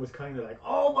everyone was kind of like,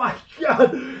 "Oh my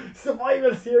god,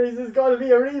 Survival Series is gonna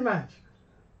be a rematch."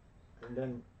 And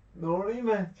then no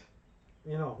rematch.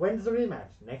 you know, when's the rematch?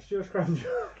 Next year's Crown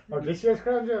Jewel or this year's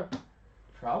Crown Jewel?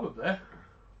 Probably.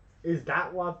 Is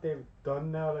that what they've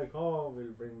done now? Like, oh,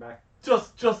 we'll bring back.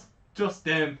 Just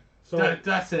them. So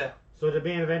That's it. So the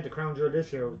main event of Crown Jewel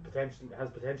this year has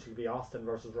potentially be Austin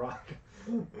versus Rock.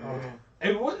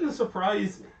 It wouldn't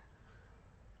surprise me.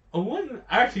 It wouldn't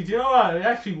actually. Do you know what? It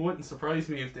actually wouldn't surprise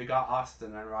me if they got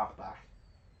Austin and Rock back.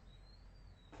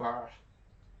 For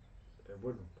it. It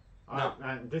wouldn't. No.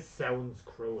 And this sounds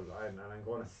cruel, and I'm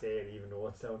going to say it even though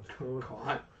it sounds cruel. Come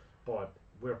on. But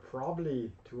we're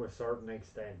probably, to a certain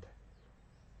extent,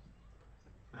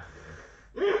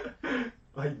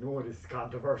 I know this is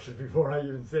controversial before I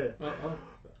even say it.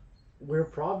 We're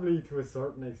probably, to a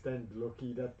certain extent,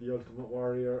 lucky that the Ultimate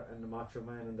Warrior and the Macho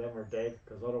Man and them are dead,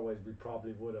 because otherwise we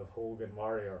probably would have Hogan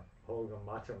Macho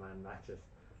Man matches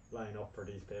line up for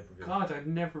these pay-per-views. God, I'd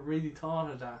never really thought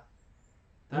of that.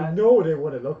 You know they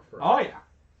would have looked for it. Oh yeah.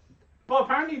 But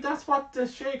apparently that's what the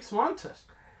Sheiks wanted.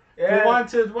 Yeah. They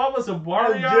wanted, what was it, And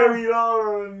Warrior? Jerry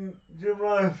Lawler and Jim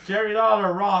Ross. Jerry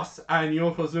Lawler, Ross, and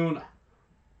Yokozuna.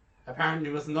 Apparently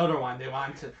was another one they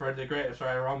wanted for the Greatest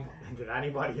Royal Rumble. Did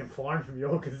anybody inform from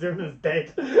Yokozuna's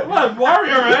dead? Well,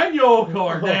 Warrior and Yoko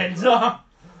are dead. So.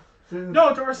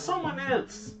 No, there was someone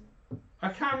else. I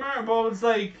can't remember, but it was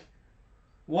like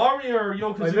Warrior,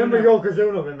 Yokozuna. I remember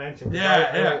Yokozuna been mentioned.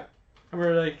 Yeah. And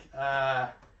we're like,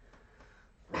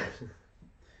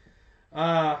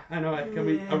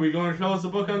 anyway, are we going to close the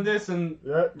book on this? And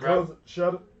Yeah, close it,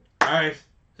 shut it. alright,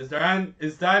 is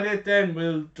that it then?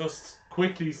 We'll just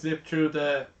quickly zip through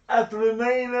the... After the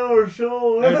 9-hour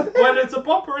show. well, it's a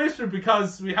bumper issue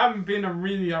because we haven't been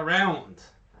really around.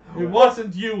 It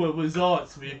wasn't you, it was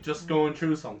us. We're just going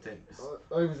through some things.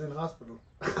 I was in hospital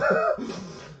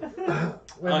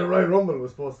when the Royal Rumble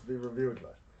was supposed to be reviewed.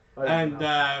 Like. And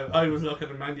I was looking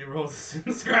at Mandy Rose's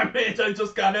Instagram page. I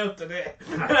just got out today.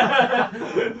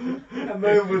 And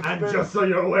just so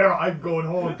you're aware, I'm going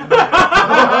home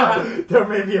tonight. There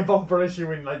may be a bumper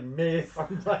issue in like May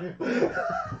sometime.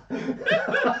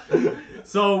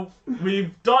 So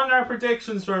we've done our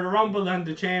predictions for the Rumble and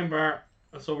the Chamber.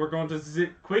 So we're going to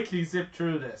quickly zip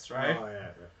through this, right? Oh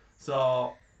yeah.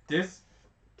 So this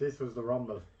was the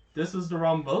Rumble. This was the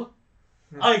Rumble.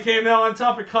 I came out on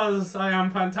top because I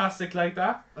am fantastic like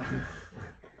that.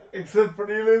 Except for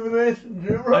the Elimination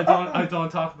Chamber. I don't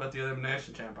talk about the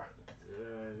Elimination Chamber.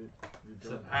 You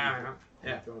don't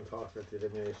talk about the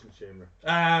Elimination Chamber.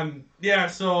 Yeah,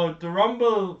 so the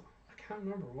Rumble, I can't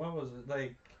remember, what was it,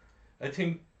 like, I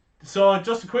think, so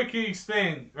just to quickly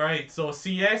explain, right, so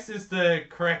CS is the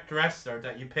correct wrestler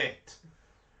that you picked.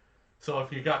 So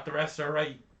if you got the wrestler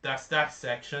right, that's that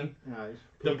section. Right.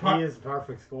 PP is the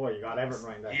perfect score, you got everything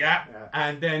right there. Yeah,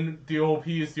 and then the OP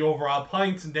is the overall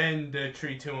points, and then the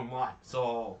 3, 2, and 1,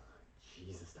 so...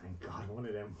 Jesus, thank God one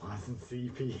of them wasn't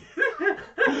CP.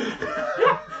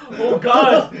 Oh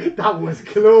God! That was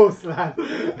close, lad.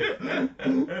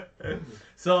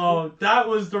 So that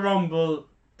was the Rumble.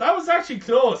 That was actually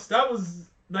close. That was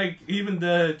like, even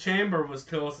the Chamber was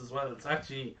close as well. It's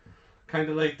actually kind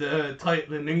of like the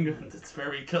title in England. It's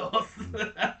very close.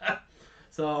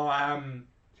 So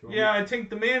yeah, I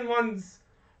think the main ones,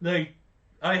 like,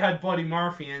 I had Buddy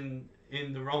Murphy in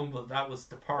the Rumble. That was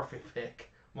the perfect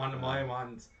pick. One of my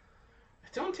ones. I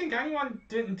don't think anyone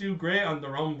didn't do great on the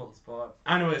Rumbles, but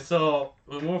anyway, so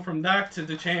we'll move from that to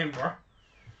the Chamber.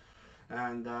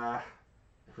 And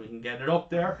if we can get it up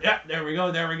there. Yeah, there we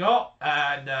go.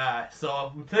 And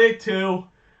so we played 2.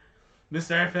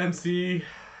 Mr. FMC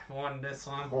won this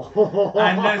one.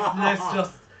 And let's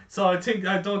just, so I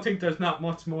don't think there's not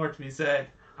much more to be said.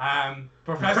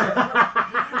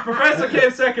 Professor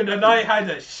came second, and I had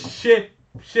a shit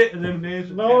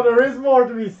elimination. No, there is more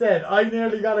to be said. I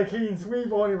nearly got a clean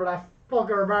sweep only for that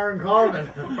Fucker Baron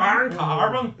Corbin. Baron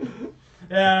Corbin.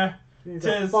 Yeah. Needs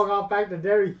to Tis. fuck off back to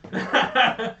Derry.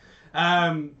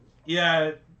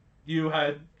 Yeah, you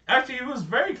had. Actually, it was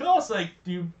very close. Like,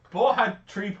 you both had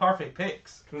 3 perfect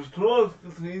picks. It was close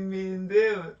between me and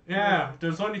David. Yeah,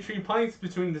 there's only 3 points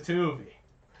between the two of you.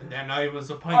 And then I was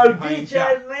a point I'll behind beat you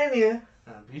Jack. at Mania.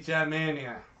 Beat you at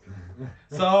Mania.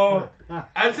 So,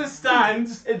 as it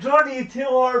stands, It's only a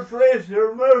 2-horse race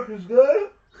here, America's good.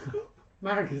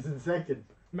 Mark is in second.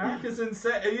 Mark is in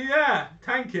second. Yeah,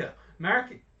 thank you.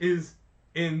 Mark is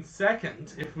in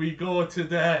second. If we go to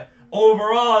the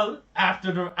overall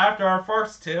after our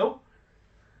first 2.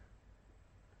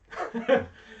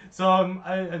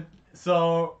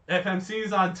 So FMC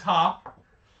is on top,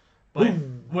 but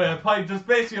with a point, there's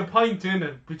basically a point in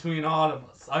it between all of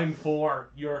us. I'm 4,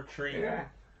 you're 3. Yeah.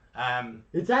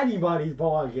 It's anybody's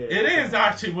ball game. It is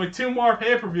actually with 2 more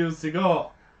pay-per-views to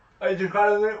go. I just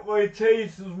gotta let my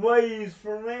choices wise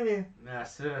for Mania.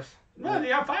 That's it. Well,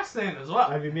 you have Fastlane as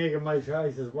well. I'll be making my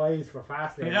choices wise for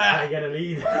Fastlane. Yeah. I get a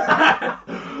lead.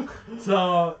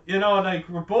 So, you know, like,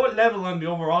 we're both level on the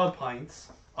overall points.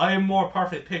 I have more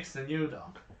perfect picks than you,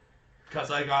 though.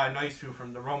 Because I got a nice few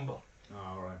from the Rumble.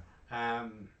 Alright.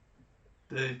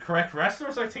 The correct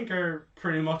wrestlers, I think, are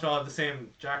pretty much all the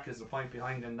same. Jack is a point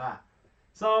behind in that.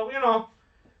 So, you know,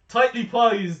 tightly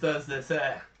poised, as they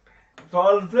say. It's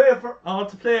all to play for. All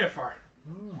to play for.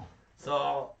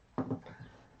 So,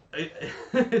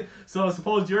 so I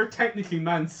suppose you're technically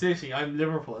Man City. I'm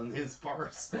Liverpool in his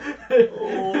first.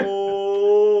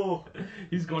 Oh.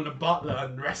 He's going to bottle it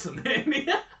on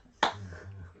WrestleMania.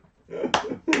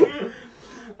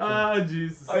 Ah,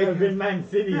 Jesus. I've been Man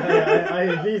City. I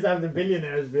at least have the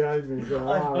billionaires behind me. So,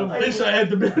 I wish I had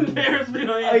the billionaires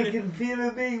behind I me. can feel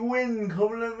a big win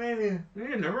coming at Mania.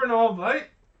 You never know, right?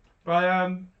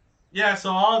 But yeah.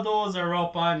 So all those are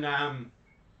up on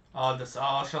all the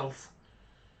socials.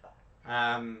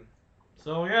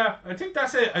 So yeah, I think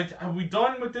that's it. Are we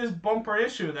done with this bumper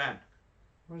issue then?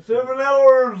 7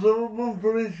 hours of a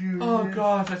bumper issue. Oh yes.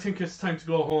 God, I think it's time to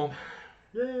go home.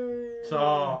 Yay.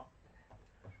 So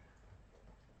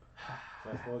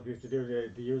I suppose we have to do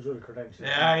the usual credentials.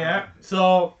 yeah.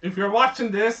 So if you're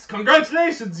watching this,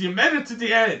 congratulations, you made it to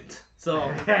the end.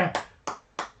 So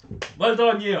well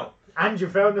done, you. And you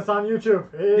found us on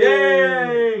YouTube.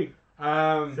 Yay!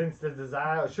 Since the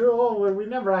disaster. Sure, well, we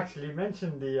never actually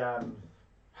mentioned the.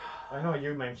 I know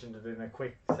you mentioned it in a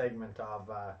quick segment of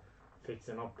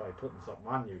fixing up by putting something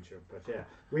on YouTube, but yeah,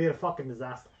 we had a fucking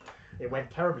disaster. It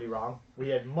went terribly wrong. We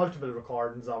had multiple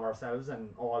recordings of ourselves and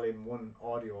all in one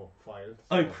audio file.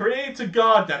 I pray to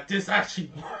God that this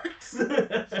actually works.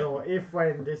 So if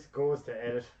when this goes to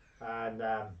edit and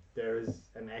there is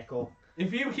an echo.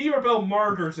 If you hear about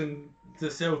murders in the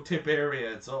South Tip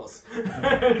area, it's us.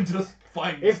 Just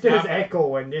fine. If there's echo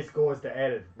when this goes to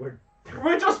edit, we're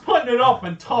just putting it up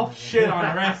and tough shit on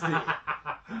the rest of you.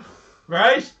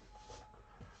 Right?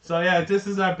 So yeah, this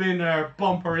has been our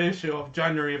bumper issue of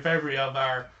January and February of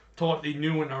our totally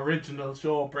new and original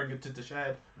show, Bring It to the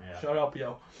Shed. Yeah. Shut up,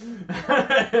 yo.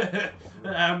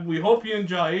 We hope you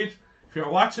enjoyed. If you're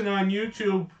watching on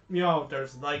YouTube, you know,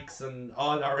 there's likes and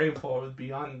all our info will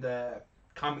be on the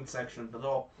comment section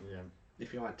below. yeah.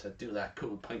 If you want to do that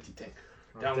cool pointy thing.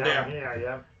 Down there.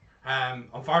 here, yeah.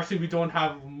 Unfortunately, we don't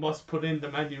have. Must put in the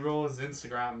Mandy Rose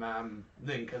Instagram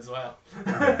link as well.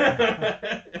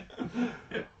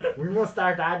 We must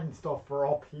start adding stuff for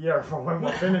up here for when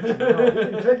we're finishing. You know. You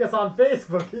can click us on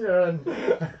Facebook here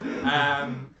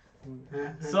and.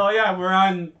 So yeah, we're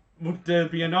on. There'll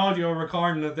be an audio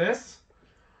recording of this.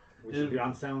 We should be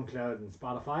on SoundCloud and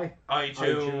Spotify.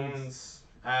 iTunes,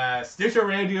 Stitcher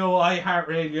Radio,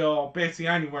 iHeartRadio, basically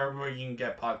anywhere where you can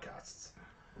get podcasts.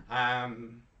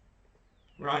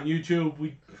 We're on YouTube.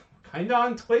 We kind of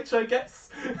on Twitch, I guess.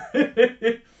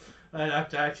 I'd have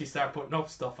to actually start putting up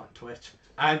stuff on Twitch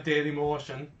and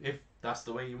Dailymotion if that's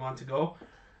the way you want to go.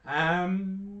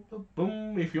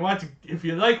 Boom. If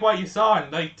you like what you saw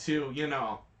and like to, you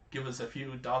know, give us a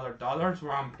few dollars,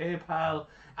 we're on PayPal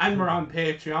and we're on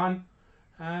Patreon.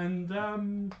 And I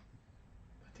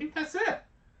think that's it.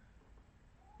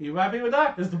 You happy with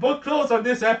that? Is the book closed on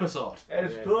this episode?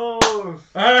 It's Yes. close.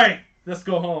 Alright, let's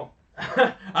go home.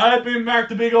 I've been Mark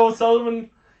the Big Old Sullivan.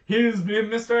 He's been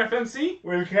Mr. FMC.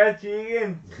 We'll catch you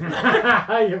again.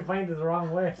 You find it the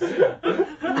wrong way.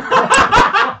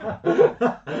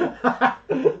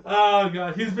 Oh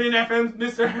god, he's been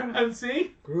Mr.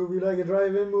 FMC. Groovy like a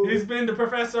drive-in movie. He's been the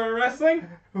Professor of Wrestling.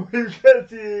 We'll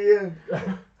catch you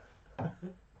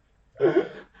again.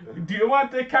 Do you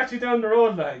want to catch you down the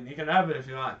road line? You can have it if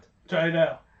you want. Try it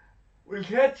out. We'll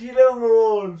catch you down the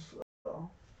road.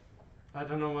 I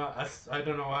don't know what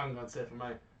I'm gonna say for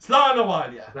mine. Slán a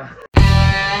bhaile.